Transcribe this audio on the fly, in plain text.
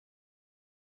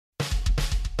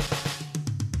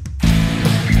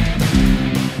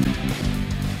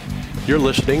You're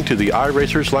listening to the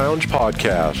iRacers Lounge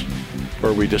podcast,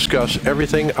 where we discuss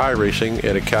everything iRacing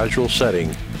in a casual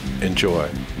setting. Enjoy.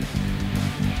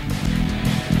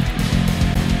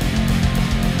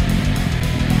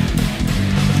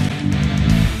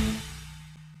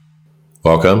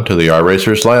 Welcome to the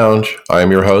iRacers Lounge. I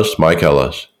am your host, Mike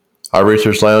Ellis.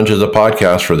 iRacers Lounge is a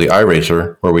podcast for the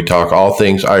iRacer, where we talk all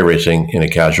things iRacing in a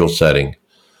casual setting.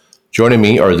 Joining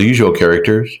me are the usual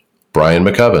characters, Brian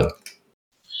McCubbin.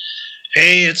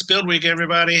 Hey, it's Build Week,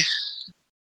 everybody.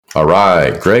 All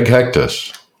right, Greg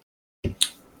Hectus.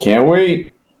 Can't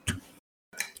wait.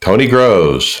 Tony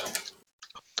Groves.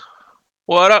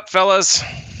 What up, fellas?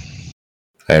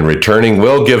 And returning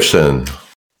Will Gibson.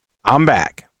 I'm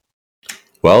back.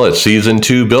 Well, it's Season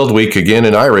 2 Build Week again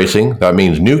in iRacing. That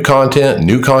means new content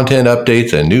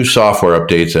updates, and new software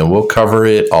updates, and we'll cover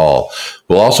it all.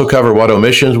 We'll also cover what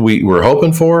omissions we were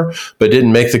hoping for, but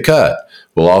didn't make the cut.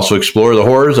 We'll also explore the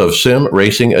horrors of sim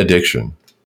racing addiction.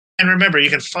 And remember, you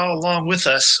can follow along with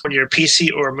us on your PC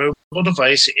or mobile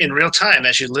device in real time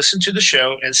as you listen to the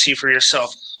show and see for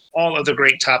yourself all of the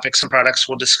great topics and products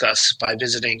we'll discuss by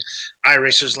visiting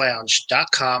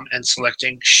iRacersLounge.com and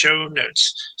selecting show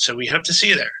notes. So we hope to see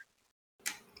you there.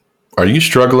 Are you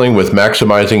struggling with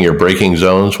maximizing your braking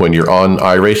zones when you're on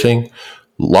iRacing?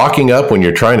 Locking up when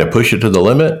you're trying to push it to the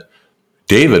limit?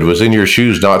 David was in your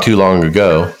shoes not too long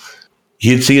ago.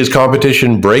 He'd see his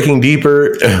competition braking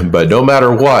deeper, but no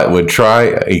matter what would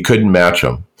try, he couldn't match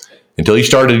them. Until he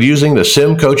started using the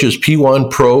Sim Coach's P1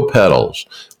 Pro pedals.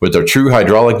 With their true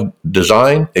hydraulic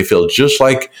design, they feel just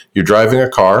like you're driving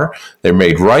a car. They're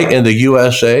made right in the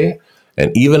USA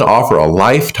and even offer a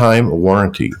lifetime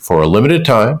warranty. For a limited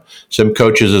time, Sim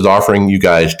Coaches is offering you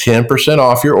guys 10%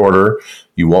 off your order.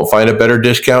 You won't find a better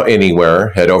discount anywhere.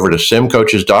 Head over to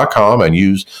simcoaches.com and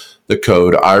use the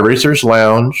code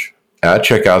iRacersLounge at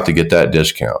checkout to get that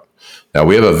discount. Now,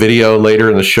 we have a video later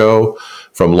in the show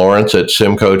from Lawrence at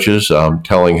Sim Coaches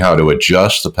telling how to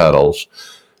adjust the pedals.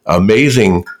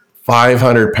 Amazing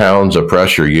 500 pounds of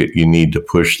pressure you need to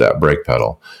push that brake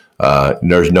pedal.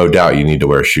 There's no doubt you need to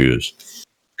wear shoes.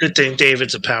 Good thing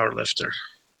David's a power lifter.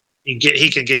 He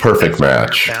can get perfect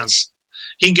match. Pounds.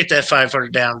 He can get that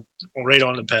 500 down right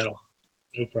on the pedal.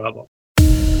 No problem.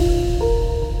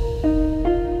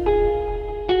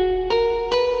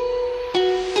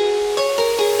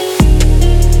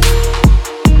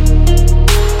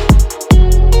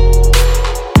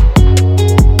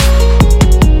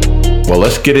 Well,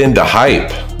 let's get into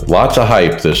hype. Lots of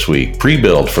hype this week.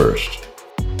 Pre-build first.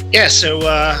 Yeah, so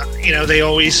they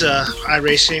always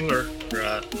iRacing or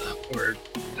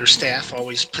their staff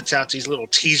always puts out these little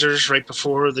teasers right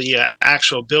before the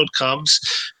actual build comes,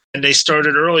 and they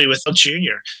started early with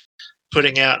Junior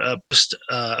putting out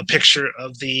a picture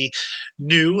of the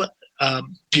new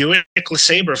Buick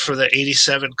LeSabre for the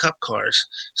 '87 Cup cars.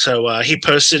 So he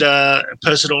posted on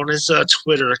his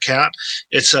Twitter account.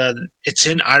 It's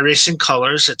in iRacing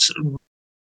colors. It's a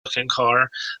looking car.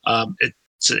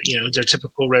 It's their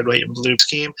typical red, white, and blue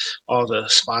scheme. All the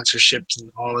sponsorships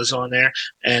and all is on there,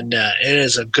 and it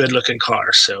is a good looking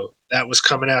car. So that was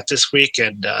coming out this week,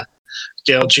 and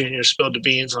Dale Jr. spilled the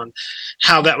beans on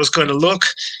how that was going to look.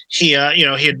 He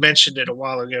had mentioned it a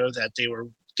while ago that they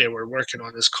were working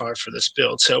on this car for this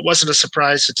build. So it wasn't a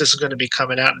surprise that this is going to be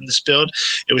coming out in this build.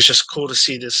 It was just cool to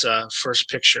see this first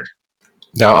picture.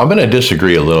 Now, I'm going to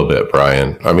disagree a little bit,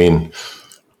 Brian. I mean,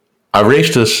 I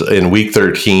raced this in week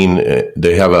 13.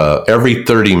 They have every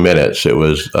 30 minutes, it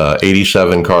was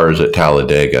 87 cars at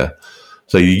Talladega.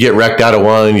 So you get wrecked out of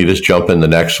one, you just jump in the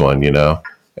next one,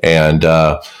 And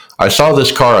I saw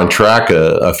this car on track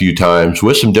a few times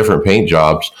with some different paint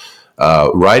jobs.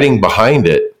 Riding behind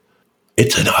it,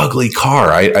 it's an ugly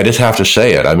car. I just have to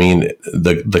say it. I mean,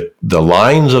 the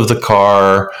lines of the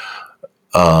car,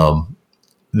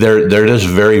 they're just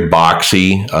very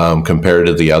boxy compared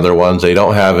to the other ones. They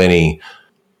don't have any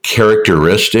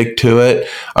characteristic to it.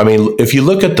 I mean, if you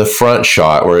look at the front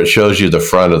shot where it shows you the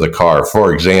front of the car,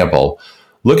 for example,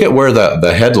 look at where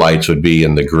the headlights would be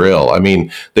in the grill. I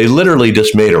mean, they literally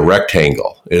just made a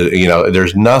rectangle.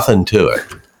 There's nothing to it.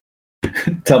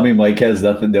 Tell me Mike has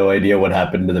no idea what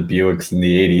happened to the Buicks in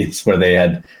the 80s where they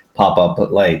had pop-up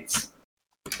lights.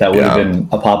 That would have been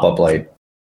a pop-up light.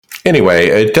 Anyway,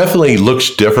 it definitely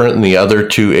looks different than the other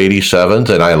two 87s,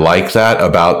 and I like that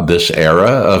about this era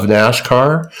of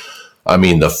NASCAR. I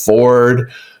mean, the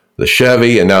Ford, the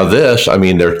Chevy, and now this, I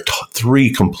mean, they're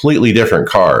three completely different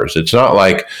cars. It's not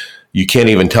like you can't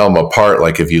even tell them apart,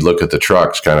 like if you look at the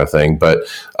trucks kind of thing. But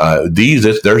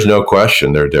there's no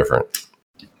question they're different.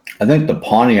 I think the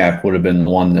Pontiac would have been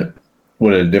the one that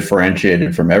would have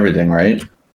differentiated from everything, right?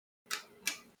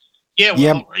 Yeah,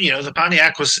 well, the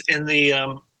Pontiac was in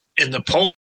the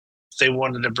poll they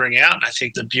wanted to bring out, and I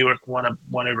think the Buick won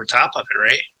over top of it,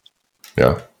 right?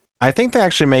 Yeah. I think they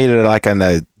actually made it like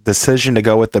a decision to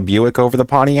go with the Buick over the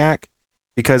Pontiac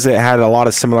because it had a lot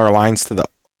of similar lines to the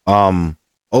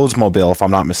Oldsmobile, if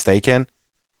I'm not mistaken.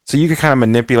 So you could kind of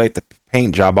manipulate the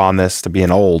paint job on this to be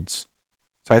an Olds.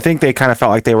 So I think they kind of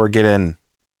felt like they were getting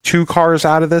two cars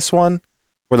out of this one,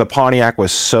 where the Pontiac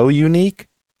was so unique.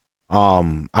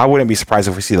 I wouldn't be surprised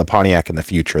if we see the Pontiac in the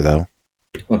future, though.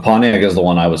 The Pontiac is the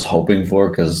one I was hoping for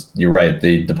because you're right.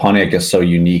 The Pontiac is so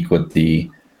unique with I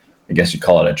guess you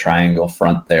call it a triangle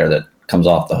front there that comes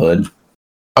off the hood.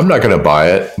 I'm not going to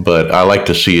buy it, but I like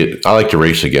to see it. I like to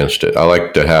race against it. I'd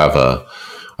like to have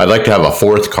a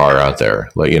fourth car out there.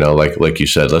 Like you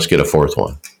said, let's get a fourth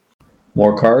one.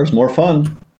 More cars, more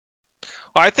fun.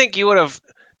 Well, I think you would have.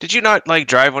 Did you not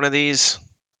drive one of these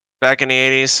back in the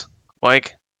 80s,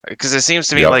 Mike? Because it seems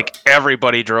to me like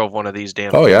everybody drove one of these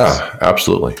damn things. Yeah,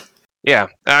 absolutely. Yeah,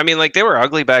 I mean, they were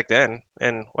ugly back then,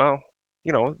 and well,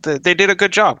 they did a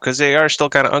good job because they are still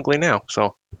kind of ugly now.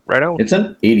 So right on. It's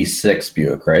an '86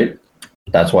 Buick, right?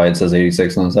 That's why it says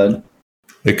 '86 on the side.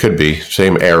 It could be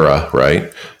same era,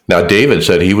 right? Now, David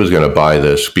said he was going to buy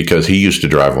this because he used to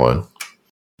drive one.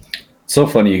 So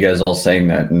funny, you guys all saying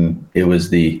that, and it was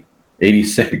the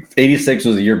 86. 86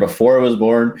 was the year before I was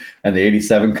born, and the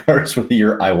 87 cars were the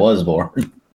year I was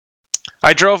born.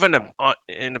 I drove in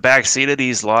the back seat of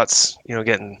these lots,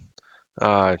 getting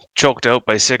choked out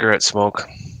by cigarette smoke.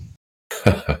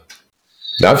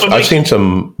 I've seen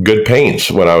some good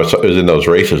paints when I was in those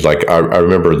races. Like I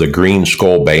remember the green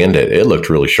Skull Bandit; it looked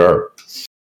really sharp.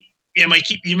 Yeah, Mike,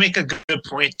 you make a good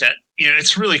point that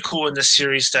it's really cool in this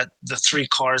series that the three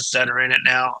cars that are in it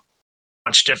now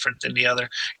much different than the other.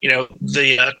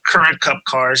 The current Cup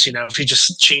cars, if you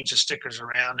just change the stickers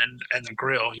around and the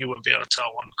grill, you wouldn't be able to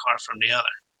tell one car from the other.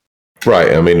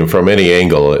 Right. I mean, from any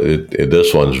angle,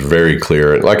 this one's very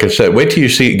clear. Like I said, wait till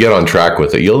you get on track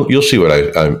with it. You'll see what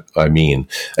I mean.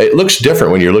 It looks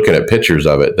different when you're looking at pictures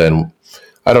of it than,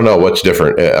 I don't know what's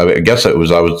different. I guess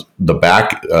the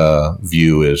back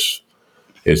view is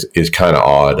kind of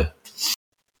odd.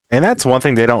 And that's one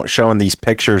thing they don't show in these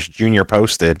pictures Junior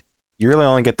posted. You really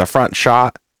only get the front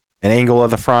shot, an angle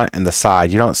of the front, and the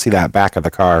side. You don't see that back of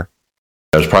the car.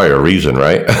 There's probably a reason,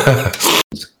 right?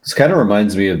 This kind of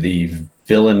reminds me of the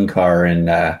villain car in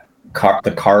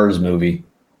the Cars movie,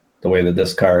 the way that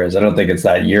this car is. I don't think it's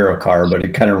that Euro car, but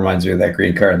it kind of reminds me of that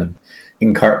green car in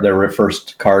the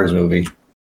first Cars movie.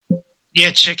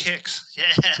 Yeah, Chick Hicks.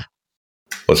 Yeah.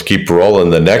 Let's keep rolling.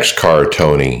 The next car,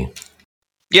 Tony.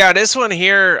 Yeah, this one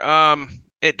here,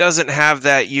 it doesn't have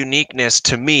that uniqueness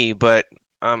to me, but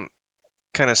I'm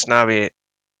kind of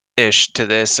snobby-ish to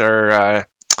this, or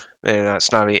maybe not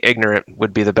snobby, ignorant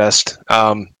would be the best.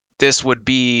 This would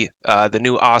be the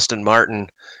new Aston Martin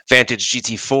Vantage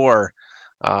GT4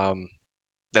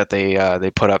 that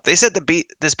they put up. They said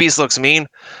this beast looks mean,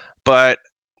 but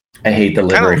I hate the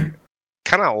livery.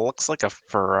 Kind of looks like a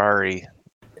Ferrari.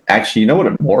 Actually, you know what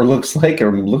it more looks like? It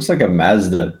looks like a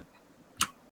Mazda.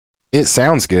 It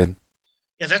sounds good.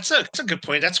 Yeah, that's a good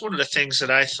point. That's one of the things that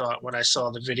I thought when I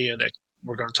saw the video that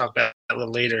we're going to talk about a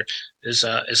little later is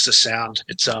the sound.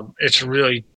 It's a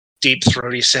really deep,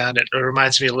 throaty sound. It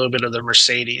reminds me a little bit of the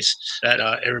Mercedes that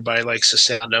everybody likes the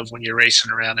sound of when you're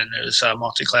racing around in those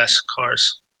multi-class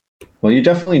cars. Well, you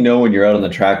definitely know when you're out on the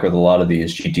track with a lot of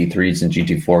these GT3s and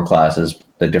GT4 classes,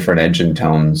 the different engine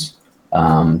tones.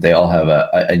 They all have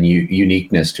a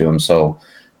uniqueness to them, so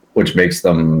which makes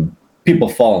them people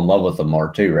fall in love with them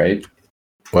more too, right?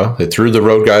 Well, they threw the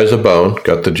road guys a bone,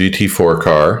 got the GT4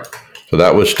 car. So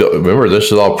that was still, remember,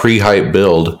 this is all pre-hype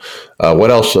build. What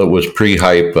else was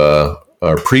pre-hype,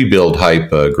 or pre-build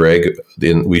hype, Greg,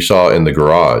 we saw in the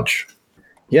garage?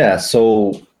 Yeah,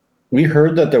 so we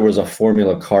heard that there was a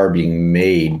Formula car being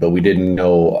made, but we didn't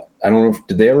know. I don't know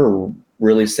did they ever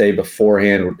really say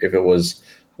beforehand if it was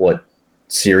what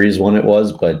series one it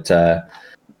was, but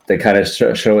they kind of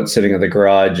show it sitting in the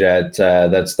garage at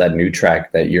that's that new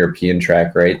track, that European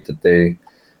track, right? That they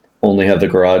only have the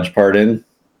garage part in.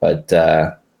 But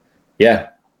yeah,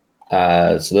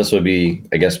 so this would be,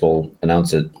 I guess we'll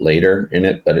announce it later in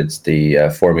it, but it's the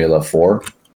Formula 4.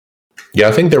 Yeah,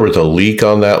 I think there was a leak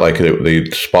on that. Like they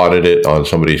spotted it on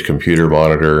somebody's computer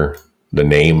monitor, the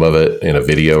name of it in a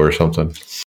video or something.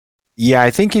 Yeah,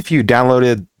 I think if you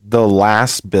downloaded the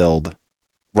last build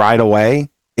right away,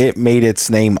 it made its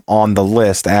name on the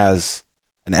list as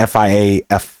an FIA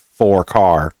F4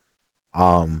 car,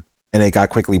 and it got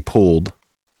quickly pulled.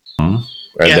 Mm-hmm.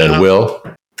 And then Will,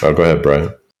 go ahead,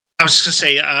 Brian. I was just going to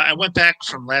say, I went back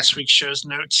from last week's show's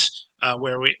notes.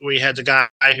 where we had the guy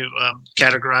who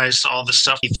categorized all the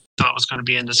stuff he thought was going to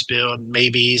be in this build,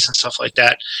 maybes and stuff like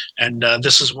that. And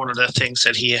this is one of the things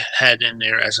that he had in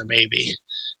there as a maybe.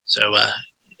 So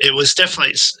it was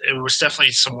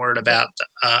definitely some word about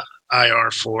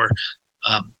IR4.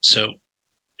 So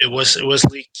it was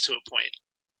leaked to a point,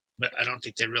 but I don't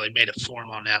think they really made a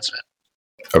formal announcement.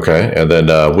 Okay, and then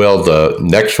Will, the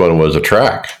next one was a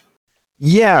track.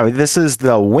 Yeah, this is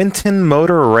the Winton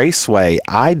Motor Raceway.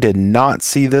 I did not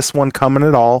see this one coming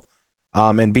at all.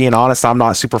 And being honest, I'm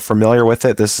not super familiar with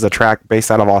it. This is a track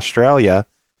based out of Australia.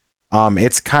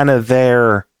 It's kind of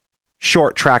their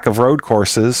short track of road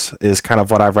courses is kind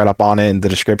of what I've read up on it in the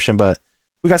description. But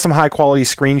we got some high quality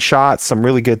screenshots, some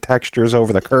really good textures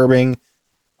over the curbing.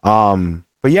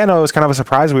 But yeah, no, it was kind of a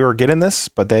surprise we were getting this,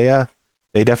 but they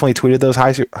definitely tweeted those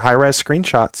high res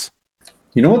screenshots.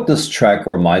 You know what this track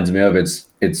reminds me of?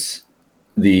 It's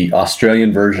the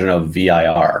Australian version of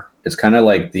VIR. It's kind of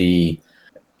like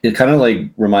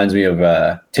reminds me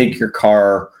of take your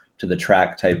car to the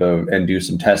track type of and do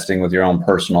some testing with your own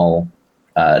personal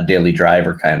daily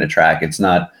driver kind of track. It's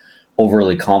not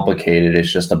overly complicated.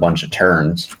 It's just a bunch of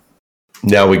turns.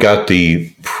 Now we got the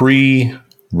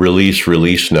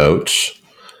release notes.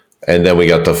 And then we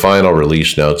got the final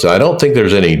release notes. I don't think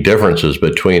there's any differences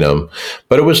between them,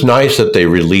 but it was nice that they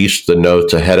released the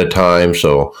notes ahead of time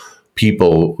so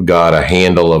people got a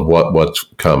handle of what's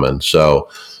coming. So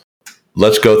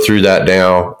let's go through that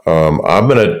now. I'm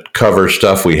going to cover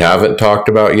stuff we haven't talked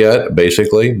about yet,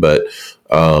 basically, but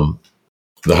the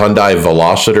Hyundai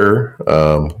Veloster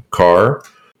car,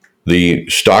 the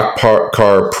stock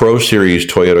car Pro Series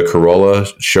Toyota Corolla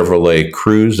Chevrolet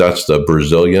Cruze, that's the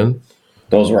Brazilian.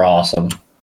 Those were awesome.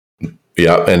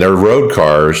 Yeah, and they're road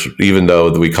cars, even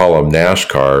though we call them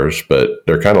NASCARs, but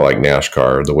they're kind of like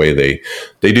NASCAR, the way they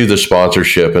do the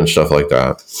sponsorship and stuff like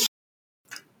that.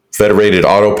 Federated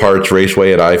Auto Parts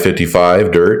Raceway at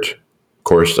I-55, dirt. Of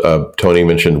course, Tony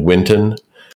mentioned Winton.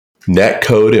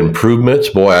 Netcode improvements.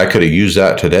 Boy, I could have used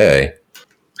that today.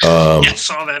 I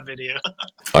saw that video.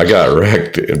 I got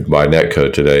wrecked by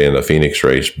Netcode today in the Phoenix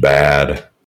race. Bad.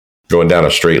 Going down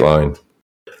a straight line.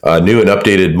 New and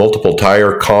updated multiple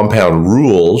tire compound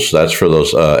rules. That's for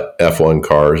those F1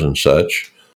 cars and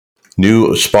such.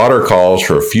 New spotter calls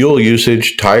for fuel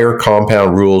usage, tire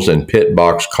compound rules, and pit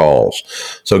box calls.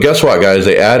 So guess what, guys?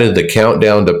 They added the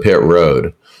countdown to pit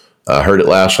road. I heard it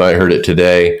last night, heard it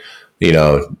today.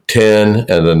 10, and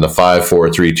then the 5,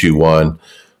 4, 3, 2, 1.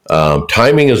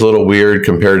 Timing is a little weird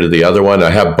compared to the other one. I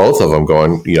have both of them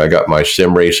going. I got my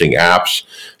sim racing apps,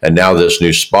 and now this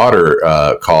new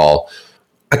spotter call.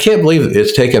 I can't believe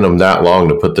it's taken them that long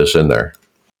to put this in there.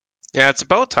 Yeah, it's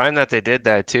about time that they did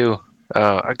that too.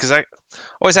 Because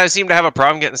I seem to have a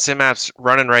problem getting sim apps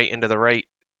running right into the right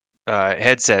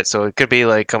headset. So it could be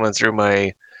like coming through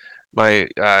my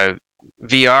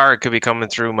VR. It could be coming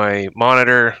through my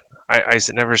monitor. I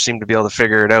never seem to be able to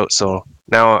figure it out. So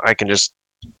now I can just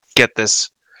get this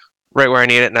right where I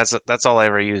need it, and that's all I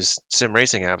ever use sim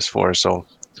racing apps for. So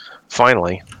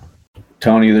finally.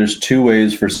 Tony, there's two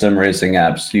ways for sim racing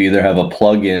apps. You either have a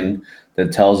plug-in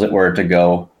that tells it where to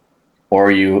go, or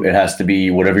it has to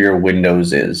be whatever your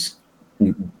Windows is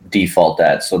default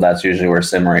at. So that's usually where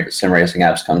sim racing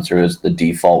apps come through, is the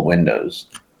default Windows.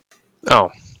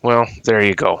 Oh, well, there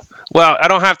you go. Well, I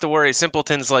don't have to worry.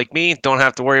 Simpletons like me don't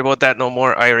have to worry about that no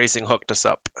more. iRacing hooked us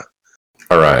up.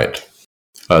 All right.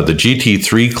 The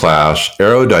GT3 class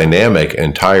aerodynamic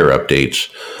and tire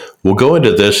updates. We'll go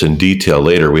into this in detail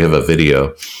later. We have a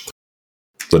video.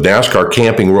 The NASCAR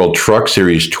Camping World Truck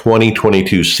Series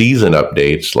 2022 season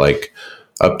updates, like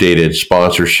updated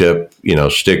sponsorship,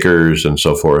 stickers and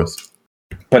so forth.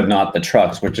 But not the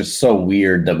trucks, which is so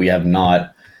weird that we have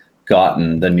not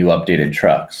gotten the new updated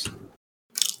trucks.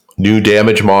 New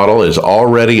damage model is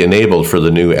already enabled for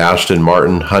the new Aston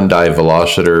Martin Hyundai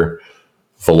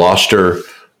Veloster,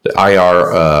 the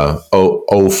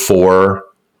IR 04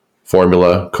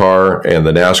 Formula car, and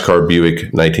the NASCAR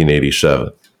Buick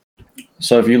 1987.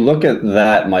 So if you look at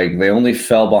that, Mike, they only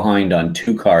fell behind on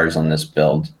 2 cars on this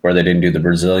build, where they didn't do the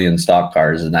Brazilian stock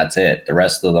cars, and that's it. The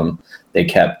rest of them they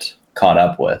kept caught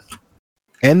up with.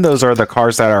 And those are the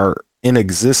cars that are in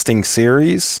existing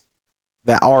series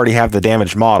that already have the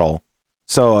damaged model.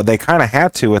 So they kind of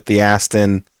had to with the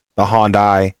Aston, the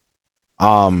Hyundai,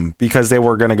 because they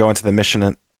were going to go into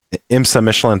the IMSA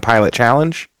Michelin Pilot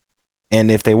Challenge. And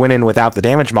if they went in without the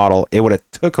damage model, it would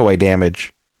have took away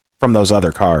damage from those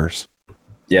other cars.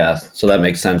 Yeah, so that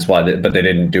makes sense why, but they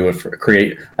didn't do it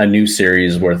create a new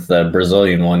series with the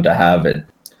Brazilian one to have it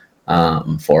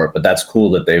for it. But that's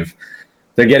cool that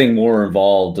they're getting more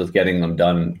involved with getting them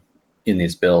done in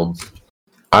these builds.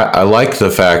 I like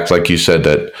the fact, like you said,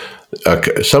 that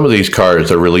some of these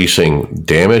cars are releasing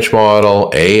damage model,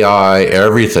 AI,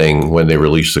 everything when they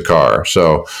release the car.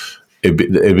 So it'd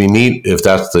be neat if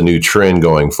that's the new trend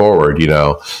going forward,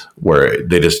 where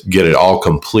they just get it all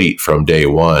complete from day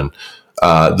one.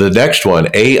 The next one,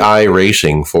 AI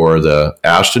racing for the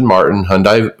Aston Martin,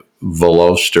 Hyundai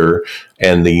Veloster,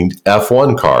 and the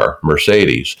F1 car,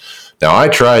 Mercedes. Now, I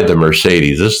tried the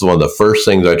Mercedes. This is one of the first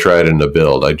things I tried in the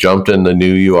build. I jumped in the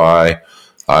new UI.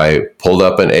 I pulled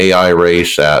up an AI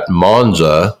race at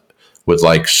Monza with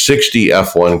like 60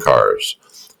 F1 cars.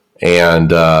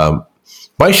 And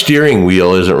my steering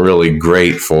wheel isn't really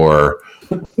great for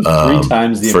 3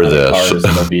 times the for amount this. of cars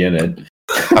that'll be in it.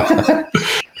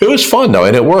 It was fun, though,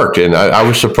 and it worked. And I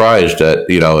was surprised that,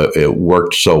 it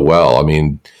worked so well. I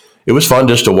mean, it was fun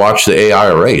just to watch the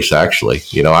AI race, actually.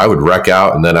 I would wreck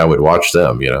out, and then I would watch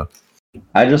them,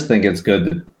 I just think it's good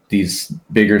that these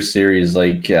bigger series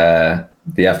like the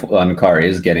F1 car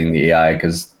is getting the AI,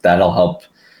 because that'll help.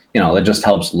 It just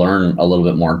helps learn a little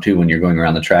bit more, too, when you're going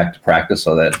around the track to practice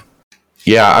so that.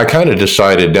 Yeah, I kind of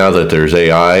decided now that there's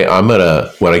AI,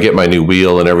 when I get my new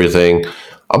wheel and everything,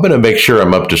 I'm going to make sure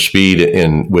I'm up to speed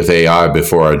with AI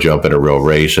before I jump in a real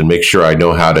race, and make sure I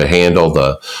know how to handle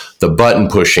the button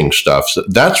pushing stuff. So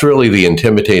that's really the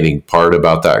intimidating part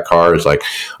about that car, is like,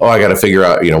 I got to figure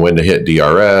out, when to hit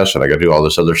DRS, and I got to do all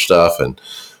this other stuff. And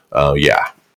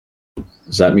yeah.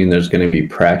 Does that mean there's going to be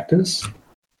practice?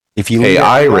 If you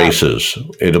AI races,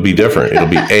 it'll be different. It'll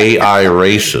be AI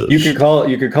races. You could call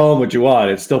them what you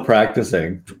want. It's still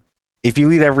practicing. If you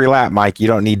lead every lap, Mike, you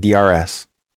don't need DRS.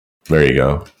 There you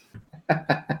go.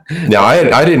 Now,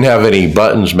 I didn't have any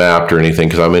buttons mapped or anything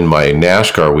because I'm in my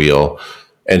NASCAR wheel.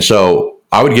 And so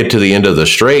I would get to the end of the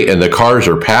straight and the cars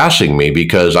are passing me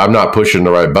because I'm not pushing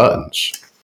the right buttons.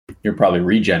 You're probably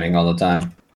regenning all the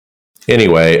time.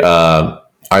 Anyway,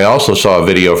 I also saw a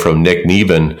video from Nick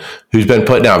Neben, who's been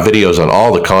putting out videos on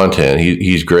all the content.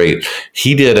 He's great.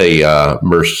 He did a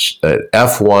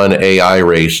F1 AI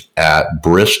race at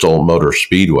Bristol Motor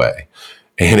Speedway.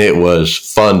 And it was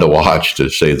fun to watch, to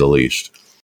say the least.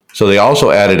 So they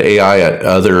also added AI at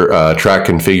other track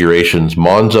configurations: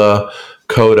 Monza,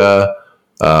 Coda,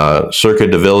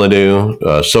 Circuit de Villeneuve,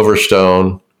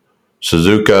 Silverstone,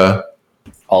 Suzuka,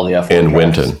 all the F1 and tracks.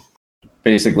 Winton.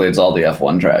 Basically, it's all the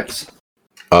F1 tracks.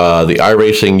 The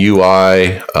iRacing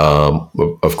UI,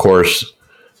 of course,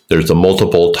 there's the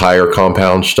multiple tire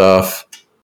compound stuff.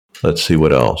 Let's see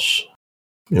what else.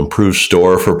 Improved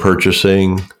store for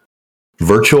purchasing.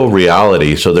 Virtual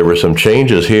reality. So there were some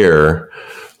changes here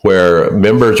where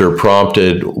members are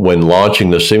prompted when launching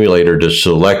the simulator to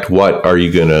select what are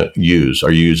you going to use.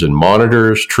 Are you using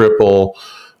monitors, triple,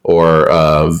 or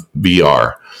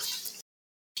VR?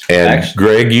 And actually,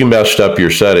 Greg, you messed up your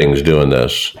settings doing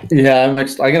this. Yeah,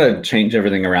 I got to change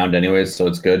everything around anyways, so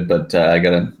it's good. But I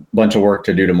got a bunch of work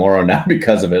to do tomorrow now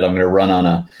because of it. I'm going to run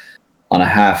on a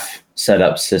half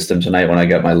setup system tonight when I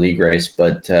get my league race.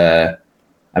 But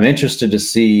I'm interested to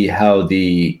see how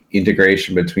the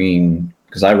integration between,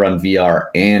 because I run VR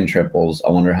and triples, I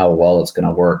wonder how well it's going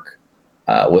to work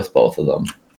with both of them.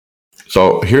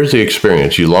 So here's the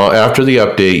experience. After the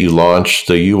update, you launch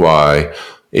the UI.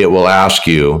 It will ask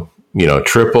you,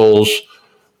 triples.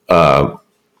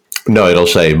 It'll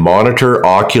say monitor,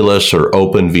 Oculus, or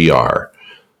Open VR.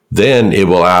 Then it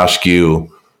will ask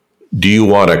you, do you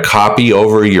want to copy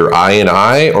over your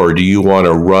INI, or do you want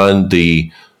to run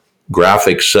the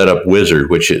graphics setup wizard,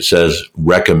 which it says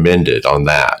recommended on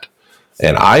that?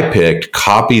 And I picked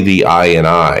copy the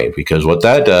INI, because what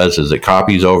that does is it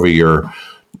copies over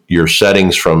your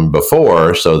settings from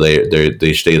before, so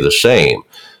they stay the same.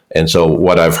 And so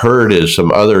what I've heard is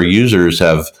some other users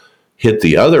have hit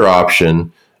the other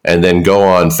option and then go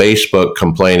on Facebook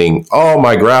complaining,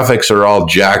 my graphics are all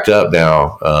jacked up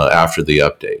now after the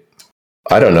update.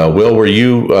 I don't know. Will, were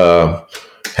you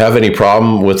have any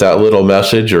problem with that little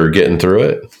message or getting through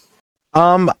it?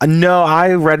 No,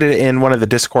 I read it in one of the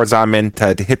Discords I'm in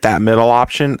to hit that middle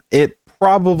option. It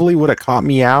probably would have caught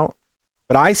me out,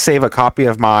 but I save a copy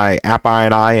of my app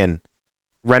INI and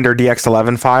render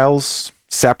DX11 files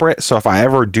separate. So if I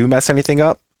ever do mess anything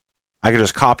up, I can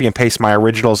just copy and paste my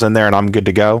originals in there and I'm good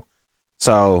to go.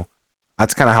 So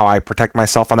that's kind of how I protect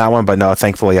myself on that one. But no,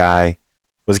 thankfully I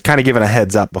was kind of given a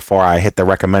heads up before I hit the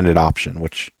recommended option,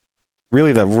 which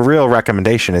really the real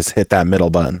recommendation is hit that middle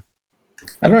button.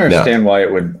 I don't understand why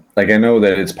it would, I know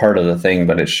that it's part of the thing,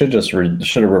 but it should just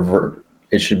revert.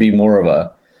 It should be more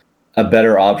of a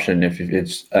better option if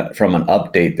it's from an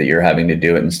update that you're having to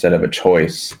do it instead of a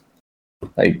choice.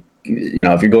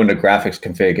 if you're going to graphics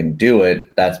config and do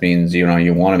it, that means, you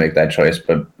want to make that choice,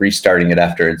 but restarting it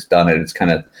after it's done it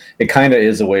kind of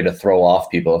is a way to throw off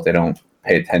people if they don't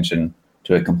pay attention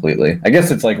to it completely. I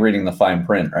guess it's like reading the fine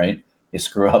print, right? You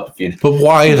screw up if you. But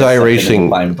why is iRacing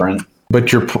fine print? But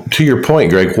to your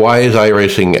point, Greg, why is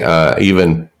iRacing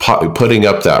even putting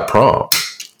up that prompt?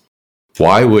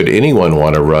 Why would anyone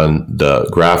want to run the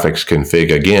graphics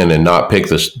config again and not pick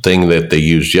this thing that they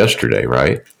used yesterday,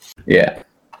 right? Yeah.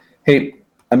 Hey,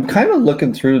 I'm trying to look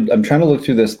through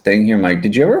this thing here, Mike.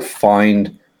 Did you ever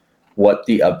find what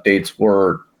the updates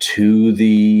were to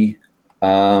the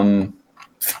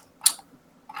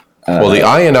well, the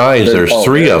INIs, there's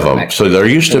three of them. So there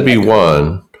used to be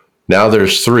one. Now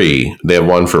there's three. They have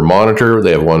one for monitor,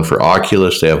 they have one for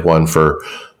Oculus, they have one for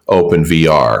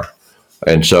OpenVR.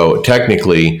 And so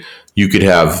technically, you could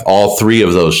have all three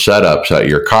of those setups at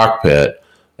your cockpit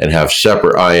and have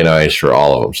separate INIs for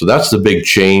all of them. So that's the big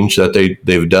change that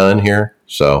they've done here.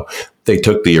 So they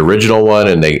took the original one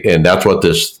and that's what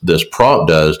this prompt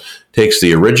does, takes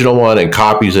the original one and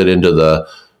copies it into the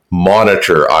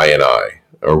monitor INI,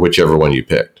 or whichever one you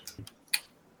picked.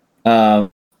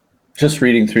 Just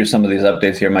reading through some of these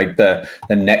updates here, Mike, the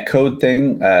netcode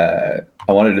thing,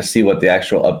 I wanted to see what the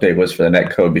actual update was for the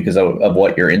netcode because of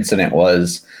what your incident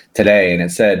was today. And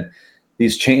it said,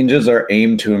 these changes are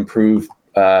aimed to improve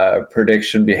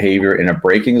prediction behavior in a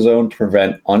braking zone to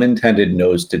prevent unintended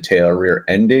nose-to-tail rear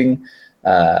ending,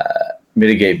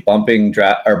 mitigate bump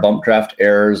draft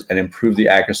errors, and improve the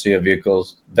accuracy of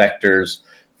vehicles vectors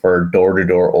for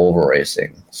door-to-door oval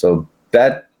racing. So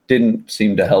that didn't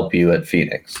seem to help you at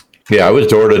Phoenix. Yeah, I was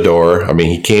door to door. I mean,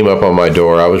 he came up on my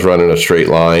door. I was running a straight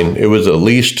line. It was at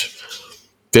least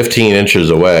 15 inches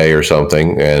away or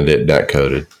something, and it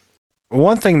netcoded.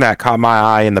 One thing that caught my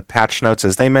eye in the patch notes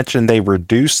is they mentioned they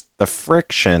reduced the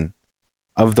friction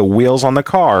of the wheels on the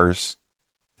cars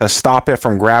to stop it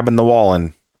from grabbing the wall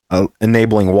and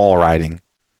enabling wall riding.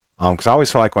 Because I always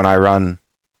feel like when I run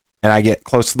and I get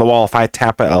close to the wall, if I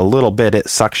tap it a little bit, it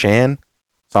sucks you in.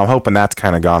 So I'm hoping that's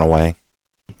kind of gone away.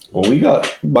 Well,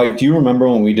 Mike, do you remember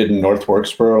when we did in North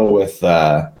Wilkesboro with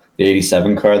the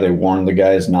 87 car? They warned the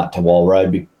guys not to wall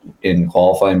ride in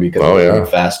qualifying because they were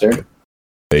faster.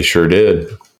 They sure did.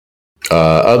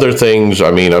 Other things,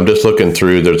 I mean, I'm just looking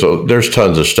through. There's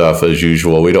tons of stuff as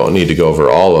usual. We don't need to go over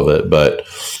all of it, but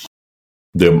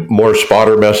the more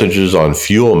spotter messages on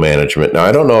fuel management. Now,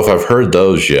 I don't know if I've heard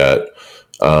those yet.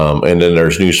 And then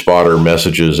there's new spotter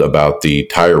messages about the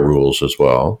tire rules as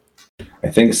well. I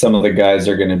think some of the guys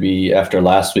are going to be, after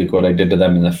last week, what I did to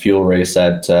them in the fuel race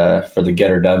for the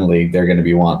Get Her Done League, they're going to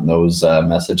be wanting those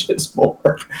messages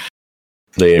more.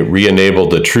 They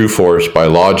re-enabled the True Force by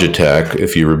Logitech.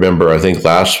 If you remember, I think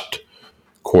last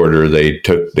quarter they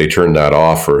turned that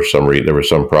off for some reason. There was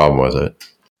some problem with it.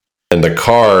 And the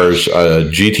cars,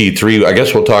 GT3, I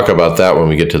guess we'll talk about that when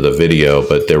we get to the video,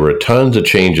 but there were tons of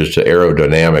changes to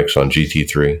aerodynamics on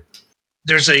GT3.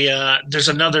 There's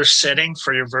another setting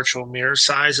for your virtual mirror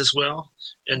size as well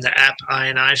in the app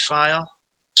INI file,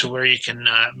 to where you can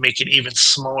make it even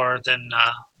smaller than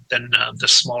the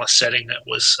smallest setting that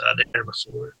was there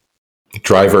before.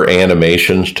 Driver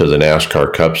animations to the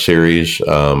NASCAR Cup Series.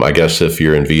 I guess if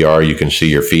you're in VR, you can see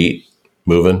your feet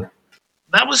moving.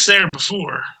 That was there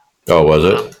before. Oh, was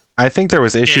it? I think there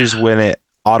was issues when it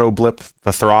auto blipped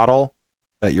the throttle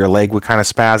that your leg would kind of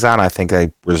spaz out. I think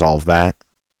they resolved that.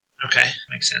 Okay,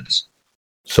 makes sense.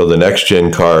 So the next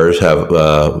gen cars have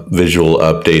visual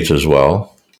updates as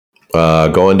well.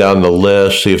 Going down the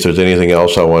list, see if there's anything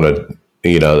else I want to,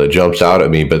 that jumps out at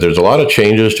me. But there's a lot of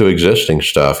changes to existing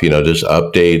stuff, just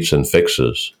updates and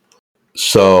fixes.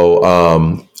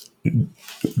 So,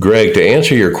 Greg, to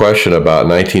answer your question about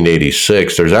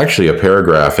 1986, there's actually a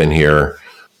paragraph in here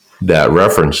that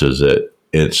references it.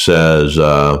 It says,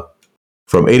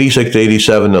 from 86 to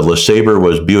 87, the LeSabre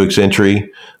was Buick's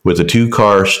entry with a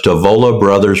two-car Stavola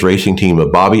Brothers racing team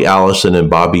of Bobby Allison and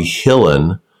Bobby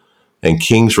Hillen, and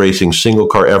King's Racing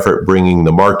single-car effort bringing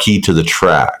the marquee to the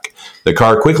track. The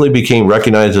car quickly became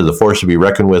recognized as a force to be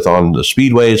reckoned with on the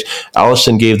speedways.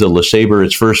 Allison gave the LeSabre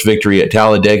its first victory at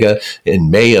Talladega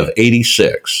in May of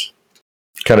 86.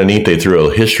 Kind of neat they threw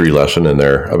a history lesson in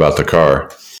there about the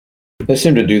car. They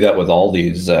seem to do that with all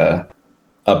these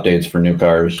updates for new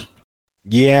cars.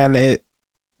 Yeah, and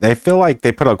they feel like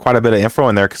they put quite a bit of info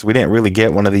in there because we didn't really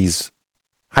get one of these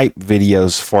hype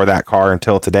videos for that car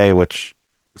until today, which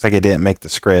looks like it didn't make the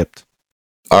script.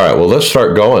 All right, well, let's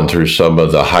start going through some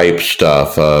of the hype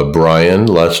stuff. Brian,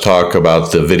 let's talk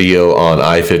about the video on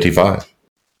I-55.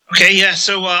 Okay, yeah,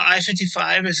 so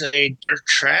I-55 is a dirt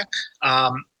track.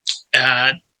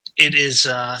 It is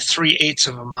 3/8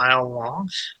 of a mile long.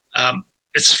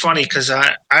 It's funny because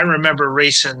I remember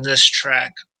racing this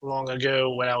track long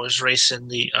ago when I was racing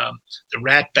the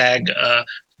Rat Bag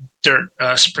dirt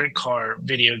sprint car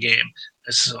video game.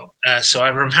 So I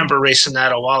remember racing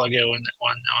that a while ago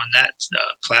on that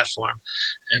platform,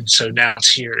 and so now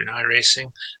it's here in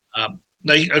iRacing.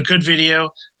 A good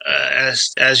video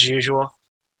as usual.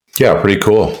 Yeah, pretty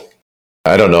cool.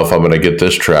 I don't know if I'm going to get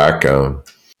this track.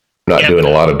 Not doing a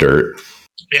lot of dirt.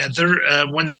 Yeah,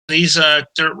 when these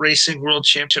dirt racing world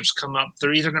championships come up,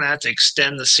 they're either going to have to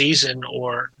extend the season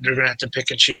or they're going to have to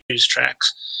pick and choose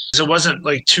tracks. So it wasn't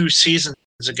like 2 seasons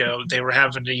ago they were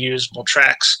having to use multiple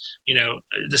tracks,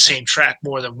 the same track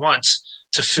more than once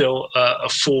to fill a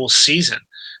full season.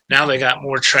 Now they got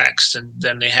more tracks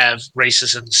than they have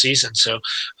races in the season. So,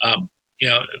 I'm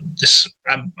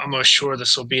almost sure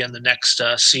this will be in the next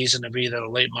season of either the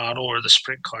late model or the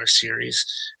sprint car series.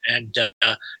 And,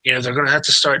 they're going to have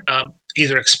to start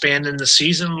either expanding the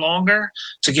season longer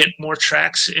to get more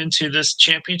tracks into this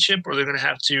championship, or they're going to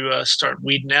have to start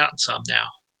weeding out some now.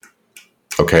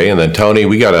 Okay, and then Tony,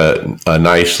 we got a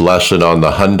nice lesson on the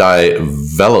Hyundai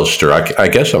Veloster. I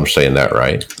guess I'm saying that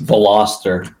right.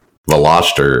 Veloster.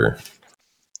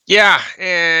 Yeah,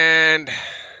 and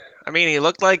I mean, he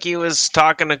looked like he was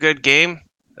talking a good game,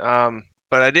 but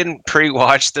I didn't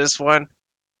pre-watch this one.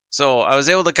 So I was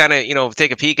able to kind of,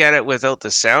 take a peek at it without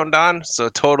the sound on. So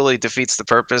it totally defeats the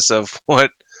purpose of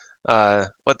what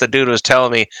the dude was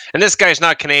telling me. And this guy's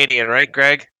not Canadian, right,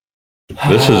 Greg?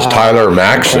 This is Tyler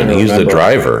Maxson. He's the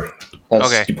driver.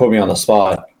 Okay. You put me on the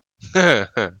spot. I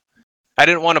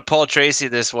didn't want to Paul Tracy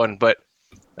this one, but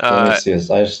Let me see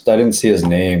his. I didn't see his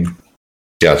name.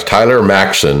 Yeah, it's Tyler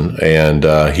Maxson, and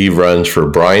he runs for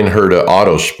Brian Herta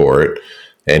Autosport,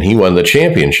 and he won the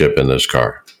championship in this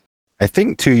car. I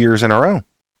think 2 years in a row.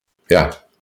 Yeah.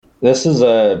 This is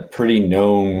a pretty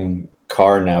known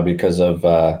car now because of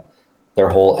their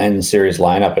whole N series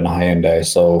lineup in Hyundai.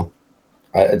 So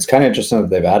it's kind of interesting that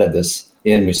they've added this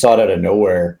in. We saw it out of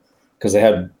nowhere because they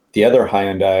had the other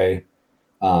Hyundai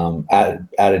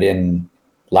added in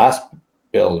last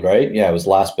build, right? Yeah, it was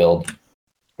last build.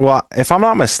 Well, if I'm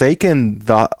not mistaken,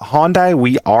 the Hyundai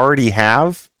we already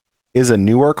have is a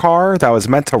newer car that was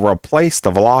meant to replace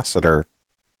the Veloster.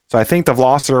 So I think the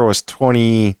Veloster was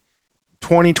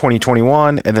 2020,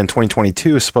 2021, and then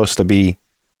 2022 is supposed to be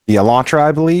the Elantra,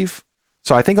 I believe.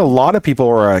 So I think a lot of people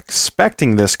were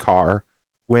expecting this car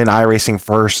when iRacing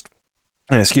first,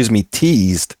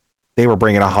 teased they were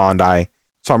bringing a Hyundai.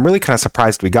 So I'm really kind of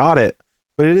surprised we got it.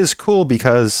 But it is cool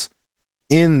because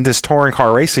in this touring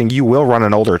car racing, you will run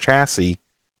an older chassis.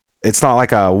 It's not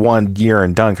like a 1 year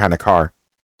and done kind of car.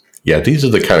 Yeah, these are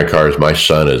the kind of cars my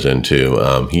son is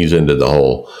into. He's into the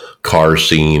whole car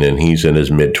scene, and he's in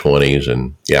his mid-20s.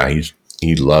 And yeah,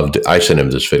 he loved it. I sent him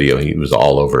this video. He was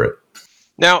all over it.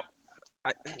 Now,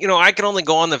 I can only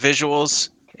go on the visuals,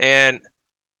 and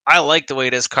I like the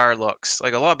way this car looks.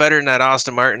 Like a lot better than that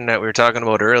Aston Martin that we were talking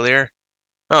about earlier.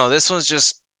 Oh, this one's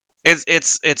just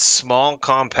it's small,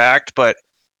 compact, but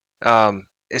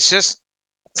it's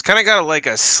kind of got like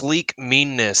a sleek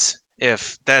meanness,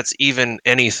 if that's even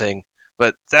anything.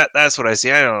 But that's what I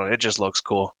see. I don't know. It just looks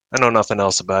cool. I know nothing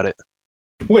else about it.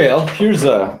 Well, here's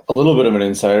a little bit of an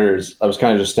insider. I was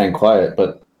kind of just staying quiet,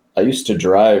 but I used to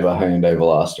drive a Hyundai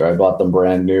Veloster. I bought them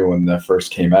brand new when they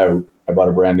first came out. I bought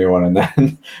a brand new one, and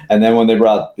then when they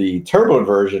brought the turboed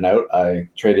version out, I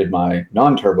traded my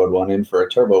non-turboed one in for a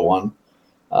turbo one.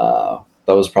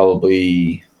 That was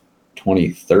probably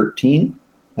 2013,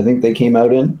 I think they came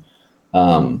out in.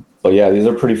 But yeah, these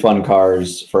are pretty fun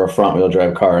cars for a front-wheel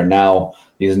drive car. And now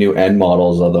these new N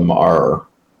models of them are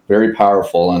very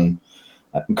powerful. And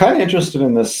I'm kind of interested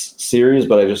in this series,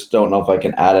 but I just don't know if I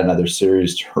can add another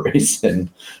series to race in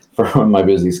for my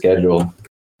busy schedule.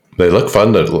 They look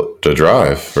fun to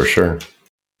drive, for sure.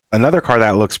 Another car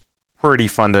that looks pretty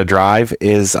fun to drive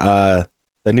is the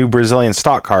new Brazilian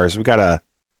stock cars. We got a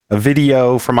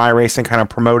video from iRacing kind of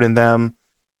promoting them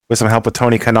with some help with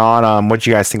Tony Kanaan. What do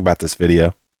you guys think about this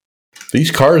video?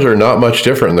 These cars are not much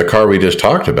different than the car we just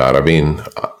talked about. I mean,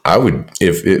 I would,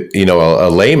 if it, a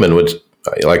layman would,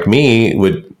 like me,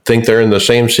 would think they're in the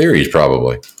same series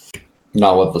probably.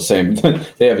 Not with the same.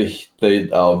 They have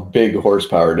a big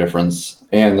horsepower difference,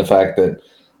 and the fact that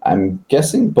I'm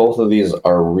guessing both of these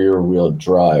are rear-wheel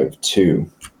drive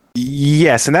too.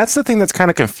 Yes, and that's the thing that's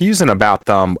kind of confusing about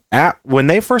them. When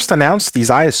they first announced these,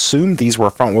 I assumed these were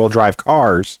front-wheel drive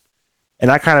cars,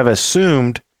 and I kind of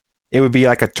assumed it would be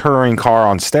like a touring car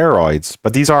on steroids.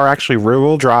 But these are actually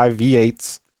rear-wheel drive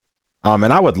V8s, and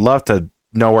I would love to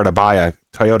know where to buy a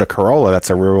Toyota Corolla that's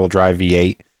a rear-wheel drive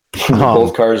V8.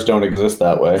 Both cars don't exist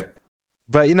that way.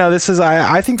 But this is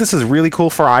I think this is really cool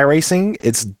for iRacing.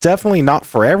 It's definitely not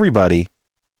for everybody,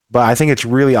 but I think it's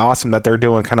really awesome that they're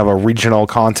doing kind of a regional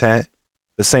content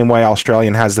the same way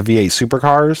Australian has the V8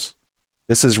 supercars.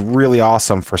 This is really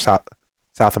awesome for South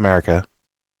America.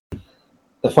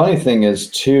 The funny thing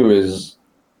is,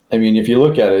 I mean, if you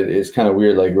look at it, it's kind of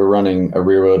weird. Like, we're running a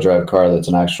rear-wheel drive car that's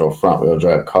an actual front-wheel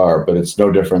drive car, but it's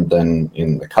no different than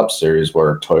in the Cup Series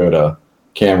where Toyota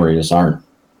Camrys aren't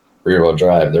rear-wheel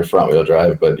drive. They're front-wheel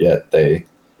drive, but yet they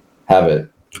have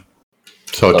it.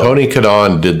 So Tony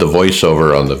Kanaan did the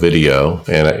voiceover on the video,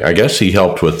 and I guess he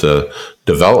helped with the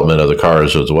development of the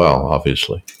cars as well,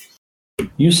 obviously.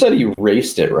 You said he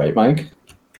raced it, right, Mike?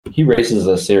 He races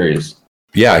the series.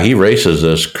 Yeah, he races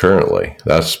this currently.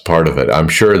 That's part of it. I'm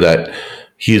sure that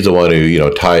he's the one who,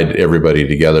 tied everybody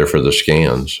together for the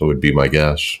scans, would be my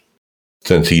guess.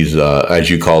 Since he's, as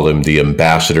you called him, the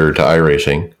ambassador to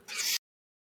iRacing.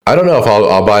 I don't know if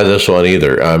I'll buy this one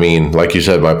either. I mean, like you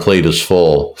said, my plate is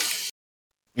full.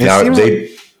 It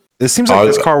seems like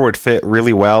this car would fit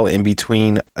really well in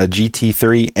between a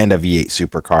GT3 and a V8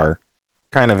 supercar,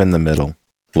 kind of in the middle.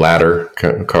 Ladder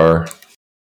car.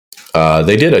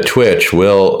 They did a Twitch.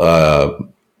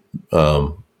 Tony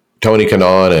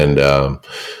Kanaan, and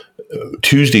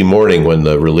Tuesday morning when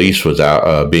the release was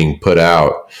out, being put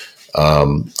out,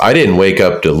 I didn't wake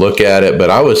up to look at it, but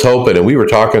I was hoping, and we were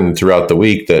talking throughout the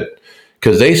week that,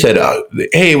 because they said,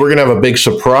 hey, we're going to have a big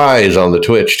surprise on the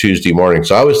Twitch Tuesday morning.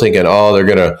 So I was thinking, they're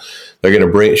going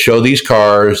to show these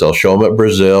cars, they'll show them at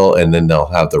Brazil, and then they'll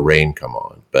have the rain come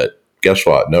on. But guess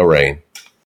what? No rain.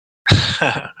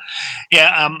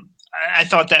 Yeah, I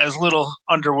thought that was a little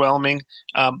underwhelming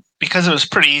because it was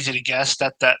pretty easy to guess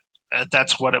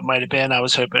that's what it might have been. I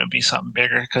was hoping it would be something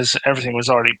bigger because everything was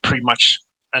already pretty much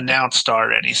announced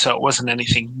already, so it wasn't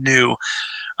anything new.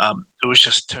 It was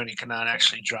just Tony Kanaan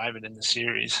actually driving in the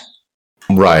series.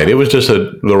 Right. It was just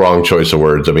the wrong choice of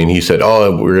words. I mean, he said,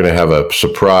 we're going to have a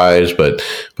surprise, but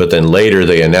then later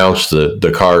they announced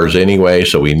the cars anyway,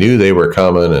 so we knew they were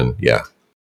coming, and yeah.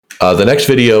 The next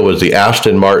video was the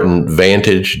Aston Martin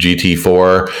Vantage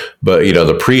GT4, but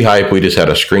the pre-hype, we just had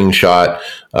a screenshot.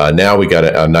 Now we got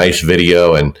a nice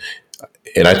video, and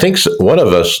I think one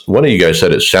of you guys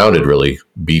said it sounded really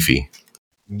beefy.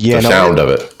 Yeah, sound of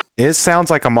it. It sounds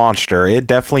like a monster. It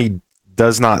definitely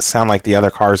does not sound like the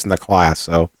other cars in the class.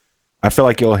 So I feel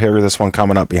like you'll hear this one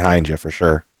coming up behind you for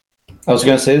sure. I was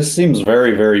going to say, this seems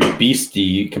very, very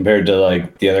beasty compared to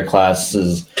like the other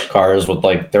classes cars with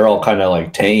they're all kind of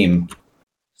like tame.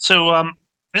 So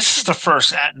this is the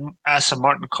first Aston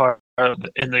Martin car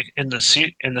in the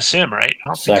sim, right? I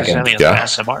don't think there's any other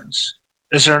Aston Martins.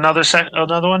 Is there another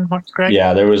one, Greg?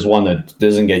 Yeah, there was one that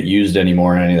doesn't get used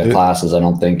anymore in any of the classes, I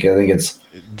don't think. I think it's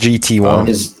GT1.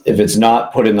 If it's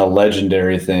not put in the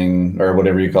legendary thing or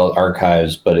whatever you call it,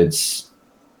 archives, but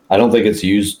I don't think it's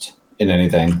used in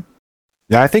anything.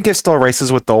 Yeah, I think it still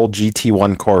races with the old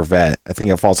GT1 Corvette. I think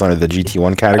it falls under the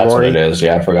GT1 category. That's what it is.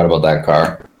 Yeah, I forgot about that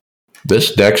car.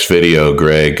 This next video,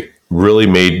 Greg, really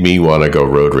made me want to go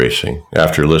road racing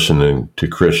after listening to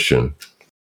Christian.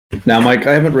 Now, Mike,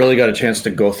 I haven't really got a chance to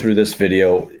go through this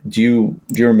video. Do you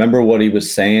remember what he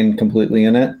was saying completely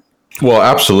in it? Well,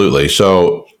 absolutely.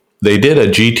 So they did a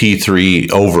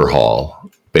GT3 overhaul,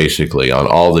 basically, on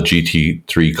all the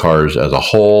GT3 cars as a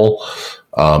whole,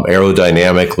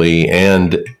 aerodynamically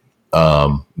and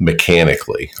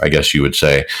mechanically, I guess you would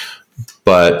say.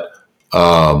 But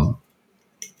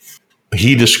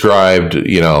he described,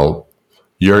 you're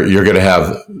going to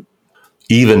have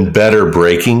even better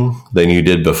braking than you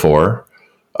did before.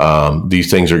 These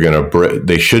things are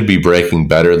they should be braking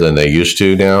better than they used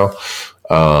to now.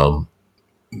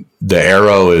 The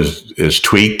aero is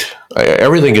tweaked.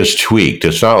 Everything is tweaked.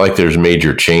 It's not like there's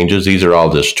major changes. These are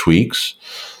all just tweaks.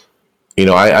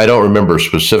 I don't remember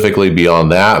specifically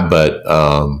beyond that, but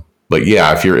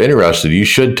yeah, if you're interested, you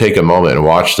should take a moment and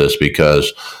watch this,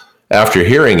 because after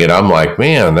hearing it, I'm like,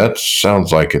 man, that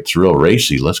sounds like it's real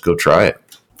racy. Let's go try it.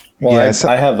 Well, yeah,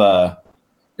 I have a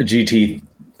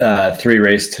GT3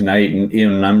 race tonight,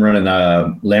 and I'm running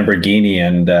a Lamborghini,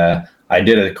 and I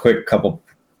did a quick couple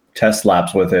test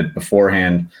laps with it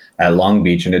beforehand at Long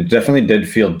Beach, and it definitely did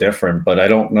feel different, but I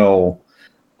don't know.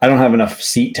 I don't have enough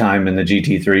seat time in the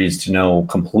GT3s to know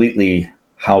completely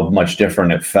how much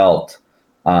different it felt.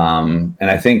 And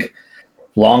I think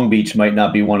Long Beach might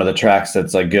not be one of the tracks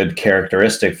that's a good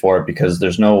characteristic for it, because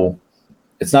it's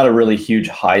not a really huge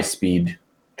high speed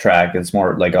track. It's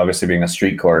more like obviously being a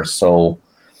street course. So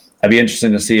I'd be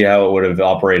interested to see how it would have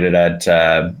operated at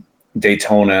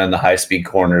Daytona and the high speed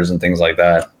corners and things like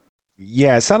that.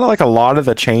 Yeah, it sounded like a lot of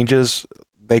the changes,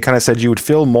 they kind of said you would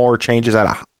feel more changes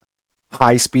at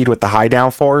high speed with the high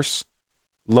downforce.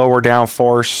 Lower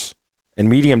downforce and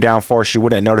medium downforce, you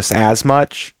wouldn't notice as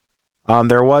much.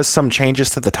 There was some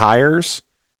changes to the tires.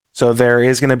 So there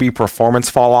is going to be performance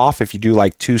fall off if you do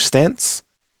like 2 stints.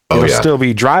 It'll still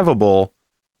be drivable,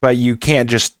 but you can't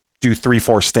just do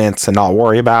 3-4 stints and not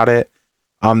worry about it.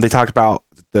 They talked about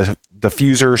the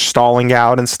diffuser stalling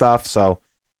out and stuff. So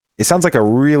it sounds like a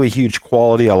really huge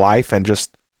quality of life and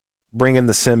just bringing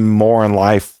the sim more in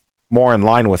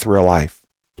line with real life.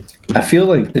 I feel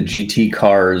like the GT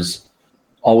cars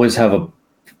always have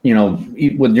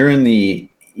when you're in the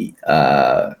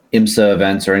IMSA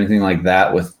events or anything like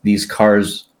that with these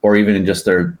cars, or even in just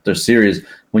their series,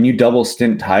 when you double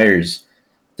stint tires,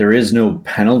 there is no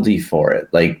penalty for it.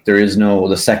 Like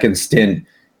the second stint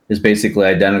is basically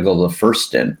identical to the first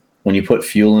stint. When you put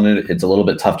fuel in it, it's a little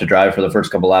bit tough to drive for the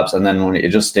first couple laps, and then when it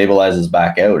just stabilizes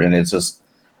back out, and I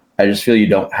just feel you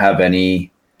don't have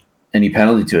any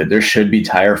penalty to it. There should be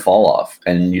tire fall off,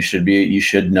 and you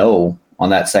should know on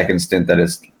that second stint that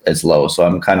it's low. So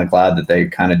I'm kind of glad that they're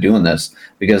kind of doing this,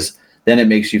 because then it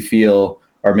makes you feel,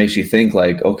 or makes you think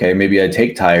like, okay, maybe I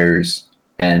take tires,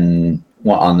 and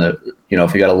on the,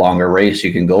 if you got a longer race,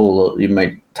 you can go,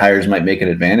 tires might make an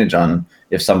advantage on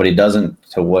if somebody doesn't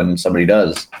to when somebody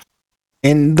does.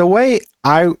 And the way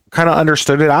I kind of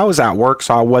understood it, I was at work,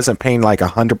 so I wasn't paying like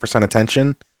 100%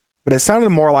 attention, but it sounded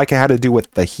more like it had to do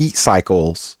with the heat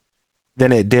cycles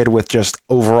than it did with just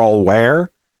overall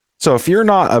wear. So if you're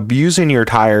not abusing your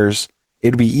tires,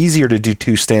 it'd be easier to do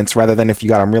 2 stints rather than if you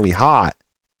got them really hot,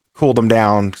 cooled them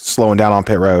down, slowing down on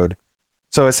pit road.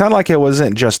 So it sounded like it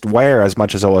wasn't just wear as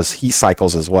much as it was heat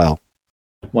cycles as well.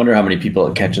 Wonder how many people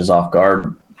it catches off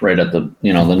guard right at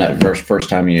the first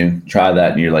time you try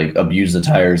that, and you like abuse the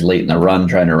tires late in the run,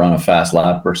 trying to run a fast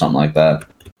lap or something like that.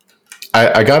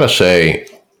 I gotta say,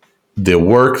 the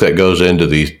work that goes into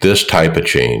this type of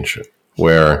change,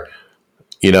 where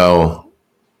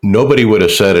nobody would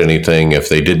have said anything if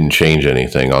they didn't change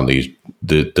anything on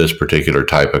this particular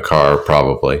type of car,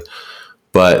 probably.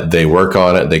 But they work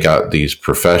on it. They got these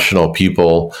professional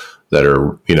people that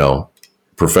are,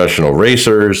 professional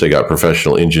racers. They got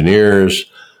professional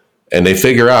engineers, and they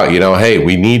figure out, hey,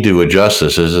 we need to adjust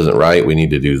this. This isn't right. We need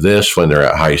to do this when they're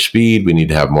at high speed. We need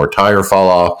to have more tire fall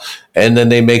off. And then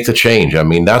they make the change. I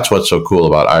mean, that's what's so cool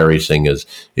about iRacing is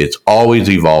it's always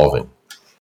evolving.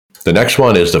 The next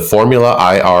one is the Formula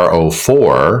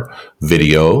IR04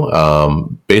 video.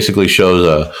 Basically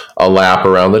shows a lap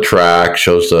around the track,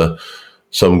 shows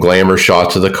some glamour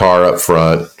shots of the car up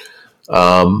front.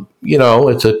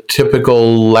 It's a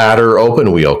typical ladder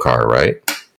open wheel car, right?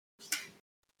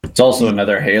 It's also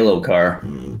another Halo car,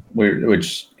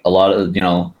 which a lot of,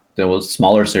 the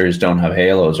smaller series don't have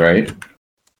Halos, right?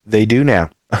 They do now.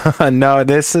 No,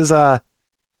 this is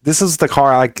the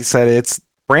car, like I said, it's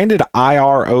branded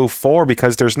IR04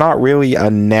 because there's not really a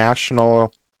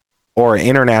national or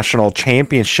international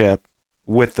championship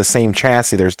with the same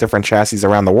chassis. There's different chassis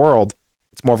around the world.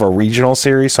 It's more of a regional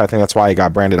series, so I think that's why it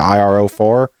got branded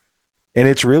IR04. And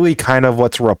it's really kind of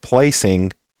what's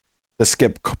replacing the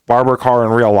Skip Barber car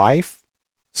in real life.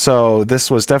 So this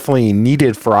was definitely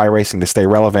needed for iRacing to stay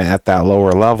relevant at that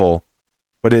lower level.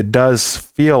 But it does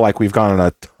feel like we've gotten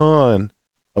a ton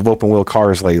of open wheel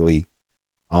cars lately.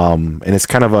 And it's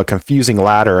kind of a confusing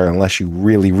ladder unless you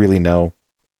really, really know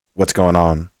what's going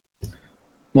on.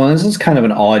 Well, this is kind of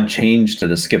an odd change to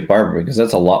the Skip Barber because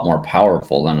that's a lot more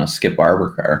powerful than a Skip Barber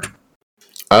car.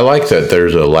 I like that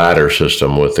there's a ladder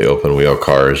system with the open wheel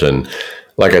cars. And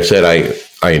like I said,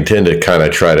 I intend to kind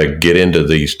of try to get into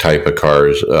these type of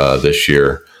cars this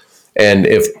year. And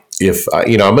if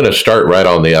I'm going to start right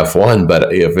on the F1,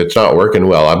 but if it's not working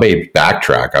well, I may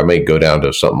backtrack. I may go down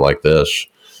to something like this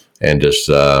and just,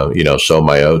 sow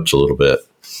my oats a little bit.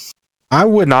 I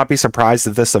would not be surprised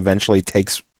if this eventually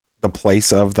takes the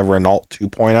place of the Renault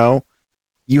 2.0.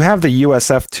 You have the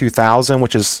USF 2000,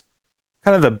 which is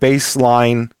kind of the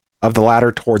baseline of the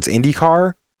ladder towards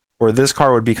IndyCar, where this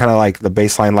car would be kind of like the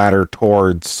baseline ladder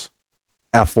towards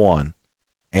F1.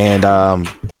 And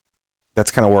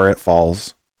that's kind of where it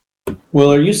falls.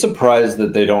 Well, are you surprised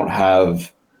that they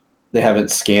haven't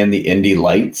scanned the Indy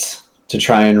lights to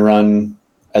try and run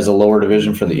as a lower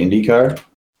division for the IndyCar?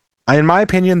 In my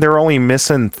opinion, they're only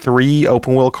missing 3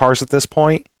 open wheel cars at this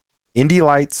point. Indy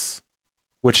lights,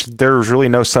 which there's really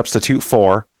no substitute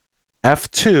for.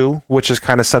 F2, which is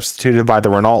kind of substituted by the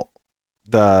Renault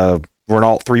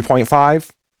 3.5,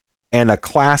 and a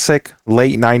classic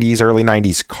late 90s, early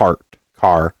 90s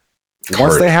car.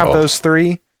 Once they have those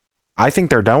 3, I think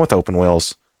they're done with open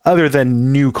wheels, other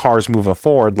than new cars moving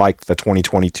forward, like the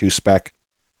 2022 spec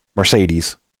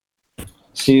Mercedes.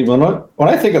 See, when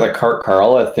I think of the kart car,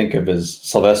 all I think of is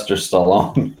Sylvester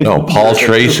Stallone. No, Paul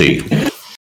Tracy,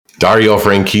 Dario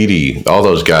Franchitti, all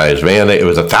those guys. Man, it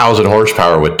was 1,000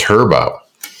 horsepower with turbo.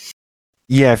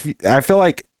 Yeah, I feel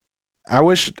like I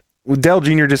wish Dale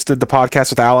Jr. just did the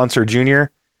podcast with Al Unser Jr.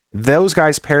 Those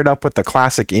guys paired up with the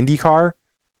classic Indy car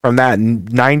from that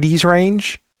 90s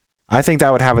range. I think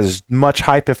that would have as much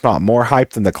hype, if not more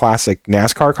hype, than the classic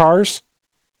NASCAR cars.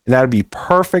 And that would be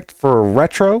perfect for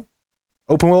retro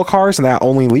open wheel cars, and that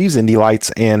only leaves Indy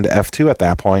Lights and F2 at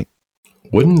that point.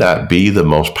 Wouldn't that be the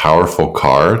most powerful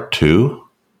car, too?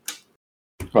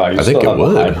 Well, I think it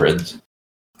would. Hybrids.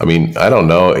 I mean, I don't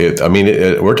know.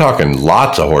 We're talking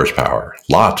lots of horsepower.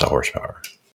 Lots of horsepower.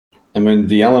 I mean,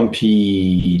 the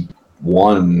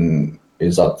LMP1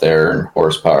 is up there in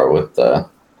horsepower with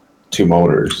 2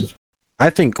 motors. I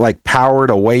think like power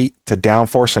to weight to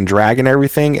downforce and drag and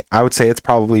everything, I would say it's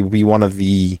probably be one of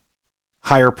the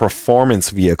higher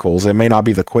performance vehicles. It may not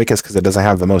be the quickest because it doesn't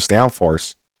have the most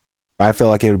downforce, but I feel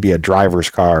like it would be a driver's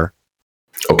car.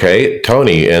 Okay,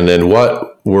 Tony, and then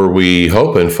what were we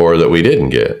hoping for that we didn't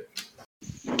get?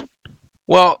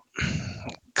 Well,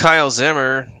 Kyle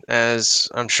Zimmer, as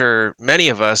I'm sure many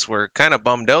of us were kind of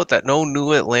bummed out that no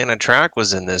new Atlanta track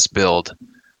was in this build.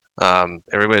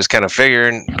 Everybody's kind of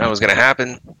figuring that was going to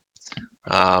happen,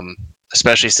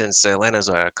 especially since Atlanta's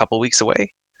a couple weeks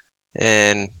away.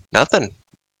 And nothing.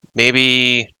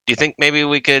 Maybe, do you think maybe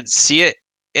we could see it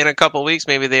in a couple weeks?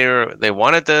 Maybe they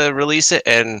wanted to release it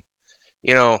and,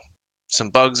 you know, some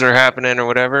bugs are happening or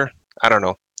whatever. I don't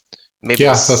know. Maybe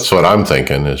that's what I'm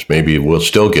thinking, is maybe we'll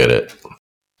still get it.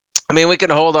 I mean, we can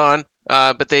hold on,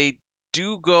 but they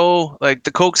do go, like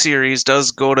the Coke Series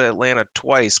does go to Atlanta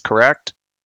twice, correct?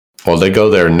 Well, they go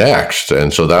there next,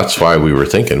 and so that's why we were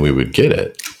thinking we would get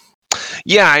it.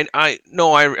 Yeah, I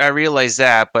realize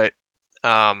that, but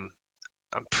I'm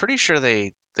pretty sure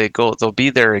they'll be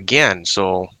there again.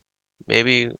 So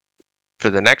maybe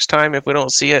for the next time, if we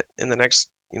don't see it in the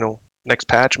next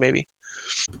patch, maybe.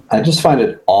 I just find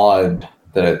it odd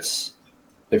that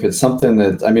if it's something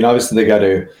that, I mean, obviously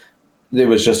it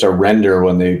was just a render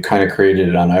when they kind of created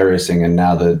it on iRacing, and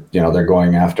now that, you know, they're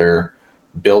going after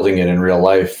building it in real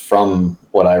life from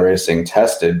what iRacing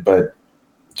tested, but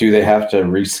do they have to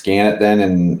rescan it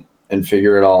then and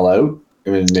figure it all out? I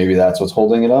mean, maybe that's what's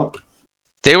holding it up.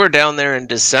 They were down there in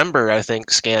December, I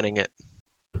think, scanning it.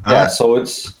 Yeah, so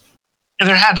it's... And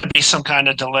there had to be some kind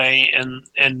of delay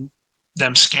in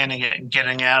them scanning it and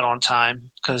getting out on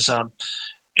time, because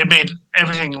it made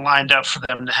everything lined up for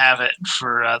them to have it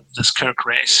for this Coke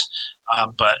race.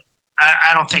 But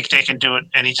I don't think they can do it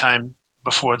anytime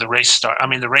before the race start. I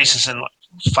mean, the race is in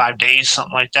 5 days,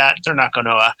 something like that. They're not going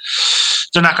to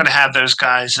have those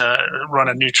guys run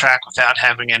a new track without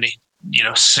having any, you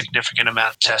know, significant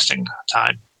amount of testing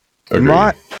time.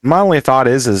 My only thought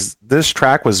is this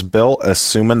track was built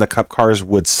assuming the Cup cars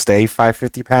would stay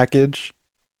 550 package,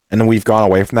 and we've gone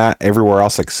away from that everywhere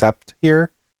else except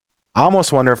here. I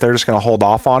almost wonder if they're just going to hold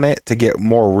off on it to get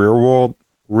more real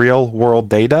world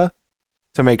data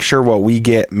to make sure what we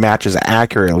get matches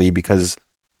accurately, because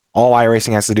all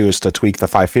iRacing has to do is to tweak the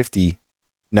 550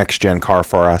 next gen car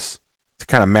for us to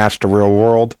kind of match the real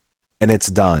world, and it's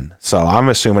done. So I'm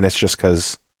assuming it's just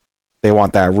because they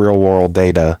want that real world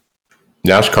data.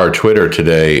 NASCAR Twitter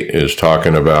today is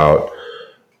talking about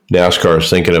NASCAR is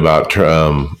thinking about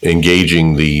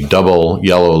engaging the double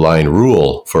yellow line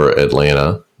rule for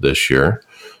Atlanta this year,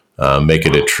 make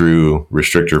it a true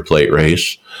restrictor plate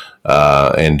race.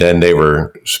 And then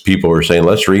people were saying,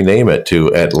 let's rename it to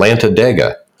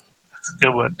Atlantadega. That's a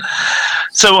good one.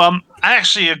 So I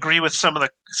actually agree with some of the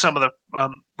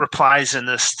replies in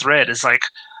this thread. It's like,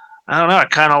 I don't know, I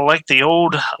kind of like the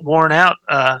old worn out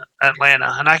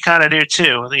Atlanta, and I kind of do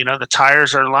too. You know, the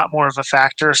tires are a lot more of a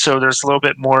factor, so there's a little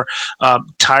bit more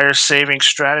tire saving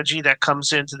strategy that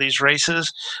comes into these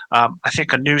races. I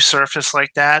think a new surface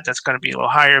like that's going to be a little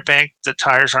higher bank. The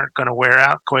tires aren't going to wear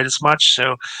out quite as much.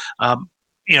 So,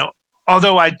 you know,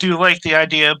 although I do like the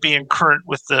idea of being current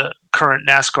with the current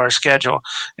NASCAR schedule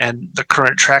and the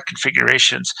current track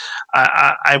configurations,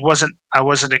 I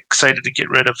wasn't excited to get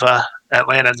rid of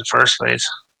Atlanta in the first place.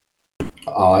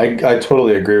 I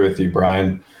totally agree with you,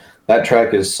 Brian. That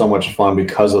track is so much fun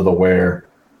because of the wear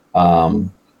and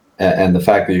the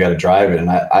fact that you got to drive it. And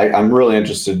I'm really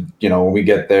interested, you know, when we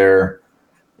get there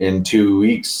in 2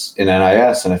 weeks in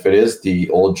NIS, and if it is the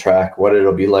old track, what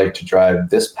it'll be like to drive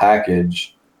this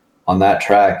package on that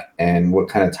track and what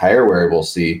kind of tire wear we'll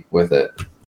see with it.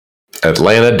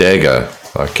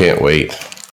 Atlantadega. I can't wait.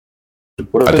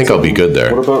 I think I'll be good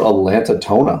there. What about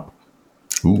Atlantadega?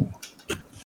 Ooh.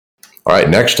 All right,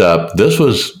 next up, this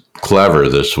was clever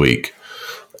this week.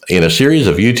 in a series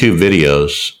of YouTube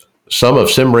videos, some of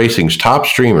sim racing's top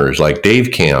streamers like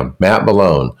Dave Cam, Matt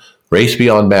Malone, Race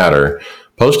Beyond Matter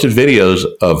posted videos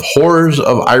of horrors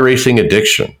of iRacing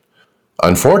addiction.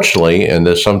 Unfortunately, in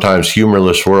this sometimes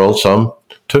humorless world, some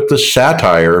took the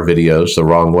satire videos the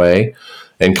wrong way,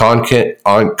 and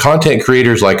content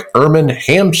creators like Erman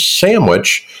Ham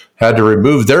Sandwich had to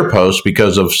remove their posts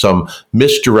because of some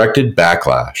misdirected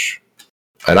backlash.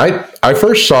 And I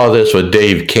first saw this with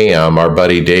Dave Cam, our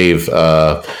buddy Dave.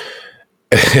 A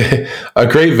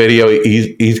great video.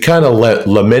 He's kind of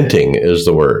lamenting is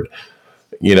the word.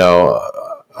 You know,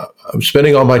 I'm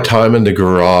spending all my time in the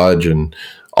garage and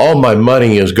all my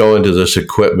money is going to this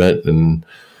equipment and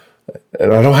I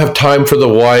don't have time for the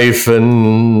wife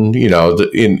and, you know,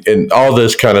 and all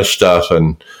this kind of stuff.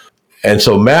 And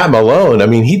so Matt Malone, I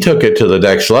mean, he took it to the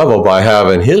next level by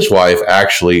having his wife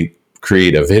actually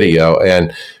create a video,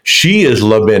 and she is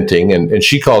lamenting, and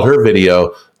she called her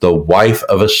video "The Wife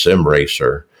of a Sim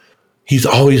Racer." He's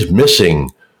always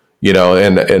missing, you know,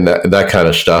 and that kind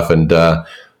of stuff. And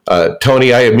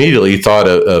Tony, I immediately thought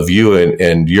of you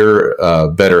and your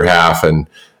better half, and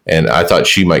I thought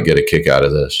she might get a kick out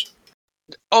of this.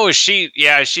 Oh, she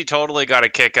totally got a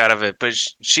kick out of it, but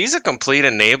she's a complete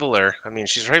enabler. I mean,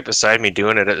 she's right beside me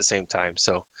doing it at the same time.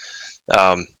 So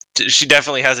she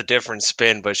definitely has a different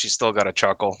spin, but she's still got a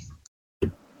chuckle.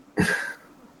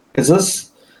 Is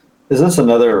this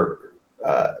another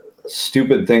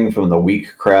stupid thing from the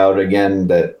weak crowd again?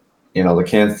 That, you know, the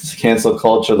cancel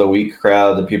culture, the weak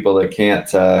crowd, the people that can't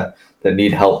that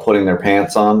need help putting their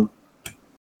pants on.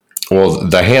 Well,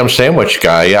 the ham sandwich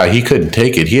guy, yeah, he couldn't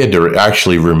take it. He had to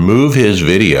actually remove his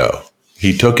video.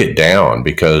 He took it down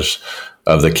because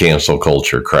of the cancel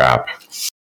culture crap.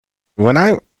 When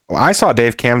I saw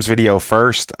Dave Cam's video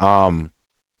first, and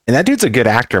that dude's a good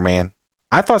actor, man.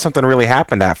 I thought something really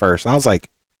happened at first. I was like,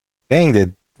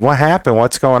 dang, what happened?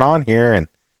 What's going on here? And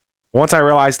once I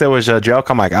realized it was a joke,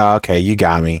 I'm like, oh, okay, you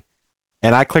got me.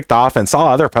 And I clicked off and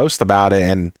saw other posts about it,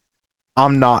 and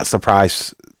I'm not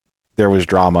surprised there was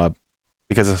drama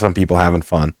because of some people having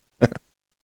fun.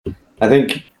 I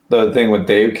think the thing with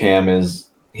Dave Cam is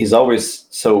he's always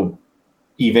so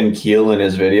even keel in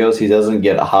his videos. He doesn't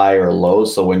get high or low.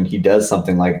 So when he does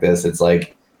something like this, it's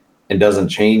like it doesn't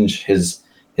change his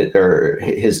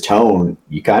tone.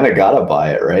 You kind of gotta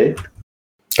buy it, right?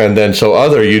 And then so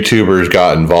other YouTubers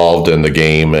got involved in the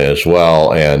game as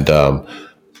well. And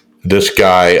this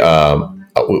guy,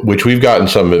 which we've gotten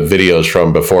some videos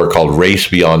from before, called Race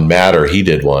Beyond Matter, he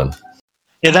did one.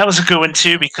 Yeah, that was a good one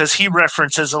too, because he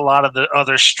references a lot of the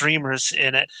other streamers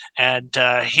in it, and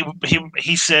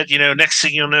he said, you know, next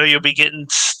thing you'll know, you'll be getting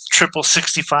triple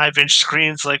 65-inch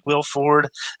screens like Will Ford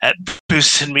at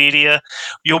Boosted Media.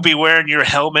 You'll be wearing your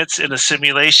helmets in a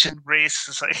simulation race.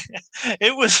 It's like,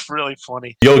 it was really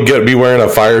funny. You'll be wearing a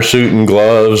fire suit and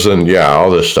gloves, and yeah, all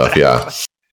this stuff. Yeah,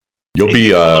 you'll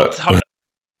be.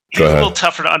 He's a little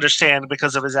tougher to understand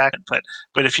because of his accent,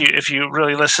 but if you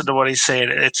really listen to what he's saying,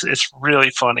 it's really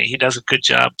funny. He does a good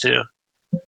job too.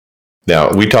 Now,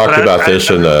 we talked about this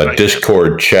in the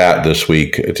Discord chat this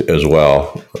week as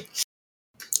well.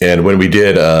 And when we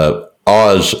did,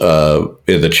 Oz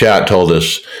in the chat told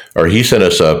us, or he sent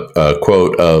us a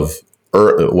quote of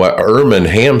what Erman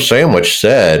Ham Sandwich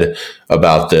said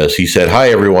about this. He said,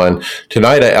 "Hi, everyone.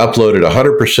 Tonight I uploaded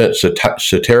 100%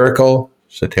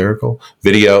 satirical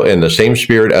video in the same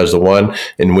spirit as the one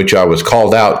in which I was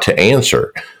called out to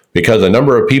answer. Because a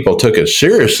number of people took it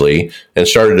seriously and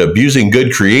started abusing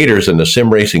good creators in the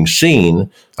sim racing scene,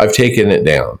 I've taken it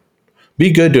down. Be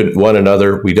good to one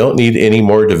another. We don't need any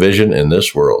more division in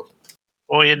this world."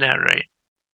 Boy, isn't that right?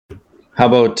 How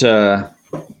about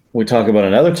we talk about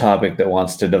another topic that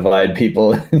wants to divide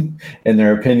people in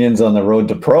their opinions on the road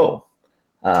to pro?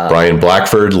 Brian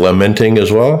Blackford lamenting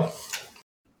as well.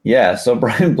 Yeah, so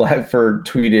Brian Blackford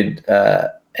tweeted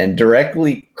and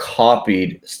directly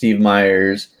copied Steve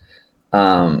Myers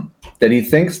that he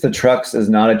thinks the Trucks is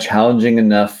not a challenging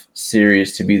enough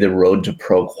series to be the road to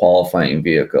pro qualifying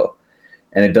vehicle,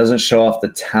 and it doesn't show off the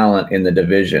talent in the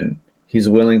division. He's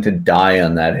willing to die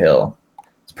on that hill.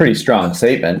 It's a pretty strong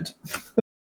statement.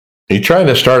 He's trying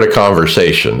to start a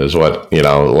conversation is what, you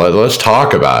know, let's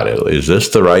talk about it. Is this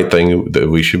the right thing that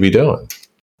we should be doing?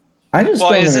 I just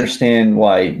don't understand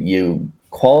why you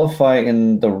qualify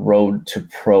in the road to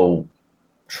pro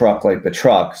truck like the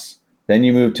Trucks, then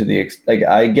you move to the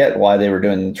I get why they were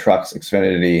doing the Trucks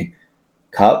Xfinity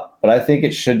Cup, but I think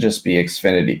it should just be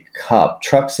Xfinity Cup.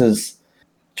 Trucks has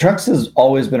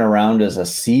always been around as a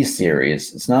C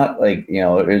series. It's not like, you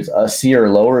know, it's a C or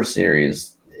lower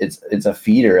series. It's a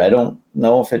feeder. I don't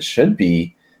know if it should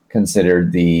be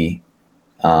considered the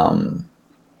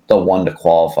the one to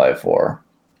qualify for.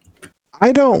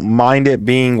 I don't mind it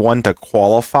being one to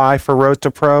qualify for Road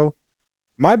to Pro.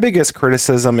 My biggest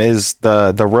criticism is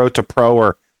the Road to Pro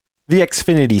or the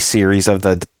Xfinity series of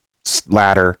the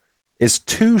ladder is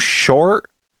too short,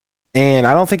 and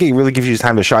I don't think it really gives you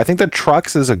time to show. I think the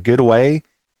trucks is a good way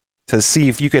to see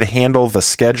if you could handle the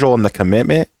schedule and the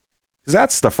commitment, because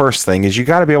that's the first thing is you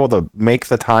got to be able to make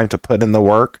the time to put in the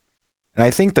work. And I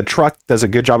think the truck does a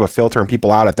good job of filtering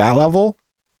people out at that level.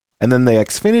 And then the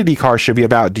Xfinity car should be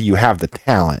about, do you have the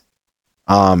talent?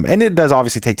 And it does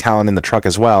obviously take talent in the truck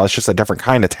as well. It's just a different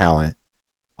kind of talent.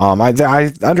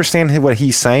 I understand what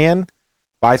he's saying,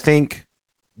 but I think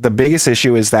the biggest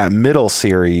issue is that middle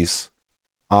series.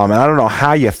 And I don't know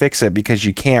how you fix it because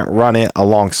you can't run it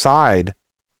alongside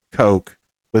Coke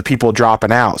with people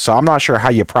dropping out. So I'm not sure how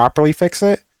you properly fix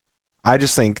it. I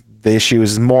just think the issue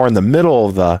is more in the middle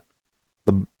of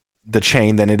the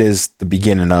chain than it is the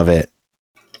beginning of it.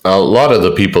 A lot of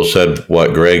the people said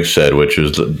what Greg said, which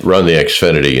is run the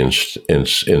Xfinity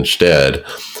instead.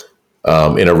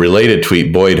 In a related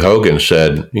tweet, Boyd Hogan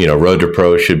said, Road to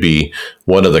Pro should be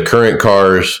one of the current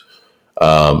cars,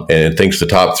 and thinks the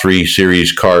top 3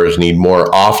 series cars need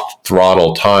more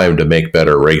off-throttle time to make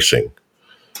better racing.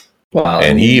 Wow,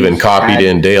 and he even copied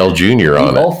in Dale Jr.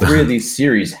 on it. All 3 of these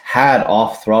series had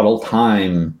off-throttle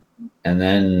time, and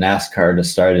then NASCAR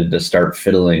decided to start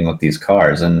fiddling with these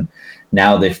cars, and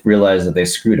now they've realized that they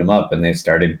screwed them up, and they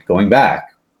started going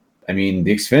back. I mean,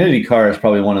 the Xfinity car is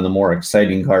probably one of the more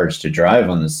exciting cars to drive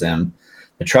on the sim.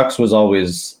 The trucks was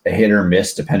always a hit or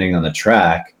miss depending on the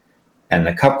track, and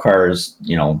the Cup cars,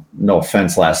 no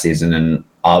offense last season, and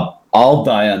I'll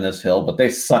die on this hill, but they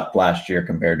sucked last year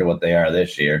compared to what they are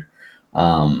this year.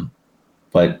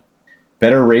 But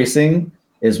better racing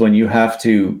is when you have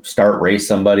to start race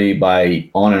somebody by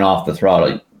on and off the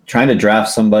throttle. Trying to draft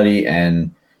somebody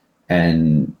and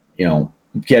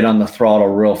get on the throttle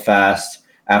real fast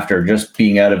after just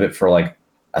being out of it for like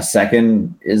a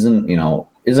second isn't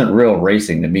real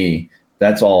racing to me.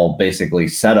 That's all basically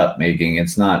setup making.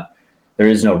 It's not, there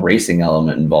is no racing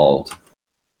element involved.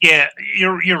 Yeah,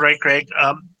 you're right, Greg.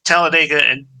 Talladega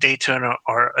and Daytona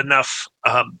are enough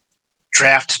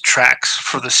draft tracks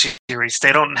for the series.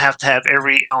 They don't have to have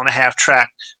every mile and a half track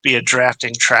be a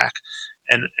drafting track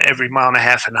and every mile and a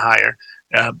half and higher.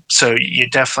 So you're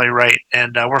definitely right.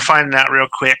 And we're finding out real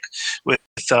quick with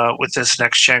this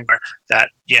next gen car that,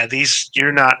 these,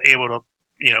 you're not able to,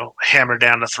 hammer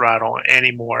down the throttle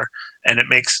anymore. And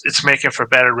it's making for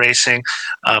better racing.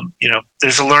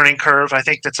 There's a learning curve, I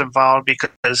think, that's involved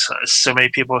because so many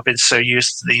people have been so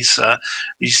used to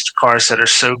these cars that are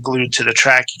so glued to the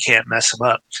track, you can't mess them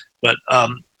up. But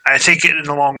I think in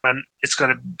the long run, it's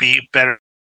going to be better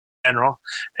in general,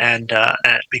 and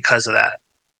because of that.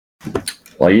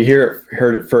 Well, you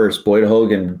heard it first. Boyd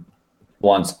Hogan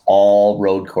wants all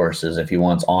road courses if he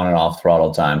wants on and off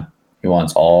throttle time. He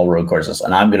wants all road courses.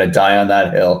 And I'm going to die on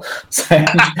that hill saying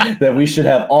that we should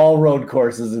have all road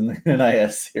courses in the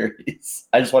NIS series.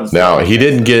 I just want to say. Now, he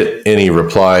didn't get any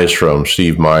replies from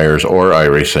Steve Myers or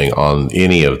iRacing on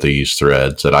any of these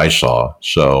threads that I saw.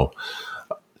 So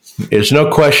it's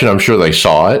no question I'm sure they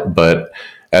saw it. But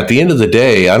at the end of the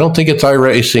day, I don't think it's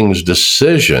iRacing's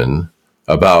decision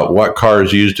about what car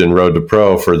is used in Road to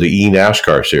Pro for the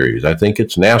eNASCAR series. I think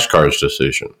it's NASCAR's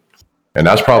decision. And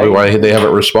that's probably why they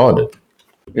haven't responded.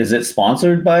 Is it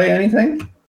sponsored by anything?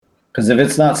 Because if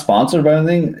it's not sponsored by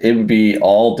anything, it would be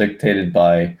all dictated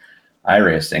by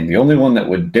iRacing. The only one that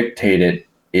would dictate it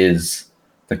is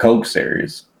the Coke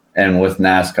series. And with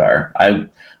NASCAR,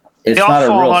 it's not a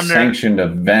real sanctioned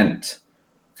event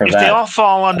for that. If they all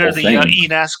fall under the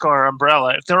eNASCAR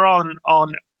umbrella, if they're all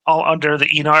under the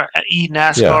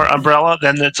eNASCAR umbrella,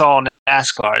 then it's all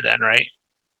NASCAR then, right?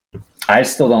 I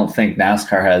still don't think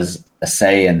NASCAR has a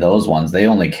say in those ones. They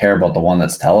only care about the one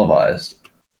that's televised.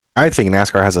 I think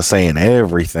NASCAR has a say in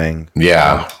everything.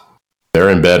 Yeah. They're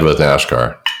in bed with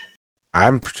NASCAR.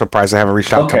 I'm surprised I haven't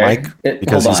reached out to Mike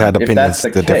because he's had opinions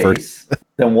that differed.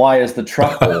 Then why is the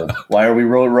truck old? Why are we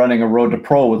running a Road to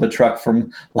Pro with a truck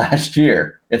from last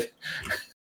year?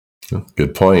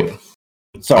 Good point.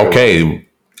 Sorry. Okay.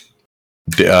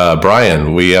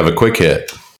 Brian, we have a quick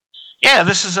hit. Yeah,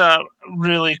 this is a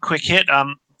really quick hit.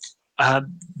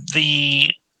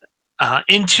 The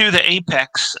Into the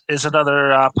Apex is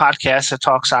another podcast that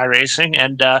talks iRacing,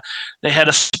 and they had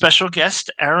a special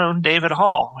guest, Aaron David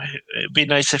Hall. It'd be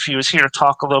nice if he was here to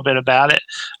talk a little bit about it.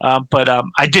 But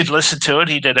I did listen to it.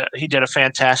 He did a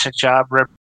fantastic job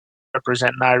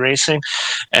representing iRacing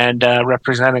and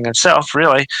representing himself,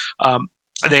 really.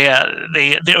 they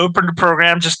opened the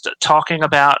program just talking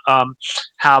about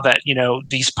how that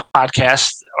these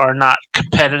podcasts are not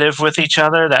competitive with each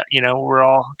other, that we're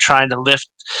all trying to lift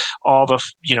all the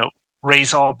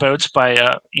raise all boats by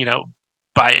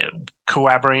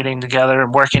collaborating together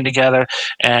and working together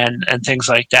and things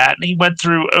like that. And he went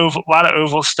through a lot of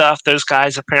oval stuff. Those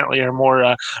guys apparently are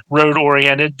more road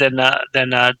oriented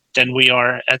than we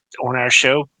are on our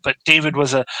show. But David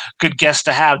was a good guest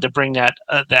to have to bring that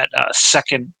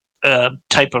second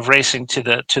type of racing to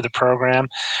the program.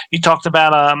 He talked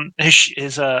about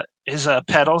his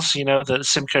pedals, the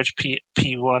SimCoach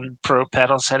P1 Pro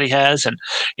pedals that he has, and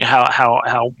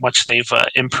how much they've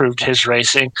improved his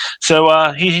racing.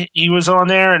 So he was on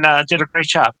there and did a great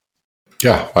job.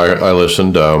 Yeah, I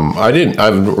listened. I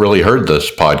haven't really heard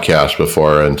this podcast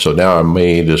before, and so now I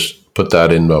may just put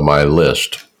that into my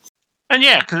list. And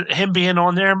yeah, 'cause him being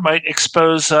on there might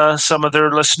expose some of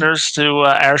their listeners to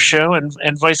our show, and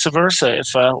vice versa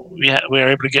if we are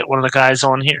able to get one of the guys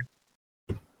on here.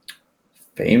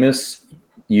 Famous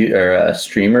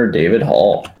streamer David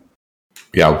Hall.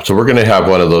 Yeah, so we're going to have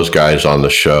one of those guys on the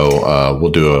show.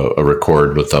 We'll do a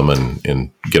record with them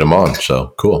and get them on.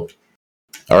 So cool.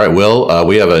 All right, Will,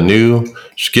 we have a new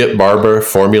Skip Barber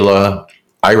Formula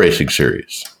iRacing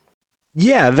series.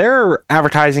 Yeah, they're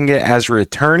advertising it as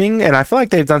returning, and I feel like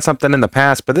they've done something in the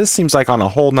past, but this seems like on a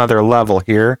whole nother level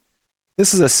here.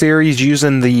 This is a series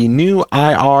using the new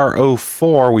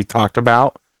IR04 we talked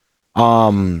about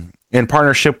in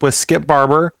partnership with Skip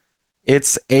Barber.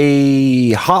 It's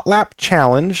a hot lap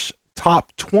challenge.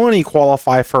 Top 20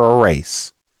 qualify for a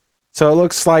race. So it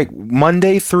looks like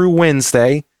Monday through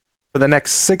Wednesday for the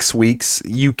next 6 weeks,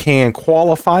 you can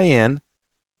qualify in,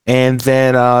 and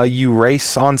then you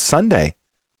race on Sunday.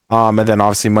 And then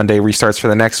obviously Monday restarts for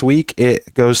the next week.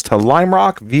 It goes to Lime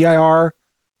Rock, VIR,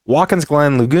 Watkins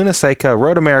Glen, Laguna Seca,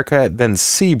 Road America, then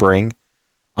Sebring.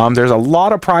 There's a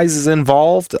lot of prizes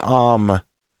involved.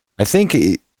 I think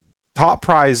top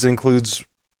prize includes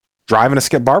driving a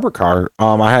Skip Barber car.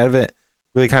 I haven't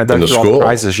really kind of dug through all the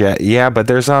prizes yet. Yeah, but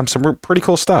there's some pretty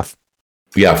cool stuff.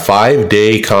 Yeah,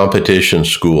 5-day competition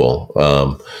school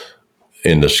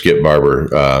in the Skip Barber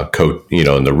coach,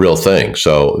 in the real thing.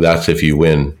 So that's if you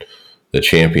win the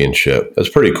championship. That's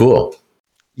pretty cool.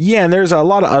 Yeah, and there's a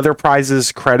lot of other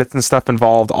prizes, credits, and stuff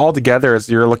involved. All together, as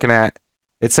you're looking at,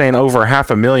 it's saying over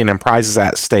 $500,000 in prizes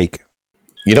at stake.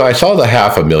 I saw the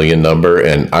 500,000 number,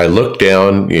 and I looked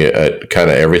down at kind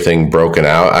of everything broken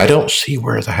out. I don't see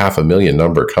where the 500,000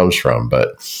 number comes from,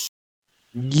 but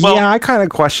yeah, I kind of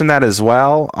question that as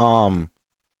well.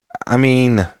 I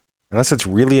mean, unless it's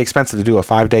really expensive to do a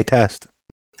 5-day test,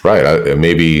 right?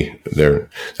 Maybe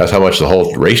that's how much the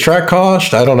whole racetrack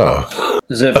cost. I don't know.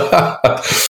 Is it?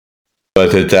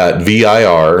 But it's at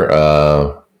VIR.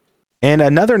 And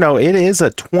another note, it is a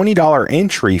 $20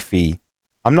 entry fee.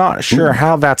 I'm not sure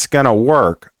how that's gonna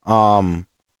work. But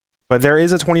there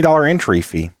is a $20 entry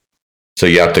fee. So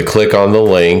you have to click on the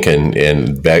link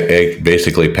and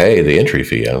basically pay the entry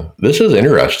fee. This is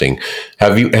interesting.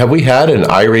 Have we had an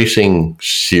iRacing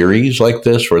series like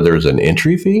this where there's an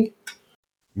entry fee?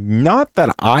 Not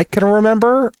that I can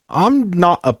remember. I'm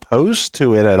not opposed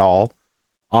to it at all.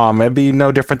 It'd be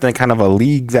no different than kind of a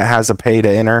league that has a pay to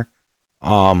enter.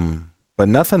 But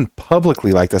nothing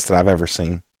publicly like this that I've ever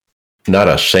seen. Not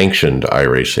a sanctioned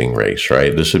iRacing race,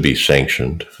 right? This would be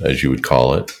sanctioned, as you would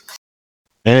call it.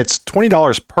 And it's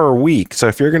 $20 per week. So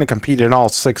if you're going to compete in all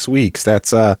 6 weeks, that's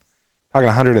talking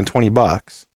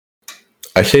 $120.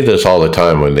 I say this all the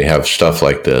time when they have stuff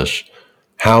like this.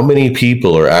 How many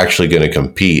people are actually going to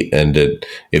compete? And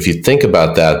if you think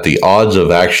about that, the odds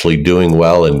of actually doing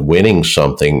well and winning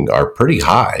something are pretty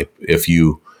high if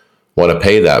you want to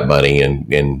pay that money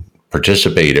and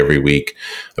participate every week.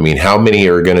 I mean, how many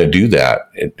are going to do that?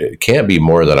 It can't be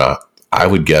more than I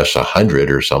would guess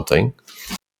 100 or something.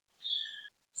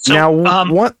 So, now,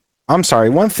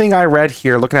 one thing I read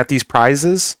here, looking at these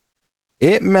prizes,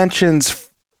 it mentions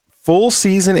full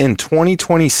season in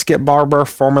 2020 Skip Barber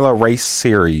Formula Race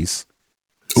Series.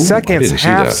 Second's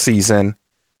half season,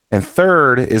 and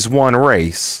third is one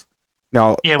race.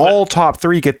 Now, all top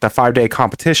 3 get the 5-day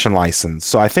competition license.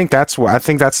 So I think that's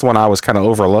the one I was kind of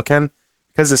overlooking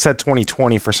because it said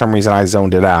 2020 for some reason. I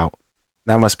zoned it out.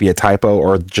 That must be a typo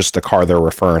or just the car they're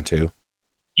referring to.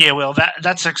 Yeah, well,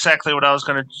 that's exactly what I was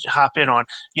going to hop in on.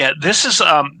 Yeah, this is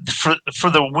for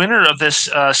the winner of this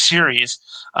series.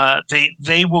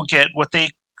 They will get what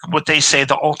they say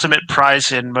the ultimate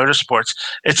prize in motorsports.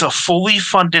 It's a fully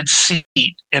funded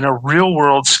seat in a real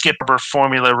world Skip Barber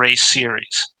Formula Race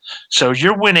Series. So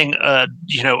you're winning a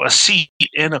seat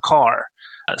in a car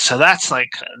So that's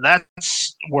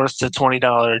worth the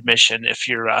 $20 admission if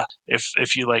you're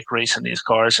if you like racing these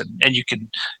cars, and you can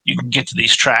get to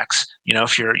these tracks.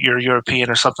 If you're European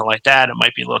or something like that, it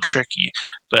might be a little tricky.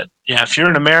 But yeah, if you're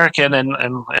an American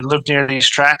and live near these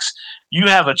tracks, you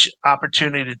have an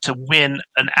opportunity to win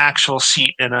an actual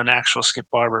seat in an actual Skip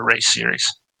Barber race series.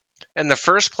 And the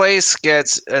first place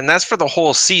and that's for the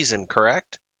whole season,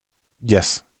 correct?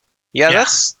 Yes. Yeah.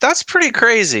 That's pretty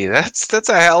crazy. That's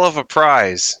a hell of a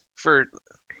prize you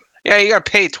got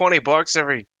to pay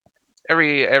 $20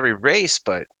 every race,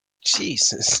 but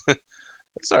Jesus,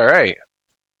 that's all right.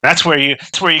 That's where you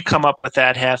come up with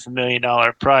that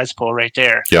 $500,000 prize pool right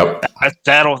there. Yep.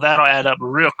 That'll add up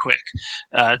real quick.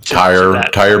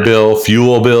 Tire bill,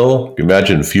 fuel bill.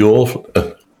 Imagine fuel.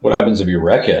 What happens if you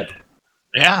wreck it?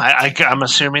 Yeah, I'm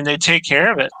assuming they take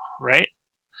care of it, right?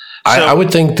 I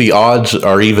would think the odds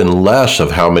are even less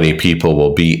of how many people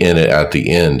will be in it at the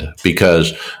end,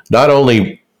 because not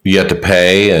only you have to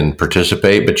pay and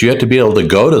participate, but you have to be able to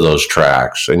go to those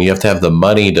tracks, and you have to have the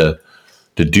money to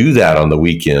do that on the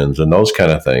weekends and those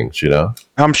kind of things,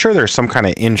 I'm sure there's some kind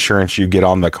of insurance you get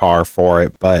on the car for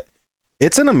it, but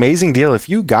it's an amazing deal. If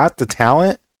you got the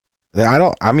talent,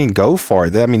 go for it.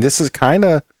 This is kind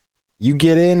of, you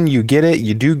get in, you get it,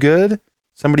 you do good,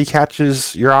 somebody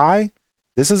catches your eye.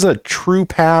 This is a true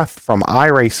path from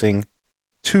iRacing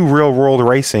to real world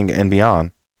racing and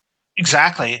beyond.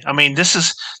 Exactly. This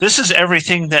is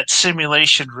everything that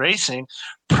simulation racing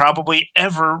probably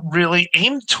ever really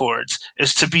aimed towards,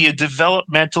 is to be a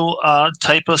developmental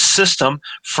type of system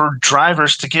for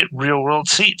drivers to get real world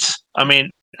seats.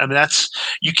 That's,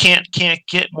 you can't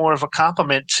get more of a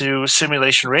compliment to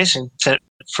simulation racing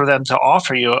for them to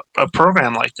offer you a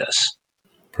program like this.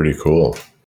 Pretty cool.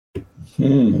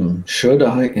 Should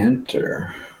I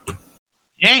enter?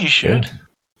 Yeah, you should. Yeah.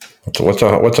 What's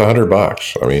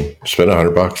 $100? Spend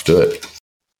 $100, do it.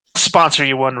 Sponsor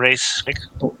you one race. I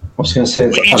was going to say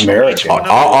it's American.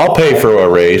 I'll pay for a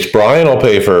race. Brian will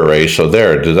pay for a race. So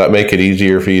there, does that make it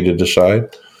easier for you to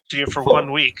decide? For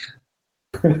 1 week.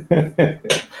 Figure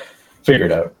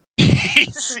it out.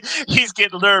 He's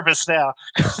getting nervous now.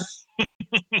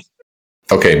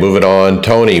 Okay, moving on.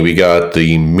 Tony, we got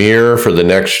the mirror for the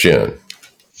next gen.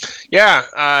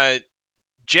 Yeah,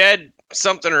 Jed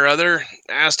something or other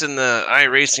asked in the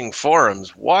iRacing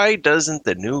forums, why doesn't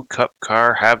the new Cup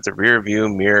car have the rear view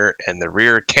mirror and the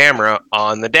rear camera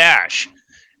on the dash?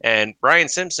 And Brian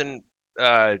Simpson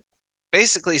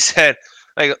basically said,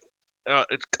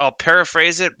 I'll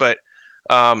paraphrase it, but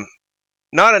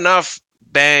not enough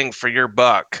bang for your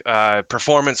buck,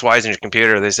 performance-wise in your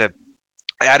computer. They said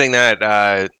adding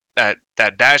that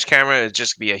dash camera is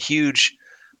just be a huge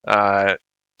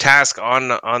task on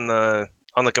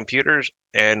the computers,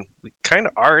 and we kind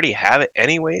of already have it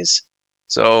anyways.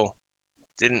 So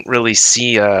didn't really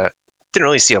see a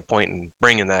point in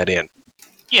bringing that in.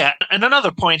 Yeah, and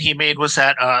another point he made was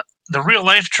that the real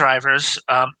life drivers,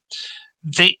 some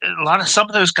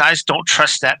of those guys don't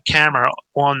trust that camera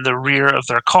on the rear of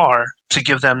their car to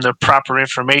give them the proper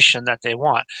information that they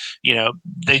want.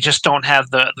 They just don't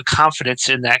have the confidence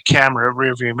in that camera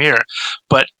rear view mirror.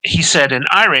 But he said in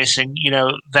iRacing,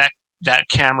 that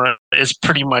camera is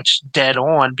pretty much dead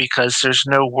on, because there's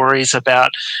no worries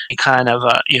about kind of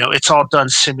it's all done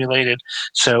simulated,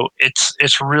 so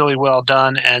it's really well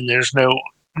done, and there's no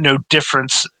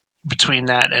difference between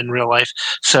that and real life.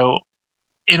 So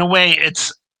in a way,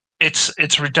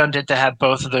 it's redundant to have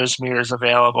both of those mirrors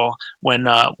available when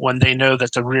they know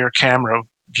that the rear camera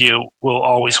view will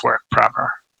always work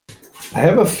proper. I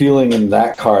have a feeling in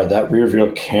that car that rear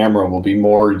view camera will be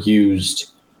more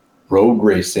used road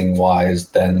racing wise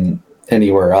than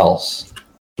anywhere else.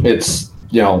 It's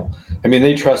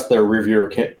they trust their rear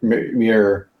view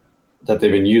mirror that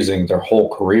they've been using their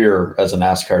whole career as a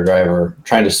NASCAR driver.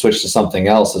 Trying to switch to something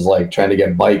else is like trying to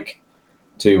get Mike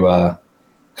to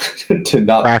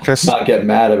not practice, not get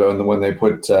mad about when they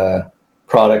put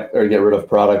product or get rid of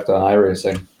product on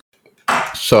iRacing.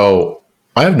 So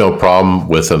I have no problem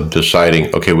with them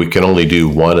deciding, okay, we can only do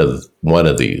one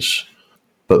of these,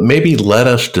 but maybe let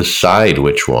us decide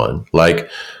which one. Like,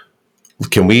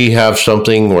 can we have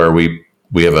something where we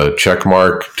have a check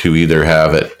mark to either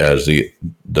have it as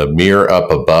the mirror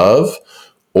up above,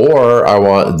 or I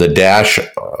want the dash.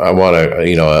 I want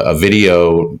a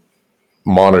video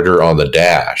monitor on the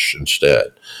dash instead.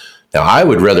 Now, I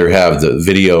would rather have the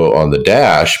video on the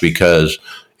dash, because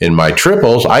in my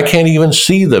triples, I can't even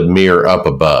see the mirror up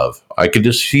above. I could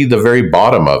just see the very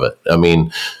bottom of it.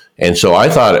 And so I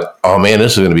thought, oh man,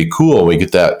 this is going to be cool. When we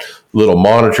get that little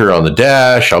monitor on the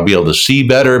dash, I'll be able to see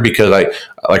better, because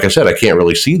like I said, I can't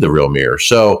really see the real mirror.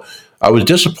 So I was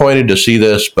disappointed to see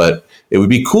this, but it would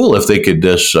be cool if they could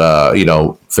just,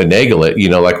 finagle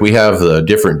it. Like we have the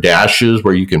different dashes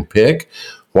where you can pick.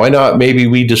 Why not? Maybe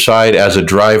we decide as a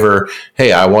driver,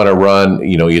 hey, I want to run,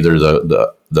 either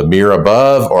the mirror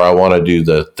above, or I want to do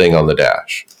the thing on the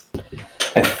dash.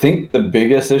 I think the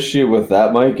biggest issue with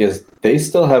that, Mike, is they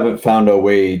still haven't found a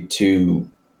way to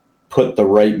put the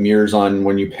right mirrors on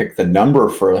when you pick the number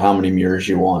for how many mirrors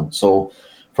you want. So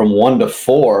from 1 to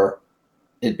 4,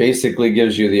 it basically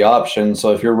gives you the option.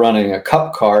 So if you're running a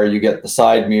cup car, you get the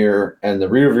side mirror and the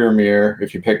rear view mirror.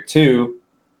 If you pick 2,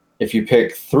 if you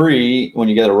pick 3, when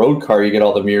you get a road car, you get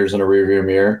all the mirrors and a rear view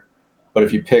mirror. But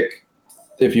if you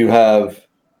have,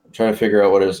 I'm trying to figure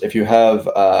out what it is. If you have,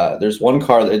 there's one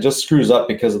car that it just screws up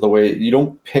because of the way you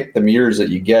don't pick the mirrors that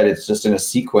you get. It's just in a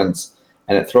sequence,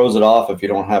 and it throws it off if you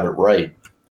don't have it right.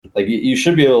 Like you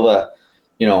should be able to,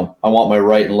 I want my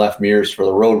right and left mirrors for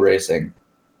the road racing.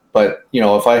 But,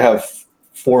 if I have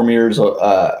 4 mirrors, if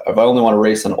I only want to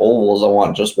race in ovals, I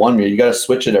want just 1 mirror. You got to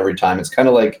switch it every time. It's kind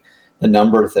of like the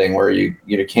number thing where you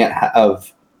can't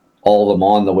have all of them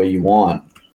on the way you want.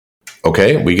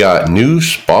 Okay, we got new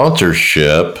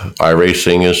sponsorship.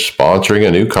 iRacing is sponsoring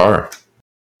a new car.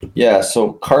 Yeah,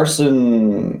 so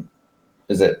Carson,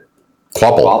 is it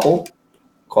Quapple.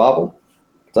 Quapple?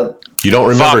 Is that? You don't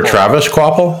remember Quapple. Travis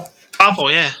Quapple? Apple,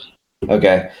 yeah.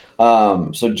 Okay.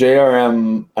 So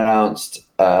JRM announced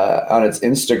on its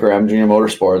Instagram, Junior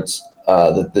Motorsports,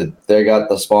 that they got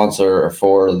the sponsor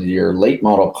for your late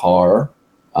model car.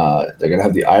 They're going to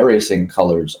have the iRacing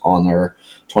colors on their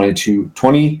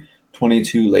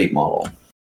 2022 late model.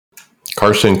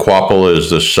 Carson Quapple is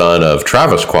the son of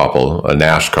Travis Quapple, a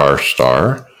NASCAR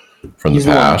star from the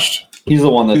past. He's the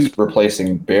one that's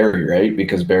replacing Barry, right?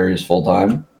 Because Barry is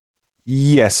full-time.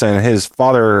 Yes, and his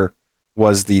father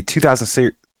was the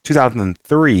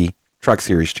 2003 Truck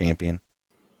Series champion.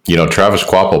 Travis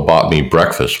Quapple bought me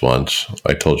breakfast once.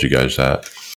 I told you guys that.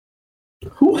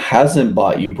 Who hasn't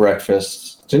bought you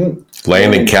breakfast? Didn't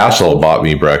Landon Castle bought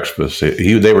me breakfast.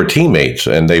 They were teammates,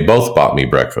 and they both bought me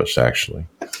breakfast, actually.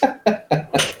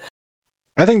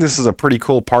 I think this is a pretty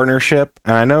cool partnership,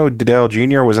 and I know Dale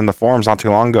Jr. was in the forums not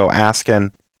too long ago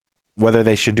asking whether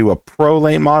they should do a pro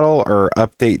late model or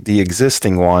update the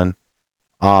existing one.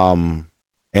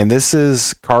 And this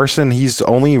is Carson. He's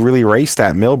only really raced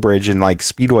at Millbridge in like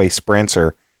speedway sprints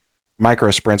or micro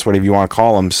sprints, whatever you want to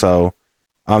call them. So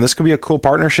this could be a cool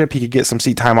partnership. He could get some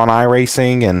seat time on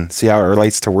iRacing and see how it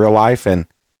relates to real life. And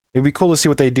it'd be cool to see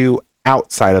what they do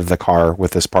outside of the car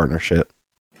with this partnership.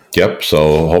 Yep.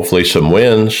 So hopefully some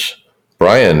wins.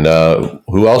 Brian,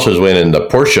 who else is winning the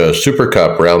Porsche Super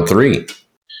Cup round 3?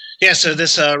 Yeah, so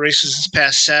this race was this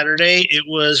past Saturday. It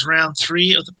was round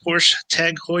 3 of the Porsche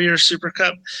Tag Heuer Super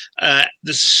Cup.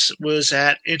 This was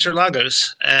at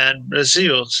Interlagos and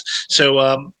Brazil.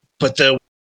 So, but the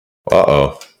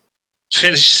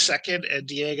finished second, and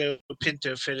Diego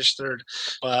Pinto finished third.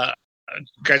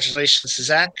 Congratulations to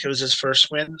Zach. It was his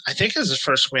first win. I think it was his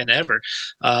first win ever.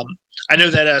 I know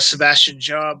that Sebastian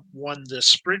Job won the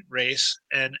sprint race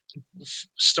and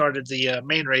started the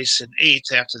main race in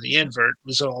 8th after the invert.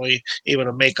 Was only able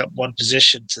to make up 1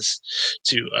 position to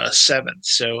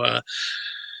 7th.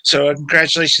 So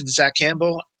congratulations to Zach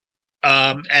Campbell.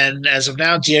 And as of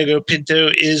now, Diego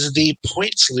Pinto is the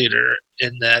points leader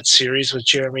in that series with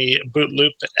Jeremy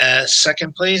Bootloop as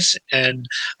 2nd place and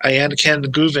Ayanakan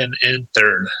Guven in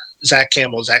 3rd. Zach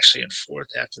Campbell is actually in 4th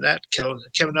after that.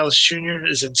 Kevin Ellis Jr.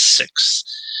 is in 6th.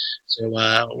 So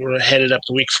we're headed up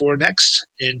to week 4 next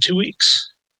in 2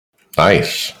 weeks.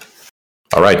 Nice.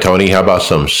 All right, Tony, how about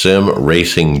some sim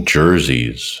racing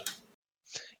jerseys?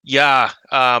 Yeah,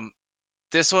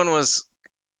 this one was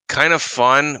kind of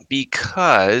fun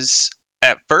because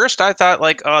at first I thought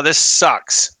like, oh, this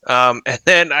sucks. And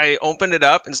then I opened it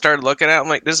up and started looking at it. I'm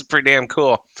like, this is pretty damn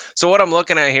cool. So what I'm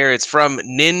looking at here, it's from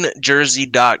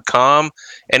ninjersey.com,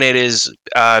 and it is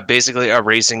basically a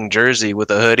racing jersey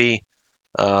with a hoodie.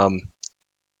 I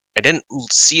didn't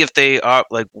see if they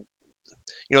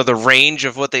the range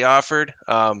of what they offered.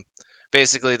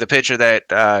 Basically the picture that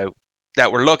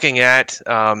we're looking at,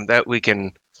 that we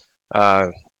can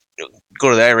go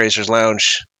to the iRacers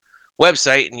Lounge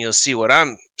website and you'll see what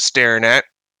I'm staring at.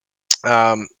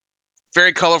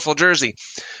 Very colorful jersey,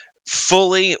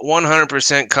 fully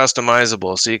 100%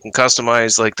 customizable. So you can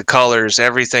customize like the colors,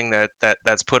 everything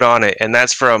that's put on it. And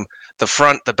that's from the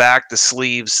front, the back, the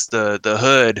sleeves, the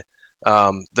hood,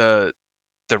 the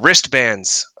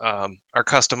wristbands are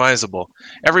customizable.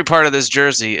 Every part of this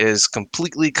jersey is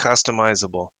completely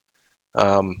customizable.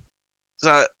 So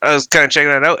I was kind of checking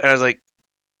that out and I was like,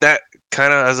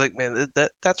 man,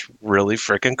 that's really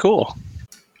freaking cool.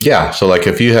 Yeah. So like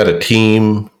if you had a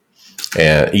team,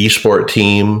 an esport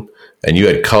team, and you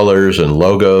had colors and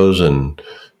logos and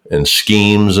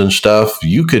schemes and stuff,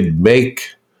 you could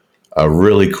make a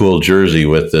really cool jersey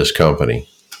with this company.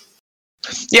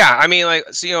 Yeah, I mean, like,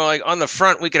 so, like on the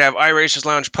front, we could have iRacers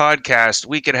Lounge podcast.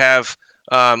 We could have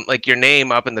like your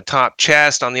name up in the top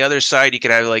chest. On the other side, you could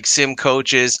have like sim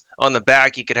coaches. On the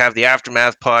back, you could have the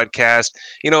Aftermath podcast.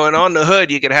 And on the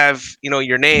hood, you could have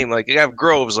your name. Like you have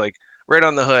Groves, like right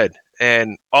on the hood,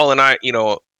 and all in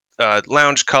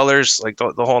lounge colors, like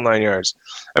the whole 9 yards.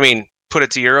 I mean, put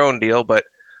it to your own deal, but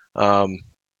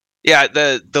yeah,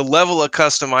 the level of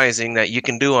customizing that you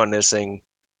can do on this thing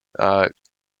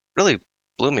really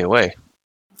blew me away.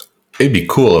 It'd be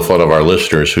cool if one of our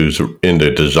listeners who's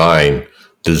into design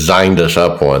designed us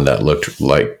up one that looked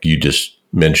like you just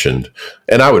mentioned,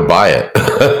 and I would buy it.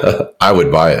 I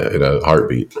would buy it in a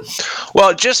heartbeat.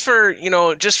 Well, just for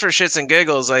shits and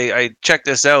giggles, I checked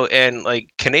this out, and like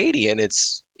Canadian,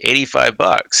 it's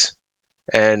 $85,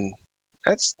 and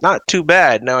that's not too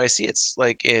bad. Now I see it's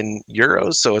like in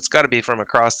euros, so it's got to be from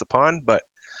across the pond, but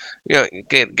you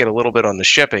get a little bit on the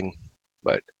shipping,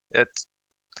 but it's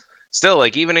still,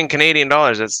 like, even in Canadian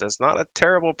dollars, that's not a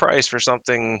terrible price for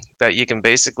something that you can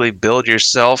basically build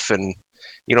yourself, and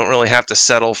you don't really have to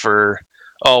settle for,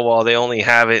 oh, well, they only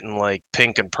have it in like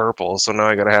pink and purple, so now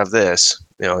I got to have this.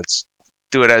 It's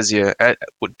do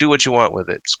what you want with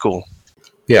it. It's cool.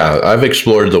 Yeah, I've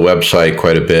explored the website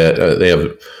quite a bit. They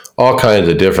have all kinds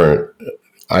of different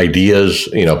ideas,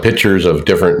 pictures of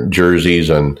different jerseys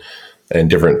and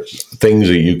different things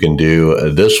that you can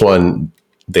do. This one,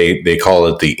 they call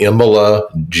it the Imola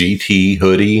GT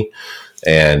hoodie.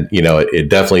 And, it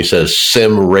definitely says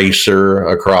sim racer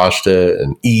across it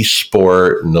and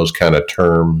e-sport and those kind of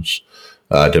terms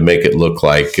to make it look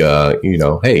like,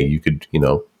 hey, you could,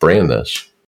 brand this.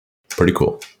 Pretty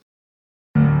cool.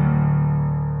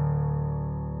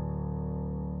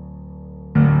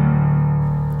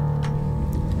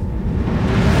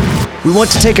 We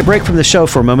want to take a break from the show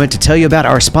for a moment to tell you about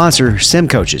our sponsor, Sim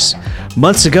Coaches.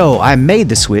 Months ago, I made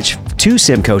the switch to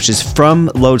Sim Coaches from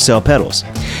Load Cell Pedals.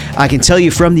 I can tell you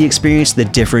from the experience, the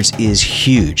difference is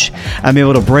huge. I'm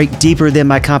able to brake deeper than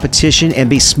my competition and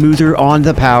be smoother on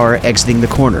the power exiting the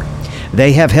corner.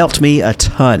 They have helped me a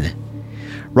ton.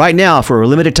 Right now, for a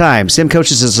limited time, Sim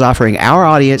Coaches is offering our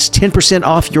audience 10%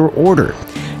 off your order.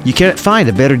 You can't find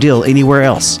a better deal anywhere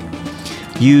else.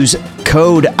 Use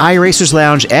code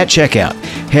iRacersLounge at checkout.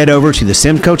 Head over to the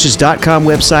simcoaches.com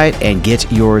website and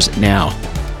get yours now.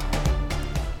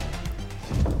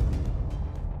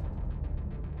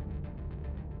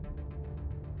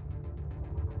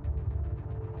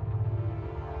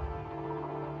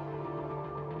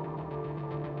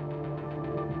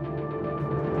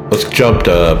 Let's jump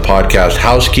to podcast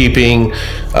housekeeping.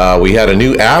 We had a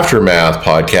new Aftermath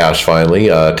podcast finally.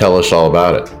 Tell us all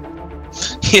about it.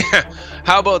 Yeah.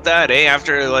 How about that, eh?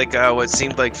 After what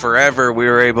seemed like forever, we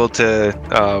were able to,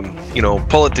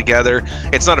 pull it together.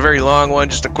 It's not a very long one,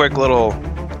 just a quick little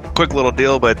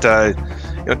deal. But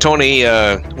Tony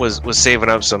was saving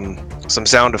up some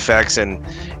sound effects, and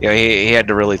he had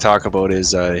to really talk about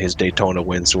his Daytona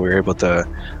win, so we were able to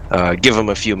give him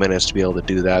a few minutes to be able to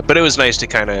do that. But it was nice to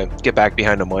kind of get back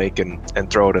behind the mic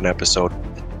and throw out an episode.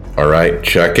 All right,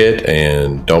 check it,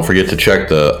 and don't forget to check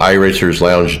the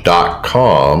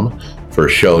iRacersLounge.com for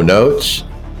show notes.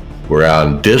 We're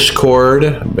on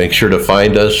Discord. Make sure to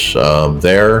find us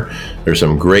there. There's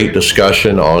some great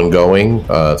discussion ongoing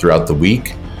throughout the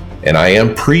week, and I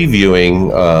am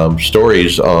previewing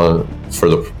stories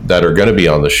that are going to be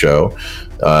on the show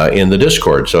in the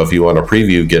Discord. So if you want to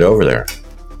preview, get over there.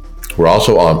 We're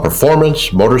also on Performance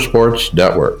Motorsports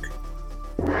Network.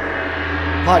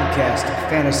 Podcast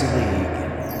Fantasy League.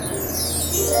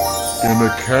 In a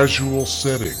casual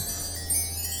setting.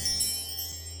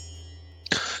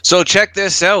 So check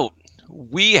this out.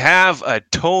 We have a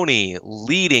Tony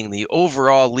leading the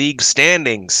overall league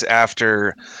standings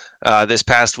after this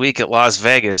past week at Las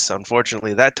Vegas.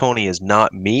 Unfortunately, that Tony is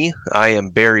not me. I am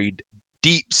buried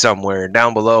deep somewhere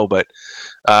down below. But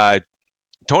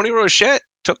Tony Rochette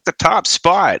took the top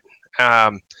spot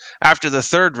after the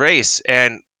third race.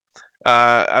 And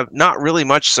not really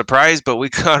much surprise, but we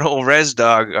got old Res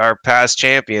Dog, our past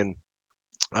champion,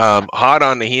 hot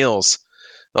on the heels.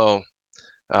 So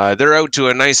they're out to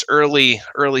a nice early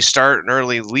start, an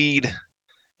early lead.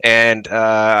 And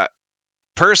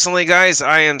personally, guys,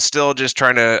 I am still just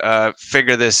trying to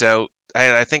figure this out.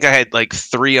 I think I had like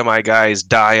 3 of my guys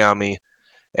die on me.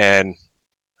 And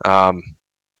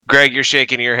Greg, you're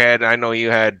shaking your head. I know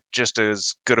you had just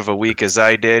as good of a week as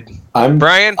I did.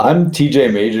 Brian? I'm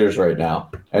TJ Majors right now.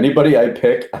 Anybody I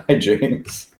pick, I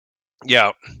jinx.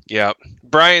 Yeah, yeah.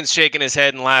 Brian's shaking his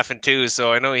head and laughing too,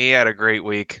 so I know he had a great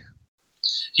week.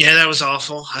 Yeah, that was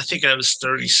awful. I think I was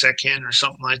 32nd or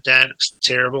something like that. It was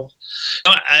terrible.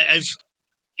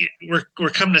 We're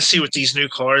coming to see with these new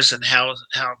cars and how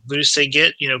loose they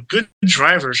get. Good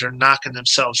drivers are knocking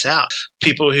themselves out.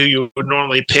 People who you would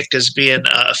normally pick as being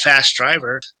a fast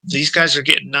driver, these guys are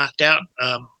getting knocked out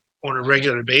on a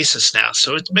regular basis now.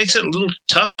 So it makes it a little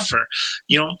tougher.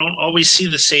 You don't always see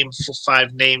the same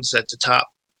 5 names at the top.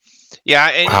 Yeah,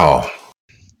 and Wow.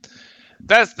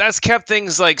 that's kept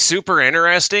things like super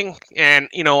interesting. And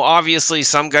obviously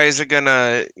some guys are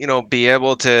gonna be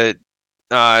able to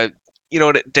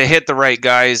to hit the right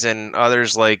guys, and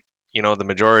others, like the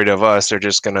majority of us, are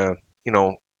just gonna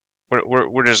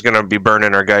we're just gonna be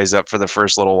burning our guys up for the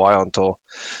first little while until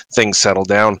things settle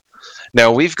down.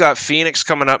 Now we've got Phoenix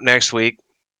coming up next week,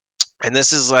 and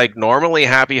this is like normally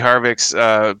Happy Harvick's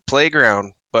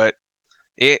playground, but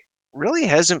it really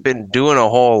hasn't been doing a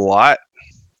whole lot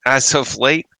as of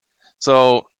late.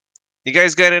 So you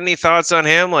guys got any thoughts on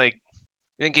him? Like,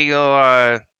 think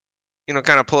he'll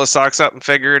kind of pull his socks up and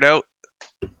figure it out?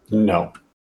 No.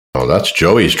 Oh, that's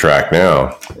Joey's track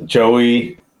now.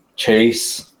 Joey,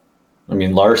 Chase. I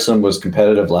mean, Larson was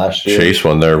competitive last year. Chase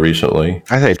won there recently.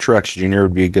 I think Truex Jr.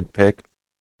 would be a good pick.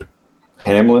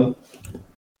 Hamlin.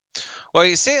 Well,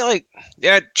 you say like,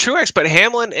 yeah, Truex, but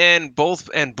Hamlin and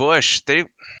Busch,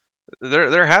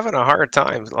 they're having a hard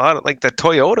time. A lot of like the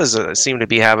Toyotas seem to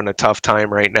be having a tough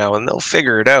time right now, and they'll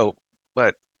figure it out.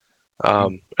 But are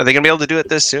they going to be able to do it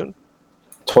this soon?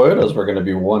 Toyotas were going to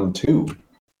be 1-2.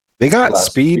 They got last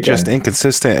speed, weekend. just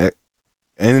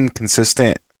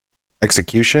inconsistent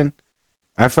execution.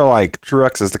 I feel like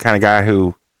Truex is the kind of guy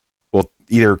who will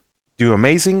either do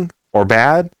amazing or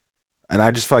bad, and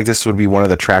I just feel like this would be one of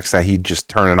the tracks that he'd just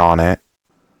turn it on at.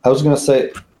 I was going to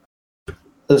say,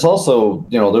 there's also,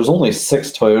 there's only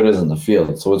 6 Toyotas in the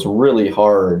field, so it's really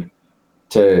hard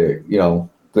to,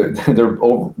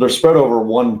 they're spread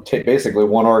over basically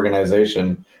one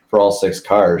organization for all 6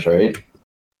 cars, right?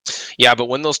 Yeah, but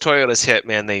when those Toyotas hit,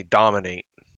 man, they dominate.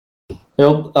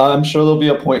 I'm sure there'll be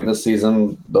a point in the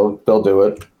season they'll do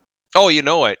it. Oh, you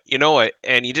know it,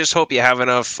 and you just hope you have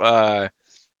enough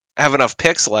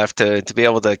picks left to be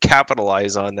able to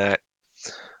capitalize on that.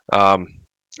 I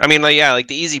mean, like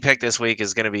the easy pick this week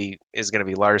is gonna be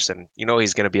Larson.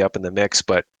 He's gonna be up in the mix,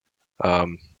 but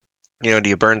do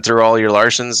you burn through all your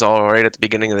Larsons all right at the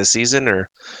beginning of the season, or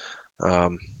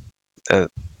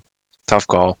tough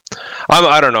call?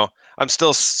 I don't know. I'm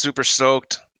still super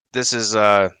stoked. This is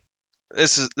a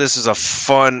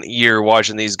fun year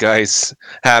watching these guys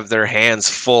have their hands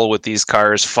full with these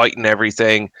cars, fighting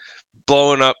everything,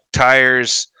 blowing up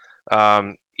tires,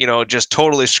 just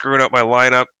totally screwing up my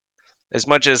lineup. As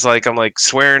much as I'm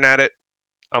swearing at it,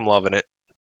 I'm loving it.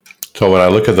 So when I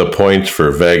look at the points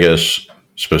for Vegas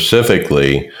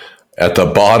specifically, at the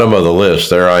bottom of the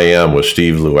list, there I am with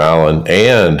Steve Llewellyn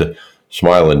and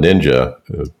Smiling Ninja,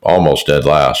 almost dead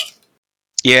last.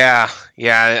 Yeah.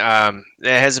 It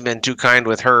hasn't been too kind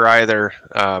with her either.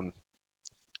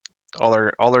 All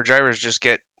their drivers just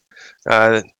get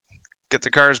the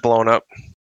cars blown up.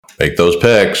 Make those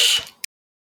picks.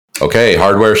 Okay,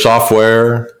 hardware,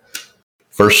 software.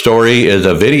 First story is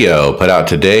a video put out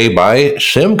today by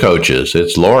Sim Coaches.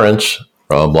 It's Lawrence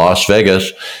from Las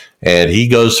Vegas, and he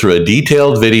goes through a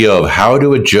detailed video of how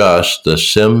to adjust the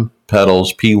Sim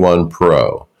Pedals P1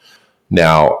 Pro.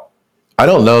 Now, I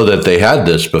don't know that they had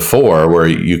this before where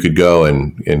you could go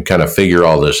and kind of figure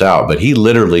all this out, but he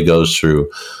literally goes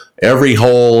through every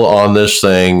hole on this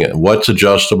thing, what's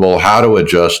adjustable, how to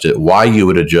adjust it, why you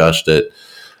would adjust it.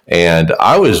 And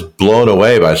I was blown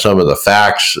away by some of the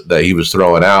facts that he was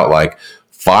throwing out, like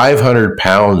 500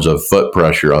 pounds of foot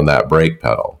pressure on that brake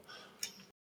pedal.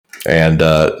 And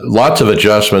lots of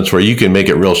adjustments where you can make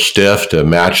it real stiff to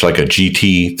match like a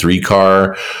GT3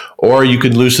 car, or you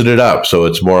could loosen it up so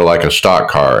it's more like a stock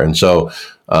car. And so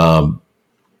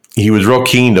he was real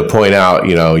keen to point out,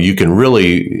 you can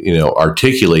really,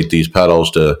 articulate these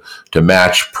pedals to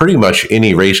match pretty much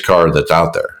any race car that's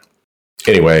out there.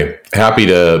 Anyway, happy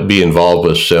to be involved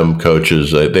with Sim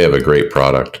Coaches. They have a great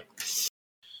product.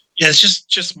 Yeah, it's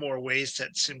just more ways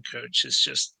that Sim Coach is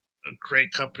just a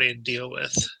great company to deal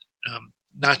with.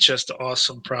 Not just the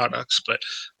awesome products, but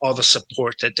all the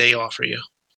support that they offer you.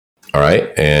 All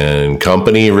right. And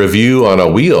company review on a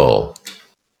wheel.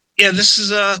 Yeah, this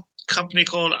is a company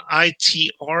called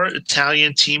ITR,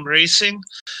 Italian Team Racing.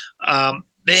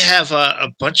 They have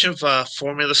a bunch of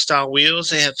formula style wheels.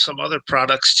 They have some other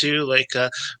products too, like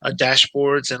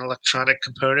dashboards and electronic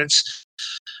components.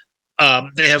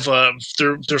 They have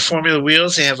their Formula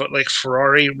wheels. They have like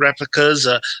Ferrari replicas.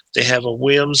 They have a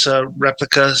Williams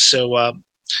replica. So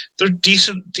they're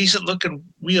decent looking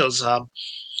wheels.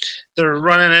 They're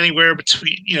running anywhere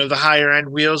between, the higher end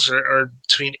wheels are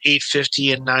between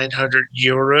 850 and 900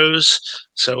 euros.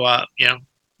 So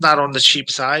not on the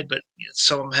cheap side, but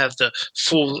some of them have the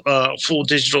full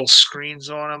digital screens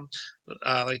on them,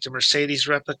 like the Mercedes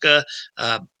replica.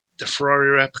 The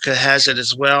Ferrari replica has it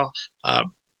as well.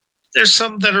 There's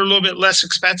some that are a little bit less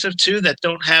expensive too, that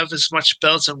don't have as much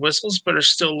bells and whistles, but are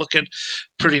still looking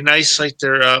pretty nice, like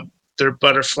their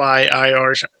Butterfly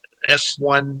IR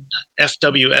F1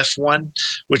 FWF1,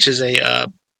 which is a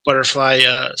butterfly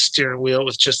steering wheel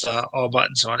with just all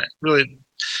buttons on it. Really,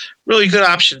 really good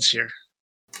options here.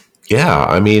 Yeah,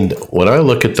 I mean, when I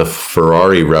look at the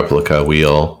Ferrari replica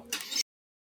wheel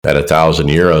at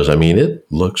 €1,000, I mean, it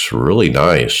looks really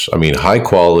nice. I mean, high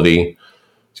quality.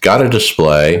 It's got a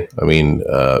display. I mean,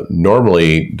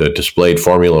 normally the displayed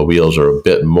Formula wheels are a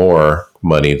bit more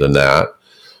money than that.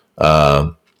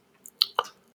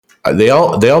 They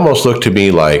almost look to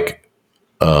me like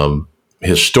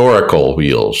historical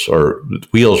wheels or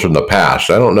wheels from the past.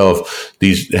 I don't know if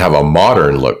these have a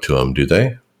modern look to them, do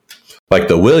they? Like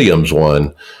the Williams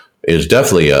one is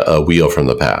definitely a wheel from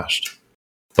the past.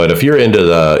 But if you're into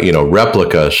the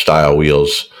replica style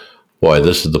wheels, boy,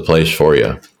 this is the place for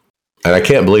you. And I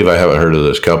can't believe I haven't heard of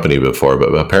this company before,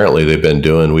 but apparently they've been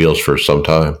doing wheels for some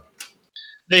time.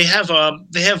 They have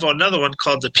another one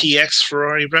called the PX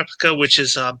Ferrari replica, which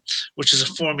is a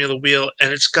Formula wheel,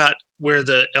 and it's got where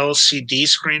the LCD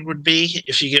screen would be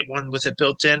if you get one with it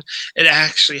built in. It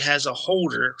actually has a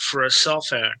holder for a cell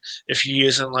phone if you're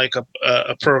using like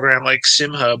a program like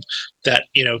SimHub that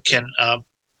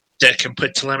can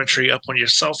put telemetry up on your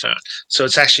cell phone. So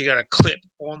it's actually got a clip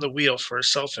on the wheel for a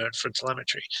cell phone for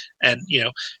telemetry. And,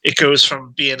 it goes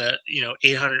from being a,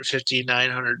 850,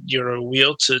 900 euro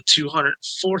wheel to $249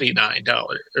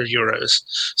 or euros.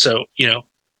 So,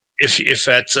 if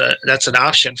that's an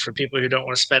option for people who don't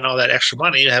want to spend all that extra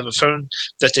money to have a phone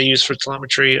that they use for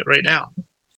telemetry right now.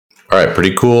 All right,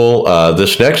 pretty cool.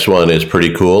 This next one is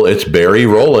pretty cool. It's Barry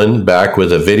Rowland back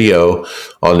with a video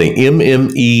on the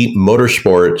MME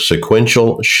Motorsport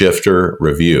sequential shifter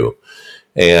review.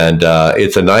 And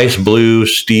it's a nice blue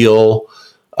steel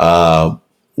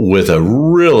with a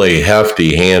really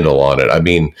hefty handle on it. I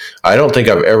mean, I don't think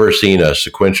I've ever seen a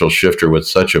sequential shifter with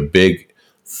such a big,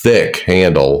 thick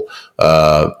handle.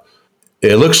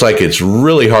 It looks like it's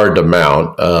really hard to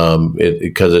mount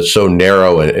because it's so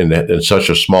narrow and such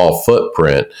a small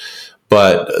footprint.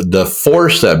 But the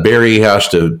force that Barry has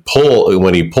to pull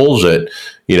when he pulls it,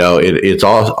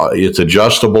 it's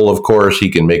adjustable. Of course, he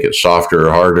can make it softer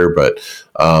or harder, but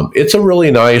it's a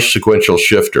really nice sequential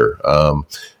shifter.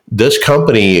 This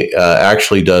company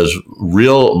actually does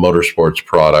real motorsports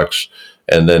products,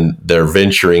 and then they're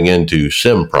venturing into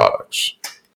sim products.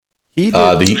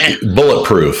 The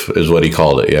bulletproof is what he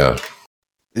called it. Yeah.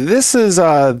 This is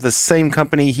the same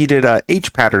company he did a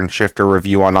H pattern shifter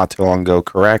review on not too long ago,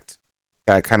 correct?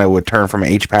 That kind of would turn from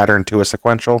H pattern to a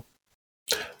sequential.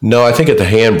 No, I think at the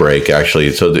handbrake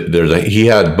actually. So he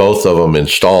had both of them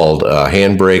installed, a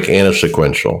handbrake and a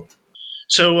sequential.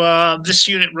 So this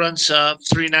unit runs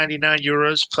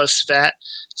 €399 plus VAT.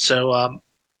 So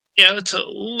it's a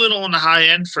little on the high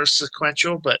end for a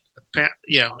sequential, but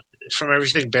from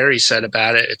everything Barry said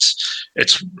about it,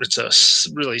 it's a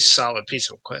really solid piece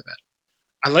of equipment.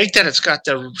 I like that it's got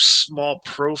the small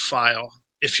profile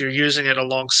if you're using it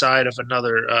alongside of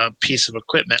another piece of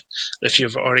equipment. If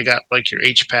you've already got like your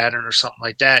H pattern or something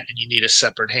like that and you need a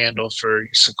separate handle for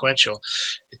your sequential,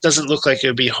 it doesn't look like it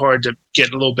would be hard to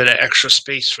get a little bit of extra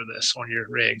space for this on your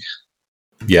rig.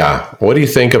 Yeah. What do you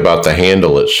think about the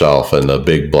handle itself and the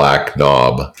big black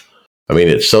knob? I mean,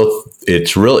 it's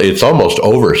almost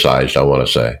oversized, I want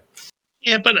to say.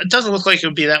 Yeah, but it doesn't look like it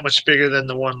would be that much bigger than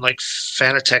the one like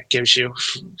Fanatec gives you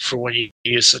for when you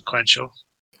use sequential.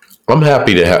 I'm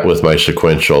happy to have with my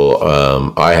sequential.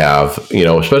 I have,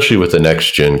 especially with the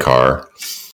next gen car.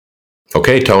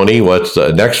 Okay, Tony, what's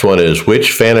the next one is which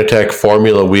Fanatec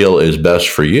Formula wheel is best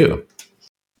for you?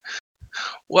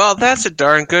 Well, that's a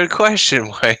darn good question,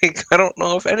 Mike. I don't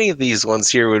know if any of these ones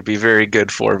here would be very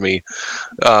good for me.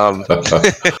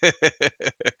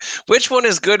 Which one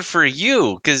is good for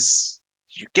you? Because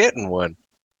you're getting one.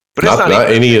 But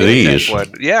not any of these.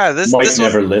 One. Yeah, this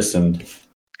never listened.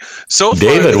 So far,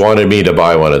 David wanted me to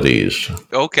buy one of these.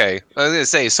 Okay. I was going to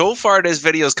say, so far this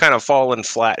video's kind of fallen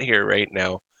flat here right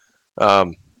now.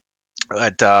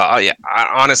 But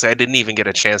honestly, I didn't even get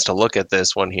a chance to look at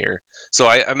this one here. So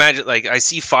I imagine, like, I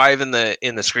see 5 in the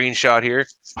screenshot here.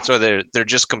 So they're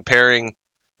just comparing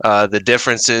the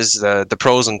differences, the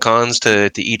pros and cons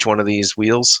to each one of these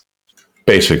wheels?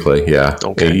 Basically, yeah.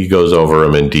 Okay. He goes over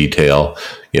them in detail.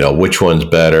 Which one's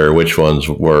better, which one's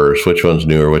worse, which one's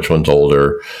newer, which one's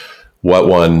older, what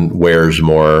one wears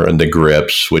more, and the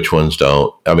grips, which ones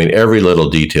don't. I mean, every little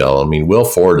detail. I mean, Will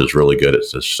Ford is really good at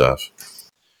this stuff.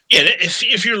 Yeah,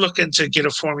 if you're looking to get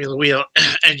a Formula wheel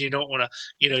and you don't want to,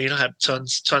 you don't have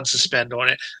tons to spend on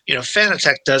it,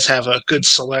 Fanatec does have a good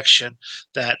selection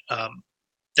that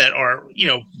are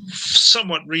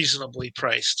somewhat reasonably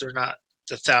priced. They're not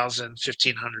the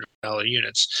 $1,000-$1,500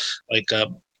 units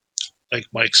like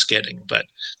Mike's getting, but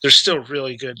they're still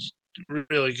really good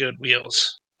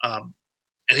wheels. And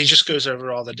he just goes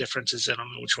over all the differences in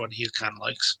them, which one he kind of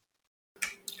likes.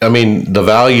 I mean, the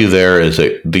value there is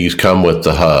that these come with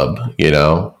the hub,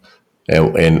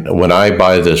 and when I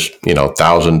buy this,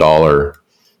 $1,000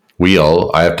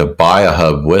 wheel, I have to buy a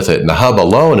hub with it, and the hub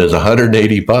alone is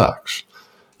 $180.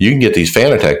 You can get these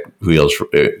Fanatec wheels for,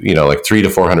 like $300 to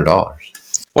 $400.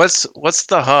 What's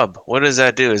the hub? What does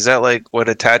that do? Is that like what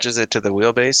attaches it to the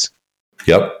wheelbase?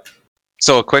 Yep.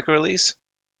 So a quick release?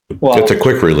 Well, it's a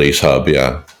quick release hub,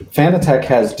 yeah. Fanatec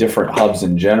has different hubs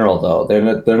in general, though.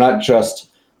 They're not just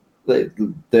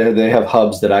they have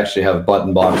hubs that actually have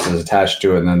button boxes attached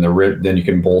to it, and then the rim, then you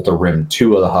can bolt a rim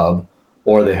to the hub,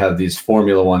 or they have these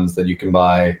Formula ones that you can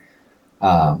buy.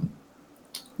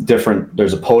 Different.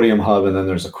 There's a podium hub, and then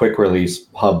there's a quick release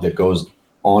hub that goes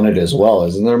on it as well,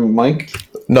 isn't there, Mike?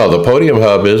 No, the podium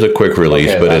hub is a quick release,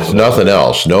 Okay, but it's nothing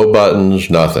else. No buttons,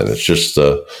 nothing. It's just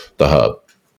the hub.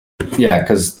 Yeah,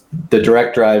 because the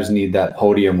direct drives need that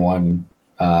podium one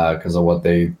because of what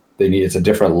they need. It's a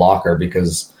different locker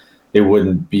because it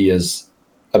wouldn't be as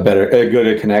good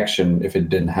a connection if it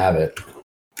didn't have it.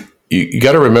 You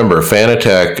got to remember,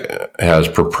 Fanatec has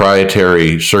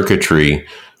proprietary circuitry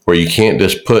where you can't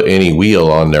just put any wheel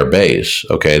on their base.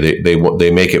 Okay,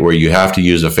 they make it where you have to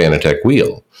use a Fanatec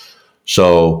wheel.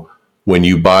 So when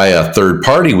you buy a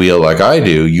third-party wheel like I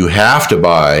do, you have to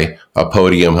buy a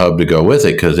podium hub to go with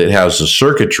it because it has the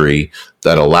circuitry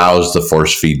that allows the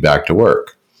force feedback to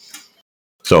work.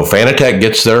 So Fanatec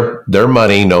gets their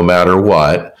money no matter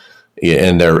what,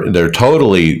 and they're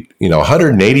totally,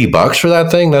 $180 for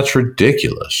that thing. That's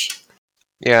ridiculous.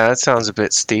 Yeah, that sounds a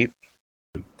bit steep.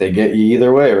 They get you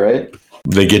either way, right?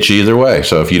 They get you either way.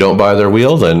 So if you don't buy their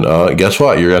wheel, then guess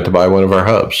what? You're going to have to buy one of our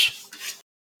hubs.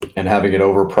 And having it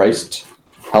overpriced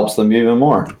helps them even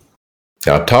more.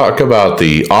 Now talk about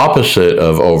the opposite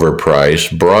of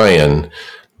overpriced, Brian.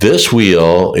 This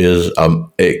wheel is,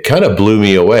 it kind of blew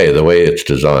me away the way it's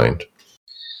designed.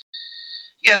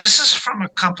 Yeah, this is from a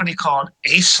company called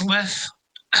Acelith.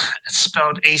 It's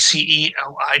spelled Acelith.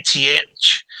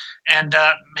 And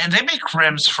they make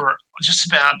rims for just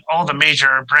about all the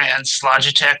major brands,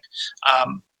 Logitech.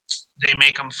 They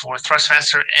make them for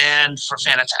Thrustmaster and for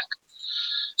Fanatec.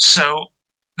 So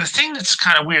the thing that's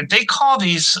kind of weird, they call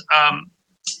these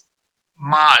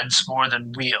mods more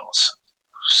than wheels,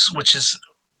 which is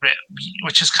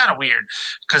kind of weird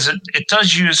because it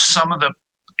does use some of the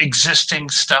existing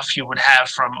stuff you would have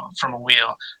from a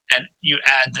wheel, and you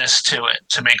add this to it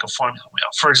to make a Formula wheel.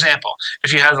 For example,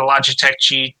 if you have the Logitech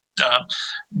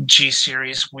G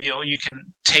series wheel, you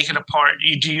can take it apart.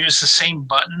 You do use the same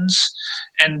buttons,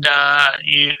 and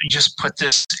you just put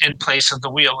this in place of the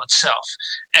wheel itself.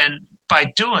 And by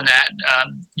doing that,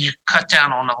 you cut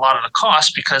down on a lot of the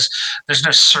cost because there's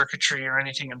no circuitry or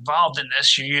anything involved in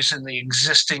this. You're using the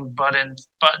existing buttons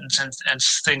and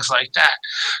things like that.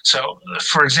 So,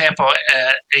 for example,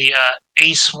 a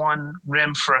Ace One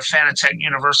rim for a Fanatec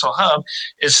Universal Hub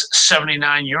is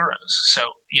 €79.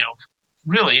 So,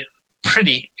 really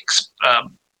pretty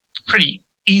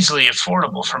easily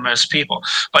affordable for most people.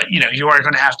 But you are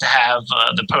going to have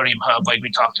the podium hub like we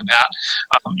talked about.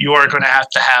 You are going to have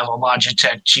a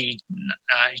Logitech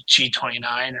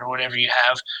G29 or whatever you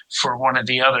have for one of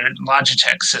the other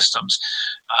Logitech systems.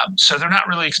 So they're not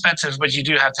really expensive, but you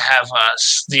do have to have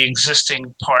the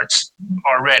existing parts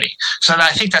already. So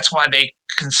I think that's why they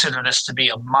consider this to be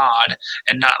a mod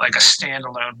and not like a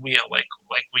standalone wheel like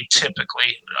we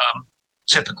typically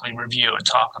review and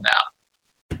talk about.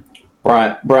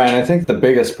 Brian, I think the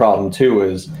biggest problem too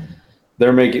is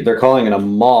they're calling it a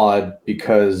mod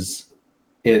because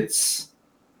it's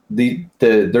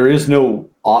there is no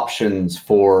options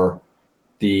for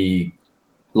the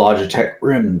Logitech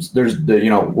rims. There's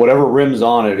whatever rims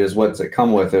on it is what's it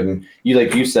come with, and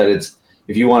like you said, it's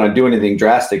if you want to do anything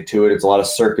drastic to it, it's a lot of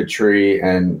circuitry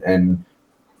and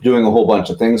doing a whole bunch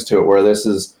of things to it. Where this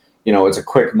is, it's a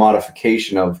quick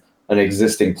modification of an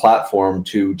existing platform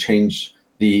to change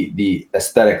the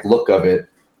aesthetic look of it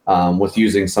with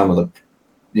using some of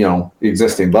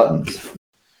existing buttons.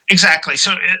 Exactly.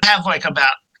 So it have like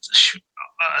about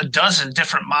a dozen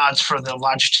different mods for the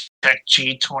Logitech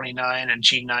G29 and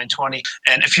G920.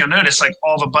 And if you'll notice, like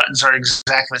all the buttons are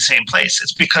exactly the same place.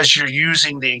 It's because you're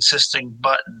using the existing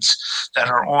buttons that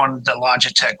are on the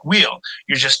Logitech wheel.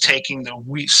 You're just taking the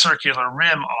circular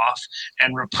rim off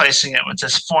and replacing it with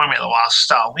this Formula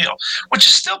style wheel, which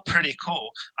is still pretty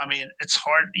cool. I mean, it's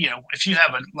hard, if you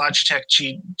have a Logitech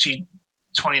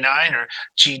G29 or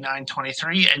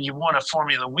G923 and you want a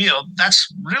Formula wheel,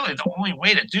 that's really the only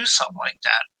way to do something like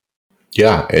that.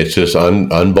 Yeah, it's just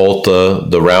unbolt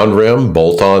the round rim,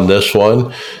 bolt on this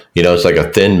one. It's like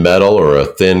a thin metal or a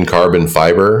thin carbon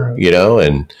fiber,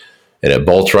 and it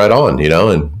bolts right on,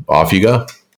 and off you go.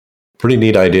 Pretty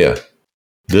neat idea.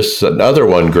 This another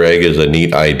one, Greg, is a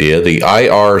neat idea. The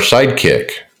IR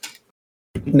Sidekick.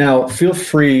 Now, feel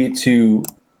free to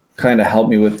kind of help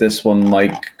me with this one,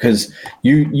 Mike, because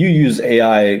you use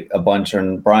AI a bunch,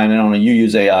 and Brian, I don't know, you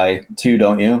use AI too,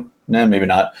 don't you? No, maybe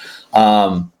not.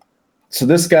 So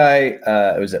this guy,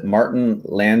 was it Martin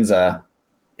Lanza,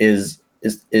 is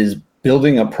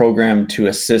building a program to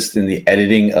assist in the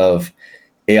editing of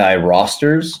AI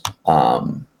rosters.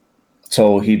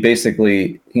 So he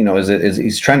basically,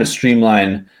 he's trying to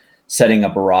streamline setting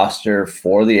up a roster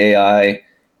for the AI.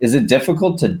 Is it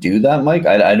difficult to do that, Mike?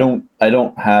 I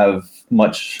don't have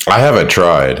much. I haven't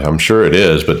tried. I'm sure it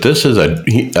is, but this is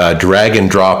a drag and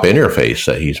drop interface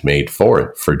that he's made for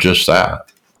it, for just that.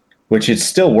 Which it's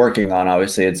still working on.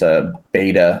 Obviously, it's a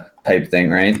beta type thing,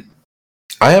 right?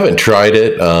 I haven't tried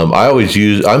it.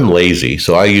 I'm lazy,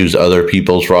 so I use other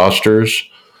people's rosters.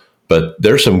 But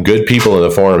there's some good people in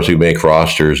the forums who make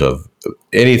rosters of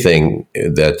anything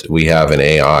that we have in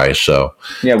AI. So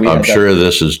yeah, I'm sure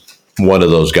this is one of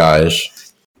those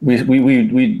guys. We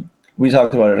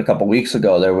talked about it a couple weeks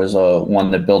ago. There was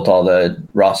one that built all the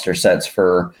roster sets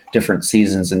for different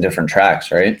seasons and different tracks,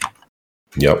 right?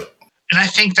 Yep. And I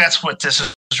think that's what this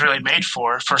is really made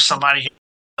for somebody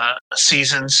who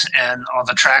seasons and all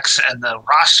the tracks and the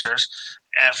rosters,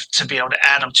 to be able to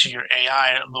add them to your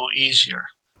AI a little easier.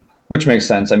 Which makes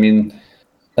sense. I mean,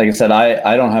 like I said,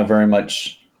 I don't have very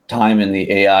much time in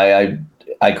the AI.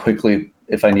 I quickly,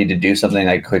 if I need to do something,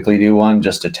 I quickly do one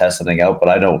just to test something out, but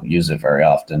I don't use it very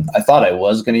often. I thought I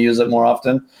was going to use it more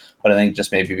often, but I think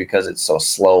just maybe because it's so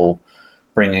slow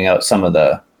bringing out some of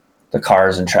the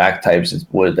cars and track types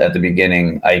at the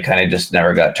beginning, I kind of just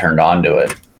never got turned on to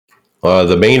it.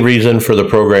 The main reason for the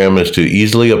program is to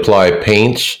easily apply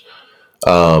paints,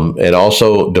 and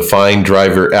also define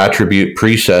driver attribute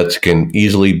presets can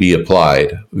easily be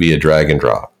applied via drag and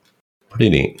drop. Pretty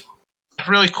neat.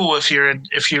 Really cool if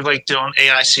you like doing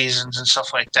AI seasons and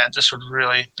stuff like that. This would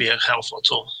really be a helpful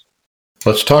tool.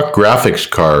 Let's talk graphics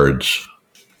cards.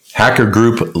 Hacker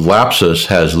group Lapsus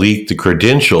has leaked the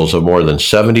credentials of more than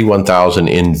 71,000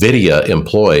 NVIDIA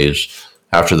employees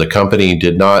after the company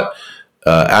did not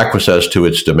acquiesce to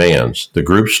its demands. The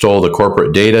group stole the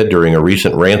corporate data during a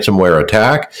recent ransomware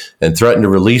attack and threatened to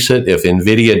release it if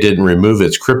NVIDIA didn't remove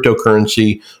its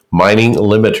cryptocurrency mining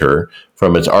limiter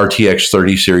from its RTX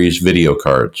 30 series video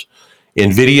cards.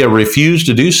 NVIDIA refused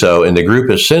to do so, and the group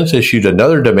has since issued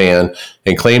another demand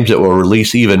and claims it will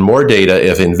release even more data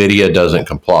if NVIDIA doesn't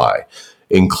comply,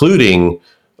 including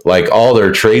like all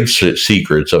their trade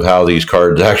secrets of how these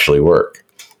cards actually work.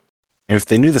 If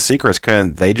they knew the secrets,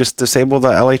 couldn't they just disable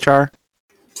the LHR?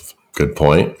 Good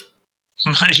point.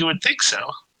 You would think so.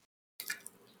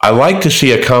 I like to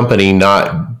see a company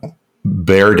not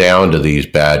bear down to these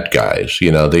bad guys.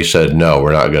 They said, no,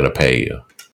 we're not going to pay you.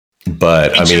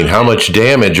 But, I mean, how much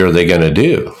damage are they going to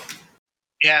do?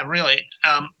 Yeah, really.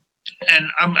 And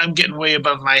I'm getting way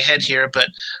above my head here, but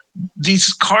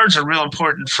these cards are real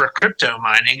important for crypto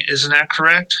mining. Isn't that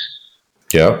correct?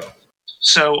 Yep.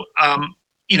 So,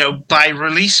 by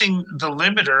releasing the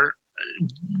limiter,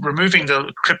 removing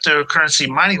the cryptocurrency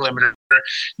mining limiter,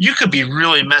 you could be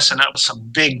really messing up some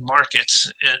big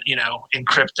markets, in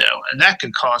crypto. And that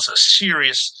could cause a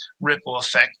serious ripple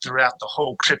effect throughout the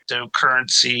whole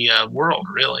cryptocurrency world,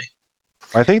 really.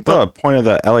 I think the point of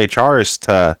the LHR is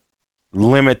to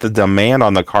limit the demand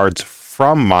on the cards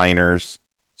from miners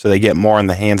so they get more in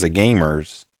the hands of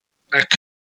gamers.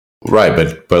 Right,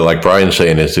 but like Brian's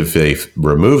saying, is if they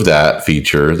remove that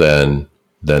feature, then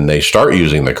they start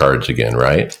using the cards again,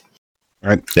 right?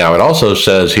 Right. Now, it also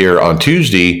says here on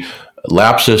Tuesday,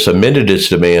 Lapsus amended its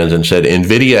demands and said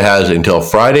NVIDIA has until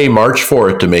Friday, March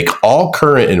 4th to make all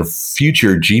current and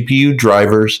future GPU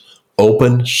drivers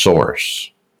open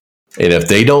source. And if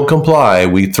they don't comply,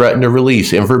 we threaten to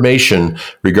release information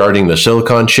regarding the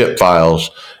silicon chip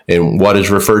files in what is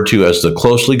referred to as the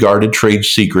closely guarded trade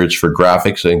secrets for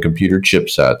graphics and computer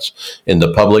chipsets in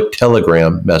the public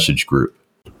Telegram message group.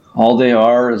 All they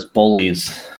are is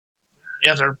bullies.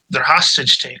 Yeah, they're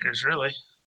hostage takers, really.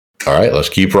 All right, let's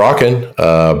keep rocking.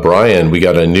 Brian, we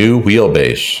got a new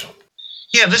wheelbase.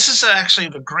 Yeah, this is actually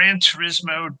the Gran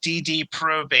Turismo DD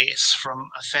Pro base from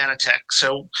Fanatec.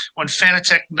 So when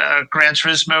Fanatec Gran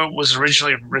Turismo was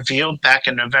originally revealed back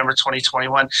in November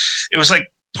 2021, it was like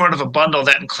part of a bundle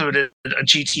that included a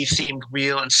GT-themed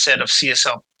wheel instead of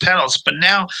CSL pedals. But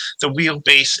now the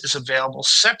wheelbase is available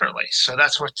separately. So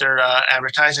that's what they're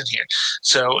advertising here.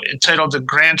 So entitled the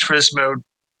Gran Turismo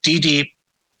DD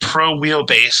Pro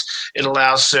wheelbase, it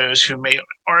allows those who may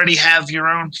already have your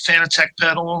own Fanatec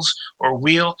pedals or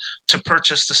wheel to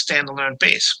purchase the standalone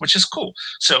base, which is cool.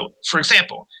 So, for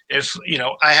example, if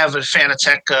I have a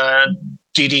Fanatec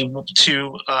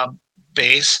DD2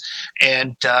 base,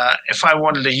 and if I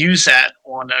wanted to use that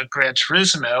on a Gran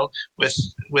Turismo with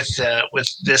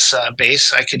this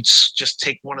base, I could just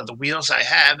take one of the wheels I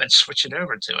have and switch it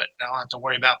over to it. I don't have to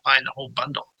worry about buying the whole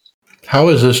bundle. How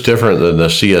is this different than the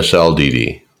CSL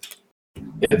DD?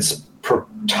 It's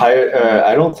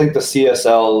I don't think the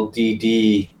CSL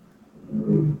DD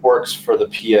works for the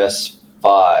PS5.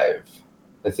 I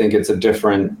think it's a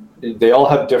different. They all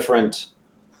have different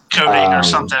coding or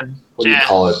something. What do you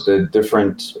call it? The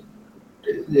different.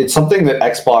 It's something that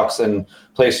Xbox and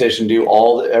PlayStation do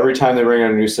every time they bring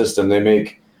out a new system. They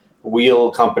make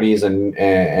wheel companies and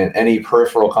any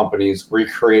peripheral companies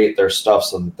recreate their stuff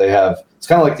so that they have. It's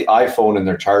kind of like the iPhone and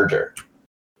their charger.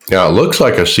 Yeah, it looks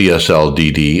like a CSL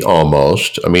DD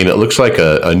almost. I mean, it looks like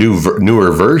a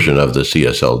newer version of the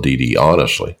CSL DD,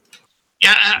 honestly.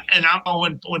 Yeah, and I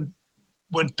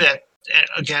would bet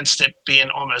against it being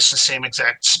almost the same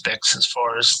exact specs as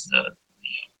far as the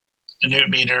newton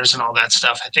meters and all that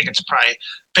stuff. I think it's probably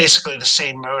basically the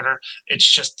same motor. It's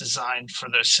just designed for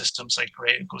those systems, like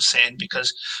Greg was saying,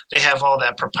 because they have all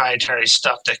that proprietary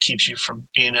stuff that keeps you from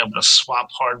being able to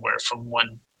swap hardware from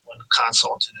one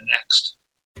console to the next.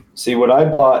 See, when I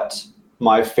bought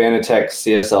my Fanatec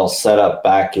CSL setup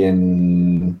back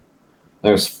in,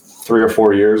 it was 3 or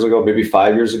 4 years ago, maybe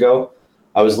 5 years ago,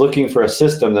 I was looking for a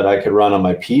system that I could run on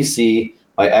my PC,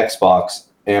 my Xbox,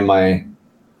 and my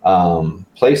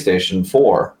PlayStation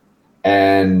 4.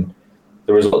 And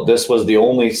this was the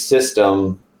only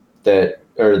system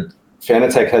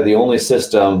Fanatec had the only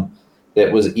system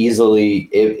that was easily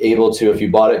able to, if you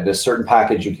bought it in a certain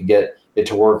package, you could get it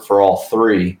to work for all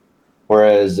three.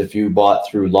 Whereas if you bought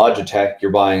through Logitech,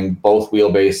 you're buying both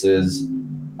wheelbases,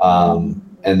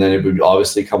 and then it would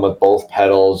obviously come with both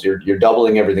pedals. You're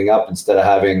doubling everything up instead of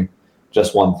having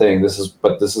just one thing. This is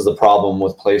the problem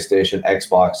with PlayStation,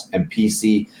 Xbox, and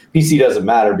PC. PC doesn't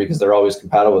matter because they're always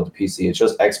compatible with the PC. It's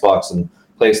just Xbox and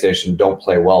PlayStation don't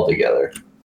play well together.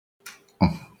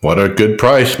 What a good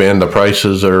price, man. The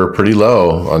prices are pretty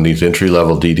low on these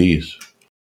entry-level DDs.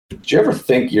 Did you ever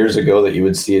think years ago that you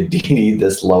would see a DD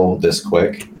this low, this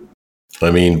quick? I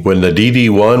mean, when the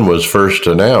DD1 was first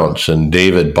announced and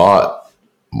David bought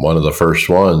one of the first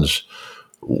ones,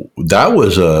 that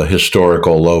was a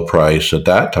historical low price at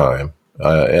that time,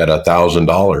 at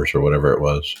 $1,000 or whatever it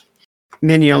was. And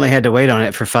then you only had to wait on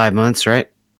it for 5 months,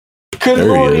 right? Good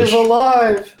Lord, he's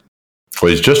alive. Well,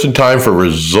 he's just in time for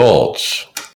results.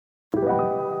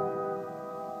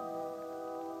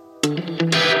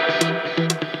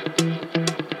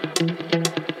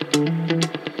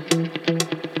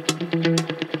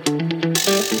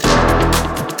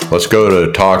 Let's go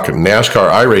to talk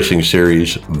NASCAR iRacing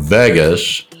Series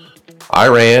Vegas. I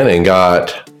ran and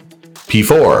got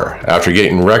P4. After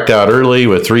getting wrecked out early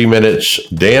with 3 minutes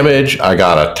damage, I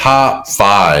got a top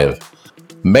 5.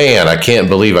 Man, I can't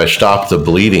believe I stopped the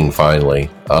bleeding finally.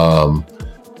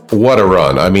 What a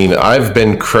run. I mean, I've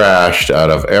been crashed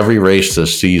out of every race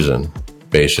this season,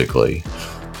 basically.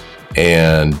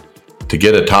 And to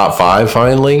get a top 5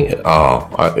 finally,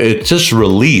 it's just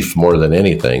relief more than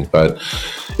anything. But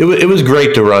it was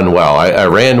great to run well. I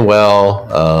ran well,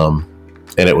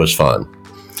 and it was fun.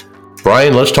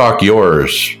 Brian, let's talk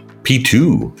yours.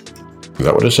 P2. Is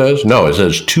that what it says? No, it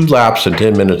says 2 laps and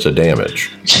 10 minutes of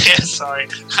damage. Yeah, sorry.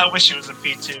 I wish it was a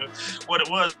P2. What it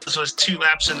was 2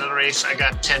 laps into the race. I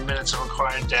got 10 minutes of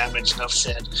required damage, enough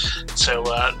said. So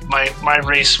my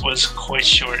race was quite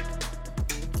short.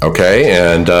 Okay,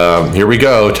 and here we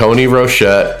go. Tony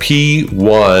Rochette,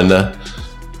 P1.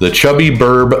 The chubby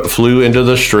burb flew into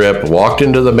the strip, walked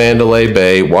into the Mandalay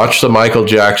Bay, watched the Michael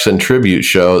Jackson tribute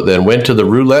show, then went to the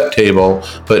roulette table,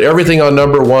 put everything on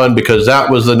number 1 because that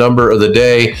was the number of the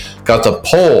day, got the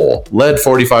pole, led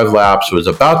 45 laps, was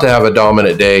about to have a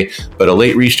dominant day, but a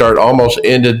late restart almost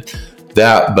ended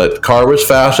But car was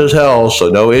fast as hell, so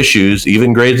no issues,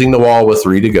 even grazing the wall with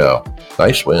 3 to go.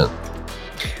 Nice win.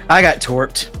 I got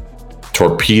torped.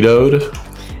 Torpedoed?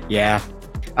 Yeah.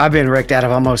 I've been wrecked out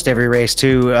of almost every race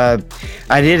too.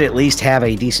 I did at least have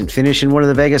a decent finish in one of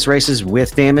the Vegas races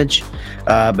with damage,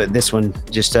 but this one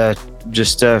just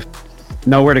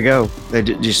nowhere to go.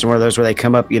 Just one of those where they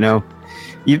come up.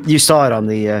 You saw it on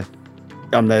the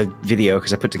video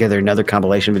because I put together another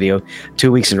compilation video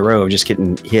 2 weeks in a row of just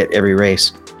getting hit every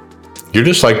race. You're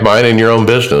just like minding your own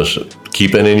business,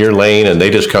 keeping in your lane, and they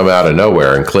just come out of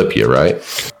nowhere and clip you, right?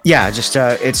 Yeah,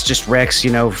 it's just wrecks,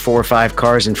 4 or 5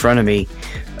 cars in front of me,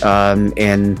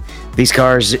 and these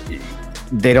cars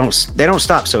they don't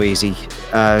stop so easy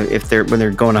when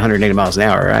they're going 180 miles an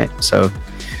hour, right? So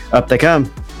up they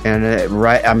come, and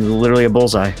I'm literally a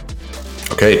bullseye.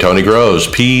 Okay, Tony Groves,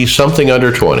 P something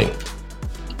under 20.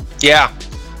 Yeah,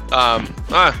 like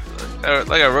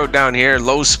I wrote down here,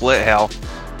 low split hell,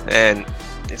 and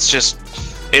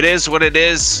it is what it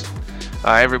is.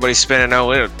 Everybody's spinning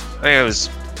out. I think it was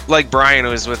like Brian,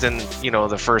 who was within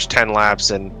the first 10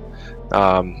 laps, and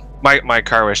my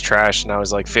car was trashed, and I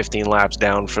was like 15 laps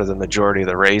down for the majority of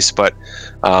the race. But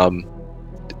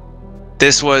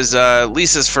this was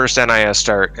Lisa's first NIS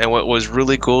start, and what was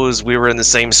really cool is we were in the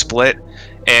same split,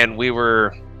 and we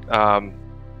were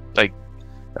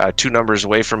 2 numbers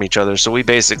away from each other. So we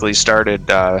basically started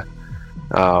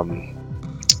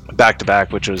back to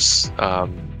back, which was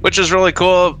really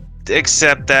cool.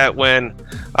 Except that when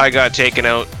I got taken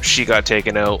out, she got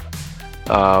taken out,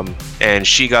 and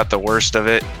she got the worst of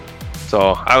it.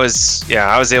 So I was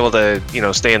able to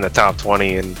stay in the top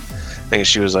 20, and I think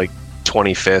she was like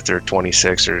 25th or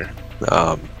 26th or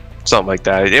something like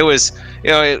that. It was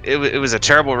it was a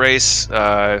terrible race,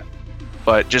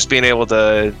 but just being able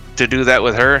to do that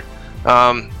with her,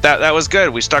 that was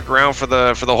good. We stuck around for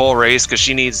the whole race because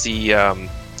she needs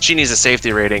a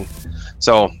safety rating.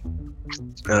 So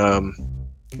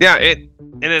it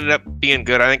ended up being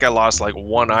good. I think I lost like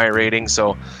 1 I rating,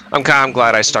 so I'm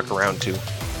glad I stuck around too.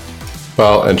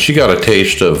 Well, and she got a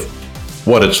taste of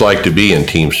what it's like to be in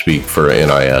team speak for an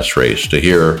NIS race, to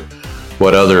hear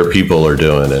what other people are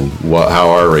doing and how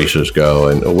our races go.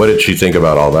 And what did she think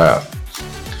about all that?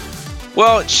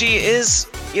 Well, she is,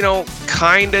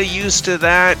 kind of used to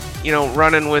that,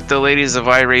 running with the ladies of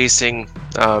iRacing.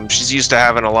 She's used to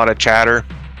having a lot of chatter,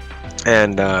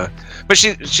 and but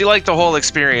she liked the whole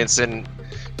experience, and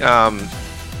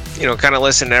kind of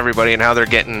listen to everybody and how they're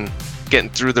getting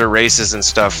through their races and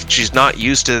stuff. She's not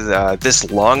used to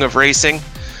this long of racing,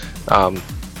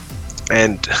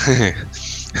 and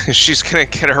she's gonna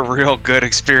get a real good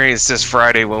experience this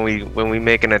Friday when we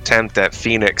make an attempt at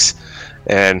Phoenix,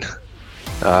 and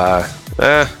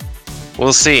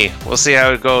we'll see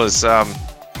how it goes.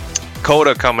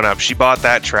 Coda coming up. She bought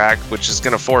that track, which is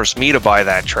going to force me to buy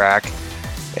that track,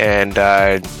 and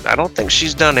I don't think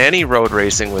she's done any road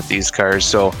racing with these cars.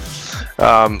 So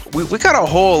we got a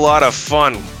whole lot of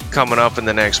fun coming up in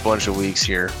the next bunch of weeks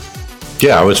here.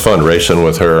 Yeah, it was fun racing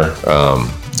with her.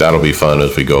 That'll be fun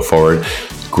as we go forward.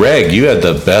 Greg, you had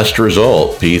the best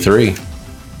result, P3,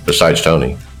 besides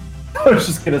Tony. I was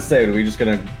just going to say, are we just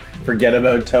going to forget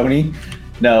about Tony?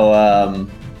 No,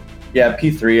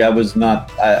 P3,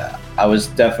 I was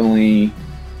definitely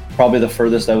probably the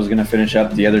furthest I was going to finish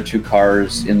up. The other 2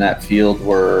 cars in that field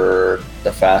were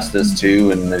the fastest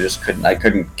too, and I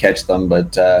couldn't catch them,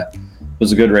 but it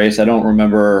was a good race. I don't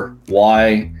remember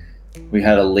why we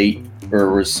had a late, or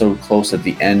was so close at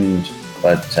the end,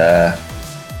 but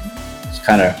it's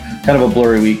kind of a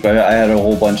blurry week, but I had a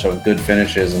whole bunch of good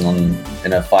finishes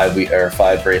in a 5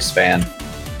 race span.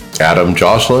 Adam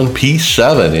Jocelyn,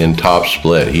 P7 in top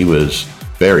split. He was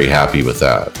very happy with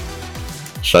that.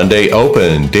 Sunday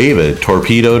Open, David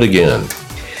torpedoed again.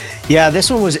 Yeah,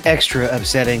 this one was extra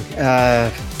upsetting.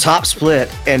 Top split,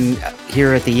 and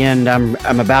here at the end,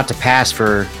 I'm about to pass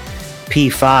for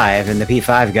P5, and the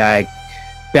P5 guy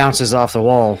bounces off the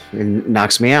wall and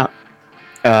knocks me out.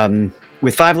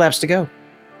 With 5 laps to go,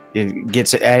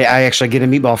 I actually get a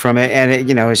meatball from it, and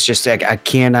it's just like I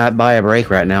cannot buy a break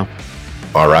right now.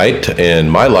 All right, and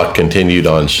my luck continued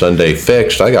on Sunday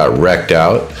Fixed. I got wrecked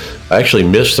out. I actually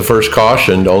missed the first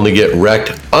caution to only get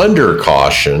wrecked under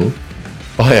caution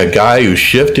by a guy who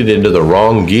shifted into the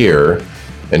wrong gear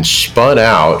and spun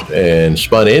out and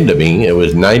spun into me. It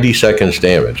was 90 seconds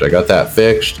damage. I got that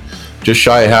fixed. Just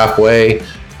shy of halfway,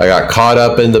 I got caught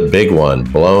up in the big one,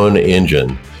 blown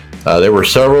engine. There were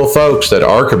several folks that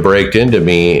ARCA braked into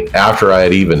me after I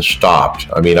had even stopped.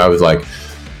 I mean, I was like,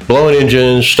 blown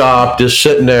engine, stop, just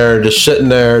sitting there, and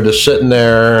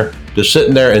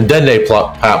then they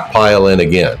pile in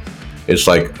again. It's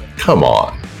like, come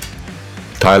on.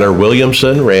 Tyler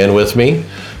Williamson ran with me.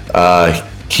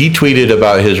 He tweeted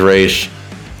about his race.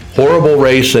 Horrible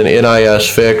race in NIS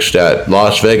fixed at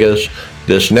Las Vegas.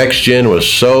 This next gen was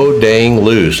so dang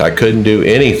loose, I couldn't do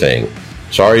anything.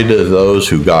 Sorry to those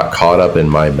who got caught up in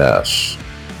my mess.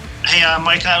 Hey,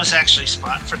 Mike, I was actually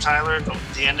spotting for Tyler at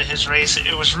the end of his race.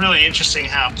 It was really interesting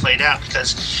how it played out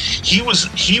because he was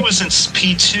in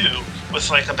P2 with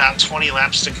like about 20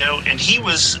 laps to go, and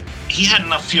he had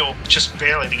enough fuel just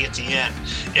barely to get to the end.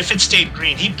 If it stayed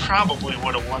green, he probably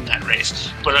would have won that race.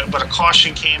 But a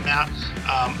caution came out,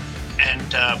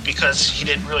 and because he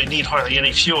didn't really need hardly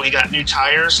any fuel, he got new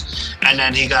tires, and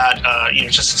then he got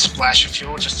just a splash of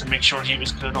fuel just to make sure he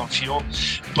was good on fuel.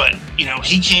 But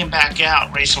he came back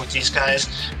out racing with these guys,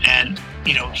 and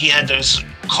he had those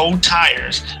cold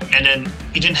tires, and then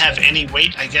he didn't have any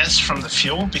weight, I guess, from the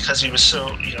fuel because he was so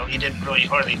he didn't really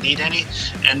hardly need any,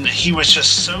 and he was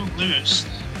just so loose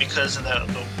because of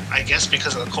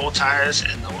because of the cold tires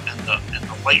and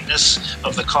the lightness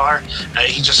of the car.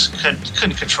 He just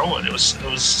couldn't control it. It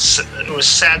was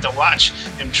sad to watch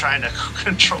him trying to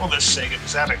control this thing.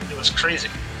 It was crazy.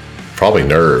 Probably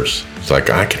nerves. It's like,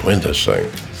 I can win this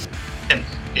thing. And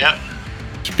yeah.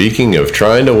 Speaking of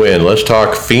trying to win, let's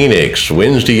talk Phoenix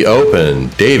Wednesday Open.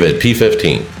 David,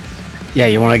 P15. Yeah,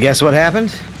 you want to guess what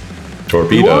happened?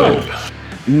 Torpedo.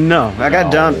 No, I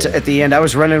got dumped at the end. I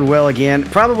was running well again.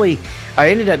 Probably, I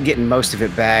ended up getting most of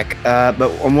it back.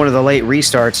 But on one of the late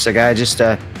restarts, the guy just,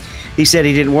 he said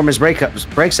he didn't warm his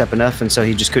brakes up enough, and so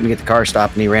he just couldn't get the car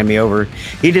stopped, and he ran me over.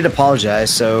 He did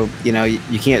apologize, so,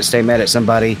 you can't stay mad at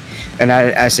somebody. And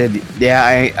I said,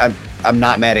 yeah, I'm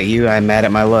not mad at you. I'm mad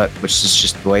at my luck, which is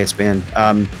just the way it's been.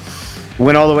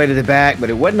 Went all the way to the back,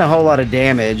 but it wasn't a whole lot of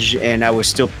damage, and I was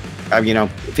still,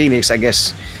 Phoenix, I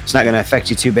guess it's not going to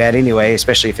affect you too bad anyway,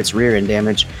 especially if it's rear end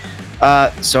damage.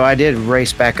 So I did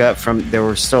race back up there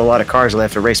were still a lot of cars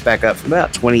left. I raced back up from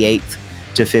about 28th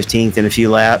to 15th in a few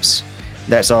laps.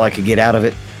 That's all I could get out of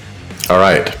it. All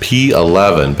right,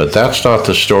 P11, but that's not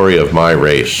the story of my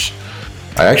race.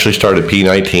 I actually started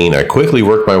P19. I quickly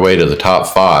worked my way to the top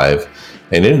 5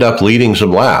 and ended up leading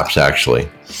some laps, actually.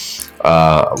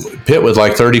 Pit with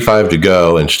like 35 to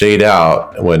go and stayed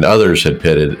out when others had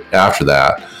pitted after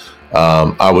that.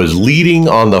 I was leading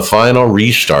on the final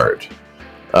restart,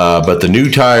 but the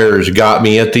new tires got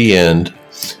me at the end.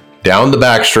 Down the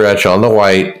backstretch on the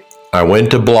white, I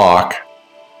went to block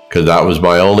because that was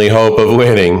my only hope of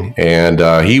winning,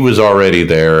 and he was already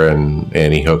there, and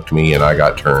he hooked me, and I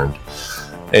got turned.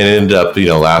 And ended up,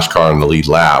 last car on the lead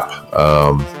lap.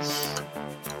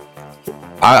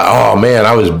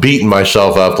 I was beating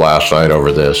myself up last night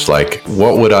over this. Like,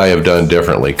 what would I have done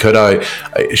differently?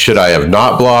 Should I have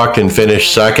not blocked and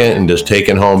finished second and just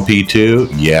taken home P2?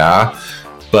 Yeah.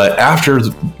 But after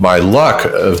my luck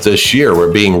of this year,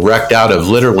 we're being wrecked out of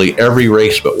literally every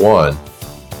race but one.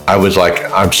 I was like,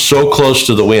 I'm so close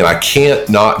to the win. I can't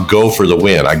not go for the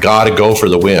win. I got to go for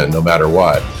the win no matter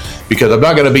what. Because I'm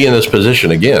not going to be in this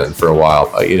position again for a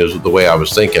while, is the way I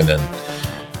was thinking.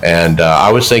 And I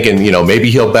was thinking,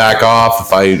 maybe he'll back off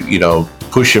if I,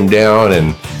 push him down.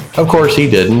 And of course he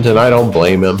didn't. And I don't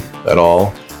blame him at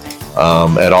all.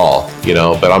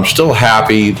 But I'm still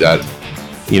happy that,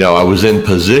 I was in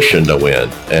position to win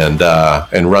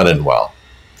and running well.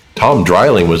 Tom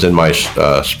Dreiling was in my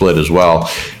split as well.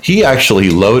 He actually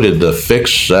loaded the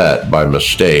fixed set by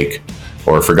mistake,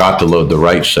 or forgot to load the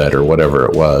right set or whatever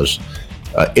it was.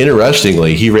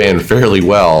 Interestingly, he ran fairly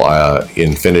well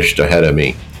and finished ahead of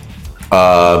me.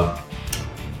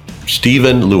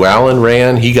 Stephen Llewellyn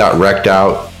ran. He got wrecked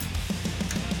out.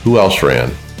 Who else ran?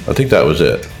 I think that was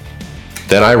it.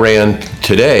 Then I ran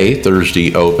today,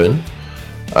 Thursday Open,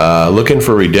 looking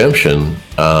for redemption.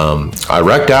 I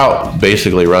wrecked out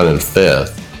basically running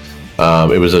 5th.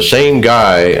 It was the same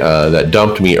guy that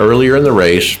dumped me earlier in the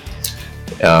race.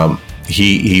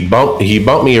 He bumped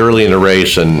me early in the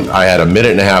race, and I had a 1.5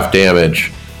 minute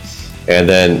damage, and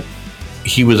then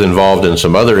he was involved in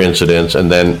some other incidents,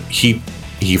 and then he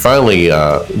finally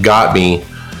got me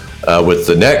with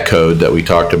the net code that we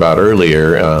talked about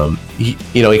earlier. He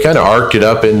kind of arced it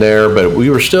up in there, but we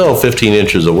were still 15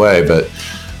 inches away. But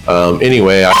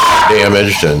anyway, I got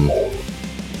damaged, and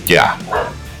yeah.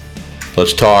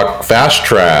 Let's talk fast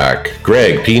track.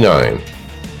 Greg, P9.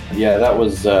 Yeah, that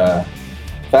was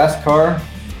fast car.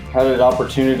 Had an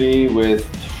opportunity with,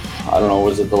 I don't know,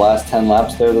 was it the last 10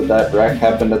 laps there that wreck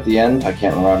happened at the end? I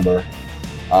can't remember.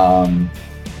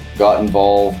 Got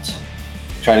involved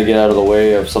trying to get out of the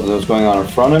way of something that was going on in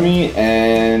front of me,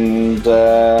 and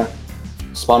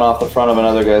spun off the front of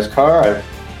another guy's car.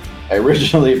 I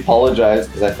originally apologized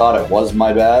because I thought it was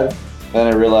my bad. Then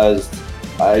I realized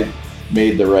I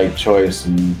made the right choice.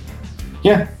 And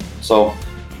yeah, so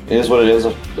it is what it is.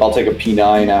 I'll take a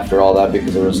P9 after all that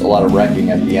because there was a lot of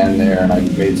wrecking at the end there, and I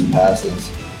made some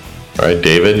passes. All right,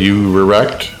 David, you were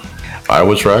wrecked. I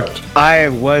was wrecked. I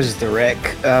was the wreck.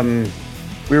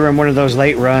 We were in one of those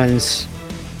late runs,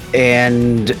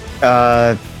 and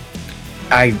I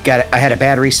had a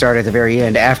bad restart at the very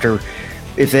end.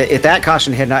 If that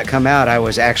caution had not come out, I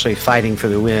was actually fighting for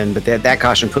the win. But that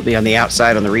caution put me on the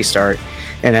outside on the restart,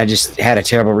 and I just had a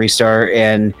terrible restart.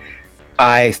 And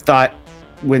I thought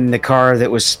when the car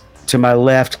that was to my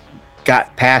left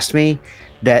got past me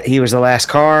that he was the last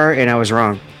car, and I was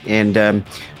wrong. And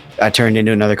I turned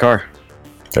into another car.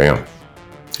 Damn.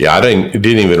 Yeah, I didn't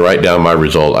even write down my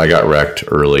result. I got wrecked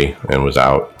early and was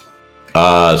out.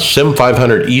 Sim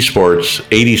 500 Esports,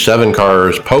 87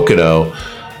 cars, Pocono.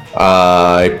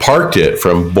 I parked it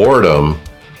from boredom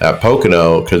at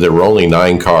Pocono because there were only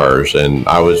 9 cars, and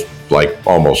I was like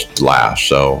almost last,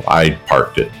 so I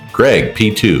parked it. Greg,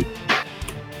 P2.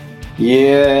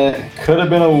 Yeah, could have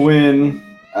been a win.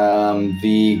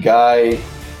 The guy,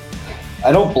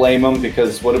 I don't blame him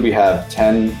because what did we have?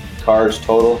 10 cars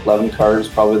total, 11 cars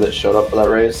probably that showed up for that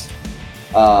race.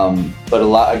 But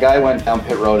a guy went down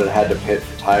pit road and had to pit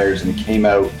for tires, and he came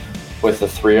out with the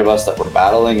 3 of us that were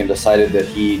battling and decided that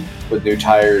he, with new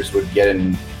tires, would get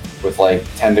in with like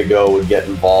 10 to go, would get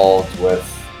involved with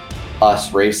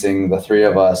us racing, the 3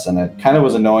 of us, and it kind of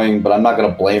was annoying, but I'm not going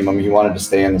to blame him. He wanted to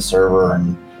stay in the server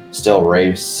and still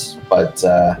race, but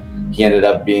he ended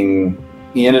up getting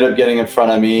in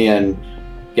front of me and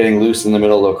getting loose in the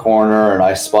middle of the corner, and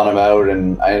I spun him out,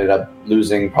 and I ended up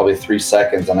losing probably 3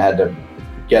 seconds, and I had to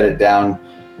get it down.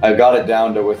 I got it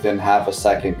down to within half a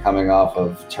second coming off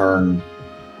of turn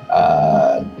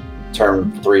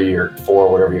 3 or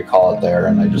 4, whatever you call it there,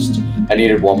 and I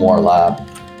needed one more lap.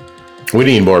 We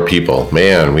need more people.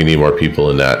 Man, we need more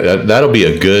people in that. That'll be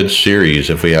a good series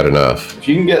if we had enough. If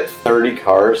you can get 30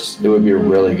 cars, it would be a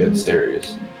really good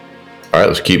series. All right,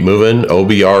 let's keep moving.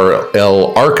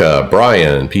 OBRL ARCA,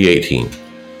 Brian, P18.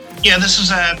 Yeah, this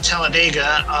was at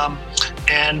Talladega,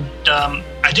 and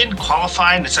I didn't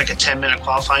qualify. It's like a 10-minute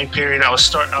qualifying period. I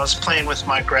was playing with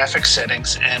my graphics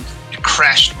settings, and it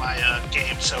crashed my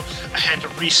game, so I had to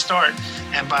restart.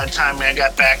 And by the time I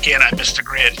got back in, I missed the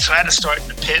grid, so I had to start in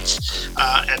the pits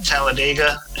at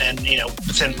Talladega. And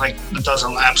within like a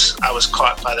dozen laps, I was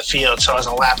caught by the field, so I was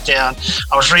a lap down.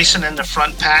 I was racing in the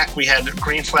front pack. We had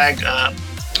green flag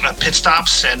pit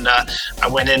stops, and I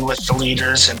went in with the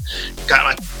leaders and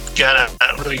got a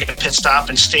really good pit stop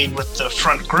and stayed with the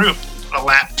front group a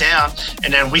lap down.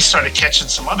 And then we started catching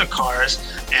some other cars,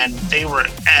 and they were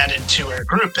added to our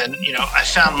group. And I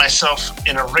found myself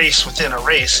in a race within a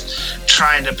race,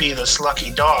 trying to be this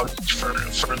lucky dog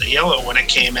for the yellow when it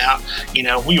came out.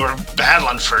 We were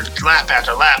battling for lap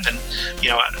after lap, and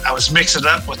I was mixing it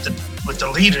up with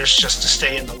the leaders just to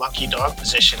stay in the lucky dog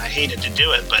position. I hated to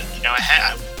do it, but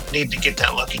I need to get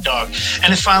that lucky dog,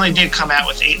 and it finally did come out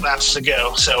with 8 laps to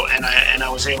go. So and I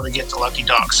was able to get the lucky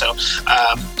dog. So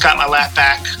got my lap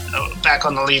back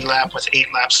on the lead lap with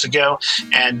 8 laps to go,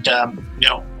 and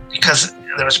because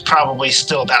there was probably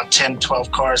still about 10-12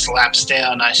 cars laps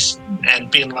down, and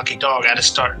being lucky dog, I had to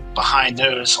start behind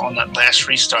those on that last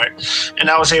restart, and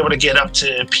I was able to get up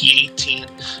to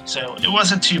P18. So it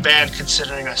wasn't too bad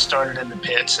considering I started in the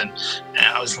pits and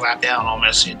I was lapped down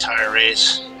almost the entire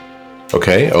race.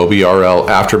 Okay, OBRL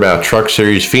Aftermath Truck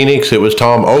Series Phoenix, it was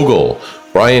Tom Ogle,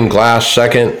 Brian Glass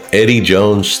second, Eddie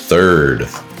Jones third.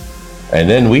 And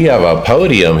then we have a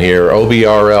podium here,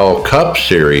 OBRL Cup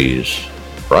Series,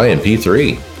 Brian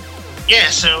P3. Yeah,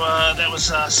 so that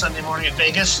was Sunday morning at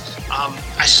Vegas.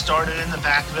 I started in the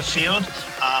back of the field.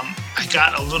 I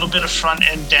got a little bit of front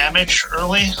end damage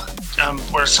early,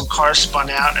 where some cars spun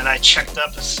out, and I checked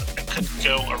up as I couldn't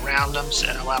go around them,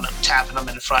 and I wound up tapping them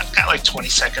in the front. Got like 20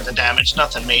 seconds of damage,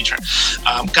 nothing major.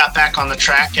 Got back on the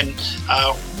track, and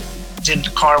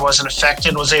the car wasn't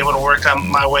affected. Was able to work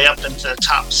my way up into the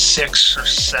top 6 or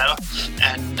so,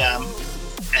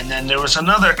 and then there was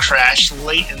another crash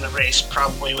late in the race,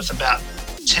 probably with about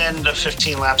 10 to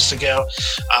 15 laps to go.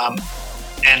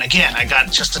 And again, I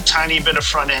got just a tiny bit of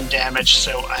front end damage,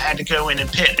 so I had to go in and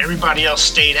pit. Everybody else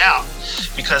stayed out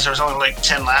because there was only like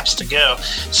 10 laps to go.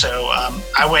 So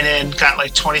I went in, got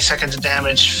like 20 seconds of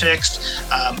damage fixed,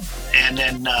 and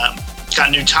then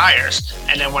got new tires.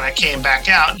 And then when I came back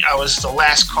out, I was the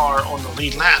last car on the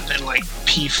lead lap in like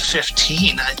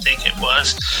P15, I think it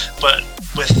was. But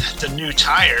with the new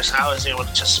tires, I was able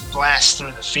to just blast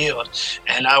through the field,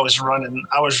 and I was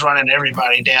running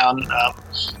everybody down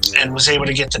and was able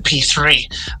to get to P3.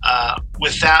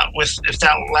 If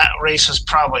that race was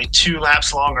probably 2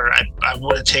 laps longer, I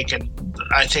would have taken.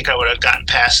 I think I would have gotten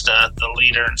past the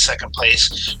leader in second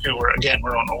place, who were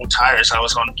on old tires. I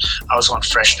was on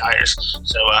fresh tires,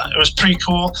 so it was pretty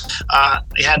cool.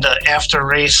 They had the after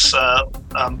race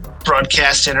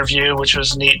broadcast interview, which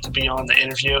was neat to be on the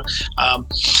interview.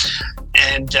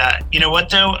 And you know what,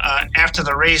 though? After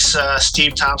the race,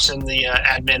 Steve Thompson, the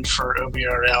admin for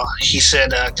OBRL, he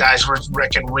said, guys, we're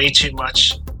wrecking way too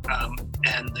much.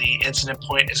 And the incident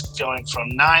point is going from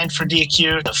 9 for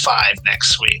DQ to 5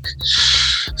 next week.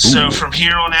 So from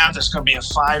here on out, there's going to be a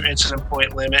 5 incident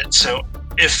point limit. So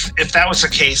if that was the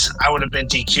case, I would have been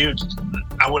DQ'd.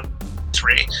 I would have been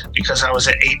 3 because I was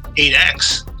at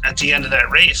 8x at the end of that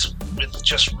race with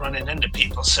just running into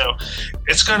people. So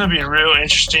it's going to be real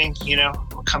interesting.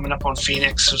 We're coming up on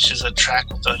Phoenix, which is a track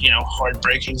with a hard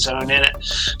braking zone in it.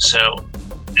 So,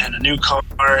 and a new car,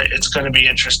 it's going to be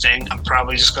interesting. I'm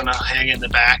probably just going to hang in the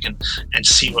back and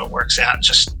see what works out and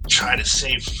just try to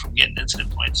save from getting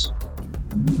incident points.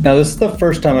 Now, this is the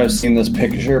first time I've seen this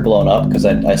picture blown up because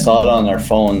I saw it on their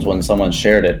phones when someone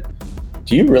shared it.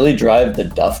 Do you really drive the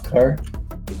Duff car?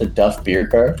 The Duff beer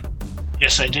car?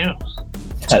 Yes, I do.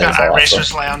 It's That got is awesome.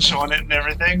 iRacers Lounge on it and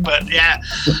everything, but yeah.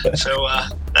 So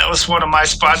that was one of my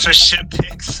sponsorship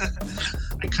picks.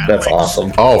 That's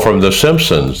awesome. Oh, from The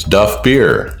Simpsons, Duff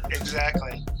Beer.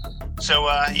 Exactly. So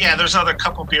there's other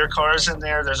couple beer cars in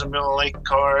there. There's a Miller Lite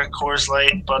car, Coors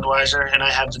Light, Budweiser, and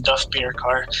I have the Duff Beer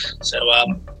car. So I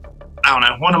don't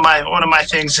know. One of my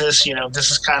things is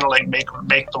this is kind of like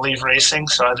make believe racing.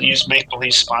 So I use make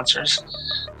believe sponsors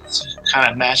to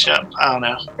kind of match up. I don't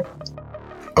know.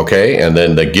 Okay, and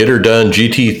then the Get Her Done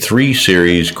GT3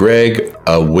 series, Greg,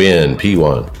 a win,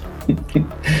 P1.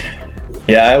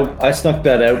 Yeah, I snuck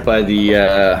that out by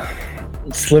the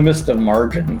slimmest of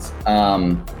margins.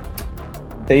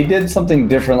 They did something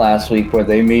different last week where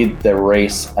they made the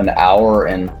race an hour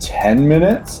and 10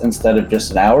 minutes instead of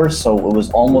just an hour. So it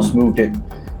was almost moved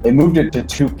it to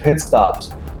 2 pit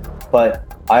stops. But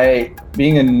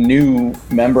being a new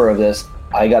member of this,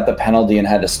 I got the penalty and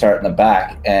had to start in the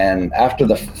back. And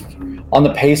on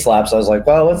the pace laps, I was like,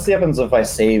 well, let's see what happens if I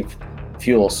save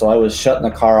fuel. So I was shutting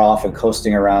the car off and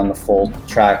coasting around the full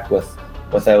track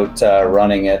without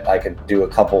running it. I could do a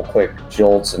couple quick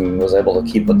jolts and was able to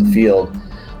keep with the field.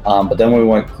 But then when we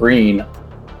went green,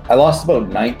 I lost about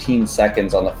 19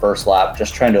 seconds on the first lap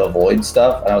just trying to avoid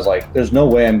stuff. And I was like, there's no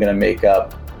way I'm going to make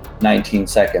up 19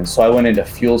 seconds. So I went into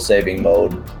fuel saving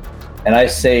mode and I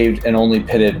saved and only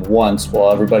pitted once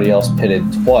while everybody else pitted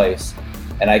twice.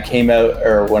 And I came out,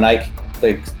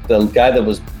 the guy that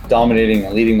was dominating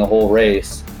and leading the whole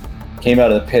race came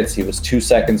out of the pits. He was 2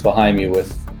 seconds behind me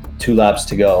with 2 laps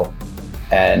to go.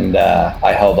 And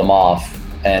I held him off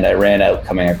and I ran out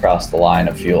coming across the line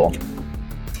of fuel.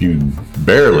 You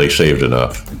barely saved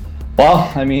enough.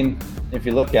 Well, I mean, if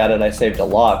you look at it, I saved a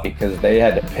lot because they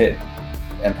had to pit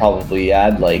and probably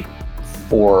add like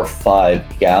 4 or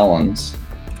 5 gallons,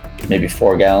 maybe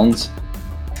 4 gallons.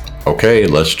 Okay,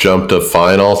 let's jump to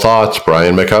final thoughts.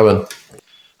 Brian McCubbin.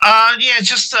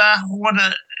 Just want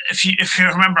to. If you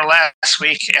remember last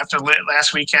week, after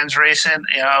last weekend's racing,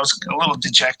 I was a little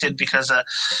dejected because of,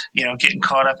 getting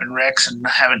caught up in wrecks and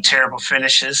having terrible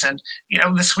finishes. And,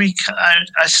 this week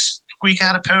I squeak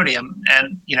out a podium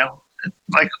and,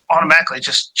 like automatically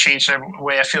just changed the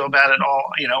way I feel about it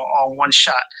all one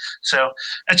shot. So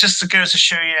it just goes to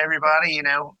show you, everybody,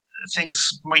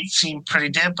 things might seem pretty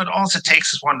dim, but all it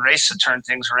takes is one race to turn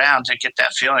things around to get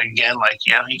that feeling again. Like,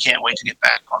 you can't wait to get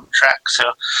back on the track. So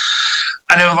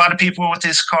I know a lot of people with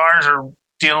these cars are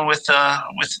dealing with a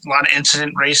lot of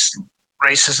incident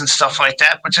races and stuff like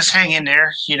that, but just hang in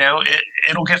there.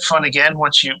 It'll get fun again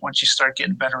once you start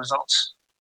getting better results.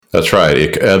 That's right.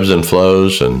 It ebbs and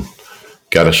flows and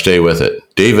got to stay with it.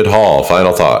 David Hall,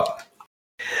 final thought.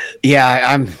 Yeah,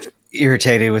 I'm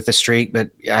irritated with the streak, but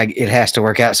it has to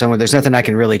work out somewhere. There's nothing I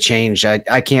can really change.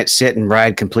 I can't sit and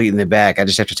ride complete in the back. I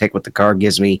just have to take what the car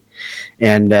gives me.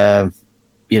 And,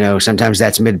 sometimes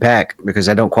that's mid-pack because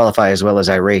I don't qualify as well as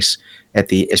I race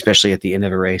especially at the end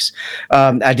of a race.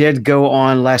 I did go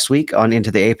on last week on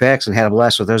Into the Apex and had a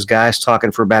blast with those guys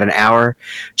talking for about an hour.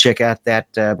 Check out that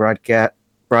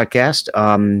broadcast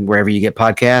wherever you get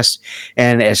podcasts.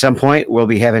 And at some point, we'll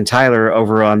be having Tyler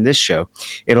over on this show.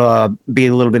 It'll be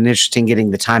a little bit interesting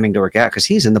getting the timing to work out because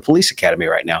he's in the police academy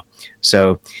right now.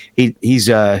 So he's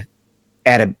in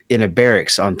a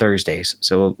barracks on Thursdays.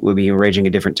 So we'll be arranging a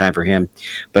different time for him.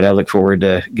 But I look forward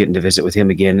to getting to visit with him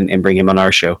again and bring him on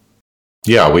our show.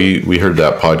 Yeah, we heard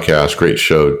that podcast. Great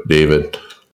show, David.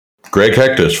 Greg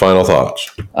Hectus, final thoughts.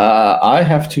 I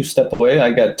have to step away.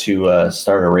 I got to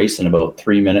start a race in about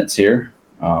 3 minutes here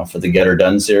for the Get Her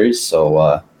Done series. So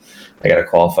I got to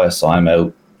qualify, so I'm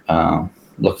out.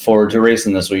 Look forward to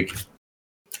racing this week.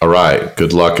 All right.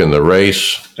 Good luck in the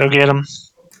race. Go get them.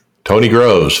 Tony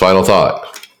Groves, final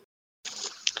thought.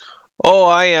 Oh,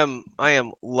 I am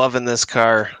loving this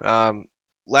car.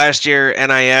 Last year,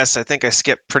 NIS, I think I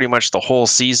skipped pretty much the whole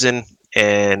season,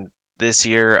 and this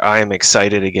year I am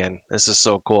excited again. This is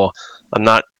so cool. I'm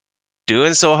not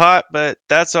doing so hot, but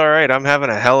that's all right. I'm having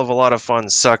a hell of a lot of fun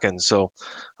sucking. So,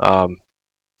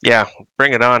 yeah,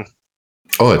 bring it on.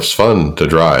 Oh, it's fun to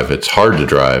drive. It's hard to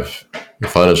drive.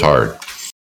 Fun is hard.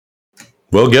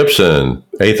 Will Gibson,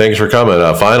 hey, thanks for coming.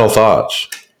 Final thoughts.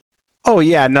 Oh,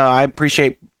 yeah, no, I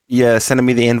appreciate you sending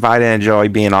me the invite and enjoy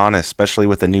being on, especially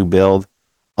with the new build.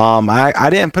 I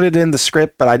didn't put it in the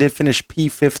script, but I did finish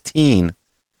P15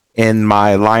 in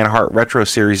my Lionheart Retro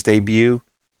Series debut.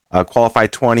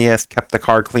 Qualified 20th, kept the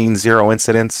car clean, 0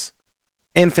 incidents,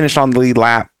 and finished on the lead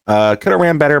lap. Could have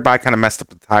ran better, but I kind of messed up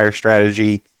the tire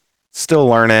strategy. Still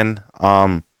learning.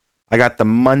 I got the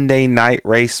Monday night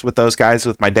race with those guys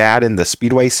with my dad in the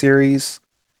Speedway Series,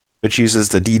 which uses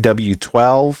the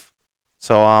DW12.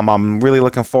 So I'm really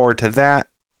looking forward to that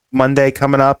Monday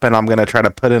coming up, and I'm going to try to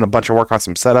put in a bunch of work on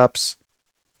some setups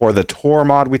for the tour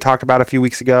mod we talked about a few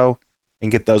weeks ago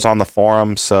and get those on the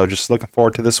forum. So just looking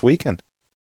forward to this weekend.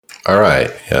 All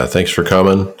right. Yeah, thanks for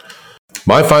coming.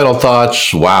 My final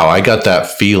thoughts, wow, I got that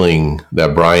feeling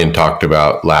that Brian talked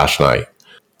about last night.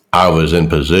 I was in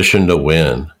position to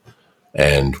win.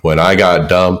 And when I got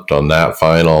dumped on that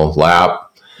final lap,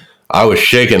 I was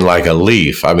shaking like a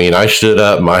leaf. I mean, I stood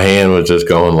up, my hand was just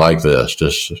going like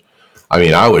this.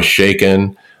 I was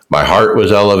shaking. My heart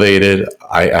was elevated.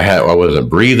 I wasn't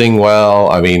breathing well.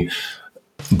 I mean,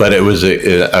 but it was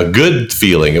a good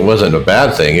feeling. It wasn't a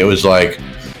bad thing. It was like,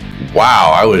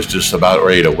 wow, I was just about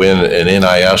ready to win an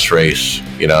NIS race.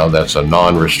 You know, that's a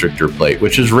non-restrictor plate,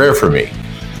 which is rare for me.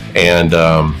 And,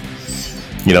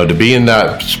 to be in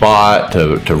that spot,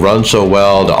 to run so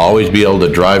well, to always be able to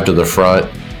drive to the front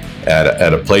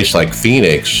at a place like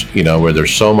Phoenix, where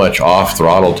there's so much off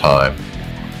throttle time,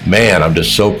 man, I'm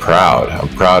just so proud. I'm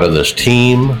proud of this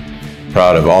team,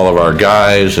 proud of all of our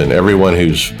guys and everyone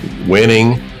who's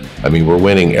winning. I mean, we're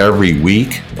winning every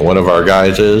week. One of our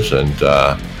guys is, and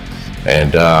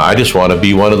I just want to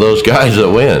be one of those guys that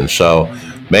wins. So,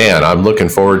 man, I'm looking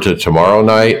forward to tomorrow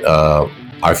night.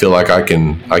 I feel like I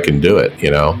can do it.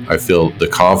 I feel the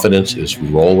confidence is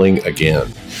rolling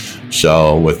again.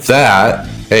 So with that,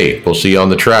 hey, we'll see you on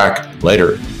the track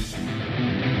later.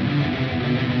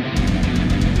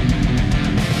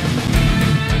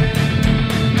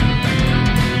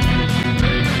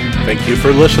 Thank you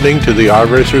for listening to the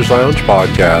iRacers Lounge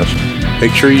podcast.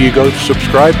 Make sure you go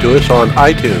subscribe to us on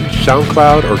iTunes,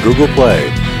 SoundCloud, or Google Play,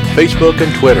 Facebook,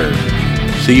 and Twitter.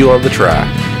 See you on the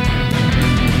track.